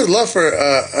Vibes. I would love for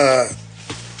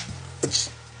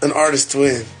an artist to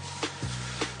win.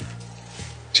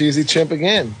 Cheesy Chimp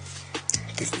again. I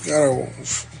think we got our...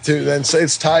 Then say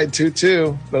it's tied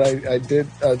 2-2, but I did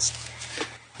it's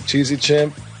Cheesy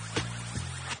Chimp.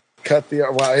 Cut the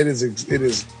wow, it is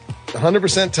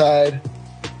 100% tied.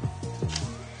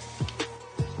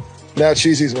 Now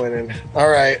Cheesy's winning. All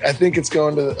right, I think it's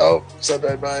going to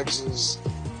Sun-Dried Vibes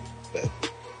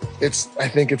is I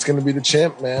think it's going to be the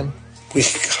Chimp, man. We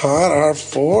got our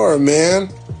 4, man.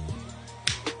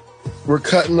 We're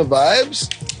cutting the vibes?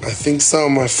 I think so,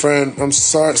 my friend. I'm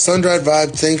sorry. Sun-Dried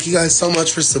Vibe, thank you guys so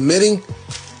much for submitting.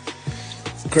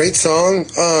 Great song.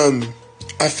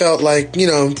 I felt like,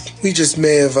 we just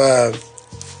may have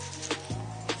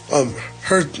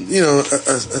heard, a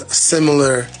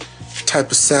similar type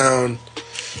of sound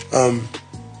a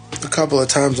couple of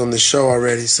times on the show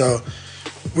already. So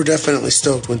we're definitely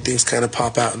stoked when things kind of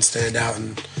pop out and stand out.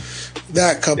 And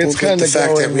that coupled with the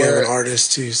fact that we have an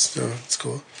artist too, so it's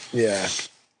cool. Yeah.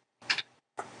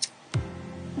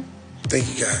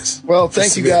 Thank you guys. Well,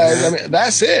 thank you guys. Man. I mean,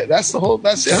 that's it. That's it.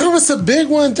 That was a big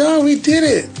one, dog. We did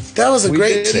it. That was a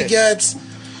great T-Gats.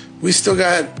 We still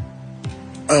got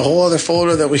a whole other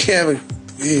folder that we haven't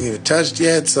even touched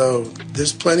yet, so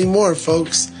there's plenty more,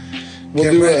 folks.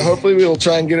 We'll do it. Hopefully we'll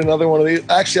try and get another one of these.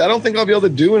 Actually, I don't think I'll be able to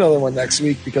do another one next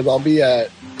week because I'll be at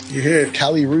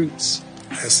Cali Roots.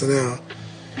 SNL.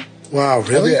 Wow,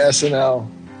 really? I'll be at SNL.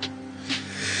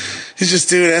 He's just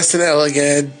doing SNL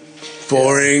again.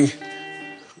 Boring. Yeah.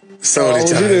 So many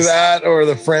times. Either that or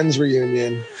the Friends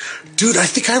reunion. Dude, I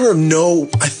think yeah,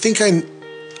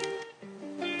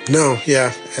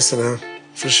 SNL.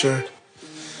 For sure.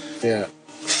 Yeah.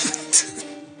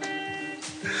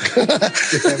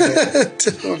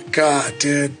 Oh, God,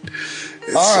 dude.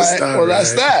 All right. Well,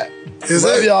 that's that.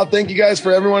 Love y'all. Thank you guys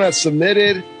for everyone that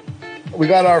submitted. We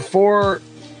got our 4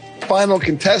 final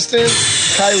contestants.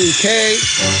 Kylie K.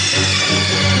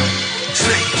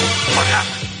 Snake. What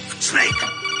happened? Snake.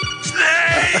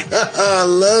 I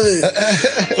love it.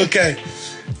 Okay.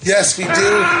 Yes, we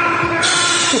do.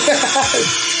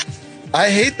 I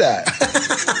hate that.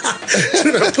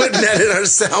 Dude, I'm putting that in our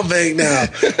sound bank now.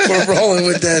 We're rolling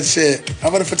with that shit.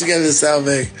 I'm going to put together the sound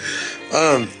bank.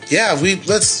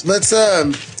 Let's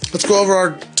go over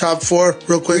our top 4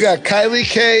 real quick. We got Kylie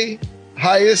K,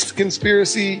 Highest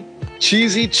Conspiracy,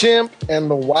 Cheesy Chimp, and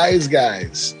The Wise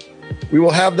Guys. We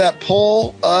will have that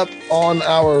poll up on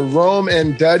our Rome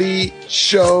and Duddy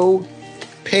show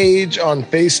page on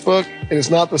Facebook. It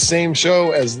is not the same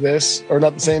show as this, or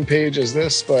not the same page as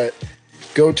this, but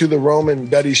go to the Rome and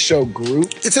Duddy show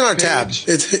group. It's in our tab.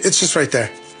 It's just right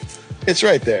there. It's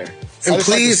right there. And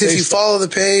please, if you follow the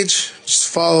page, just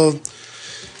follow.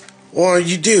 Or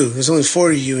you do. There's only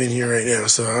 4 of you in here right now,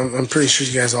 so I'm pretty sure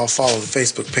you guys all follow the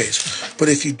Facebook page. But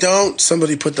if you don't,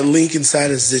 somebody put the link inside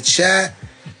of the chat.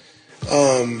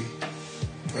 I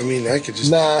mean, I could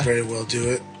just very well do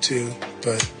it too,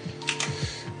 but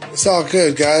it's all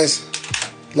good, guys.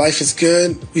 Life is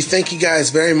good. We thank you guys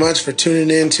very much for tuning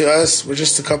in to us. We're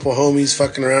just a couple homies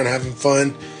fucking around, having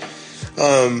fun.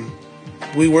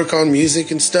 We work on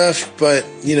music and stuff, but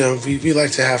you know, we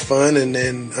like to have fun and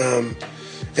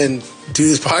do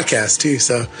this podcast too.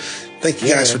 So thank you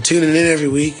guys for tuning in every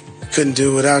week. Couldn't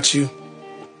do it without you.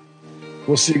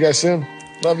 We'll see you guys soon.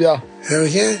 Love y'all. Hell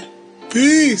yeah.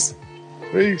 Peace.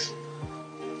 Peace.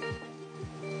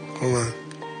 Hold on.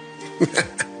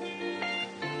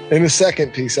 In a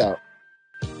second, peace out.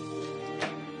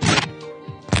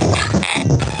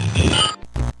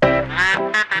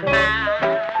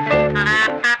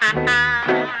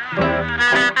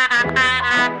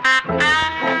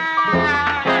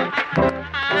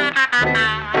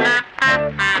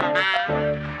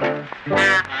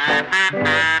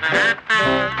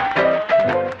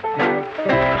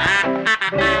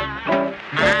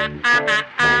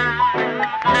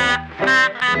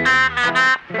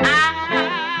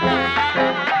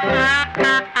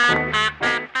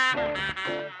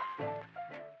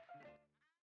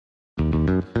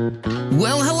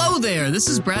 Well, hello there. This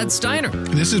is Brad Steiner.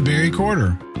 This is Barry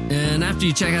Corder. And after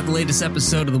you check out the latest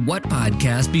episode of the What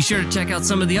Podcast, be sure to check out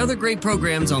some of the other great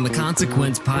programs on the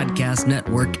Consequence Podcast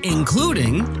Network,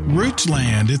 including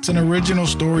Rootsland. It's an original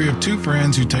story of 2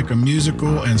 friends who take a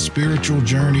musical and spiritual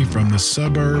journey from the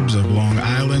suburbs of Long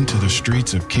Island to the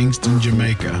streets of Kingston,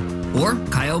 Jamaica. Or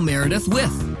Kyle Meredith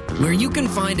With, where you can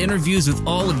find interviews with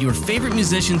all of your favorite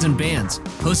musicians and bands.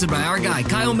 Hosted by our guy,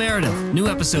 Kyle Meredith. New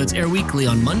episodes air weekly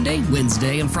on Monday,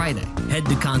 Wednesday, and Friday. Head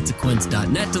to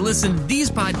consequence.net to listen to these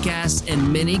podcasts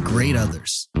and many great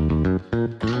others.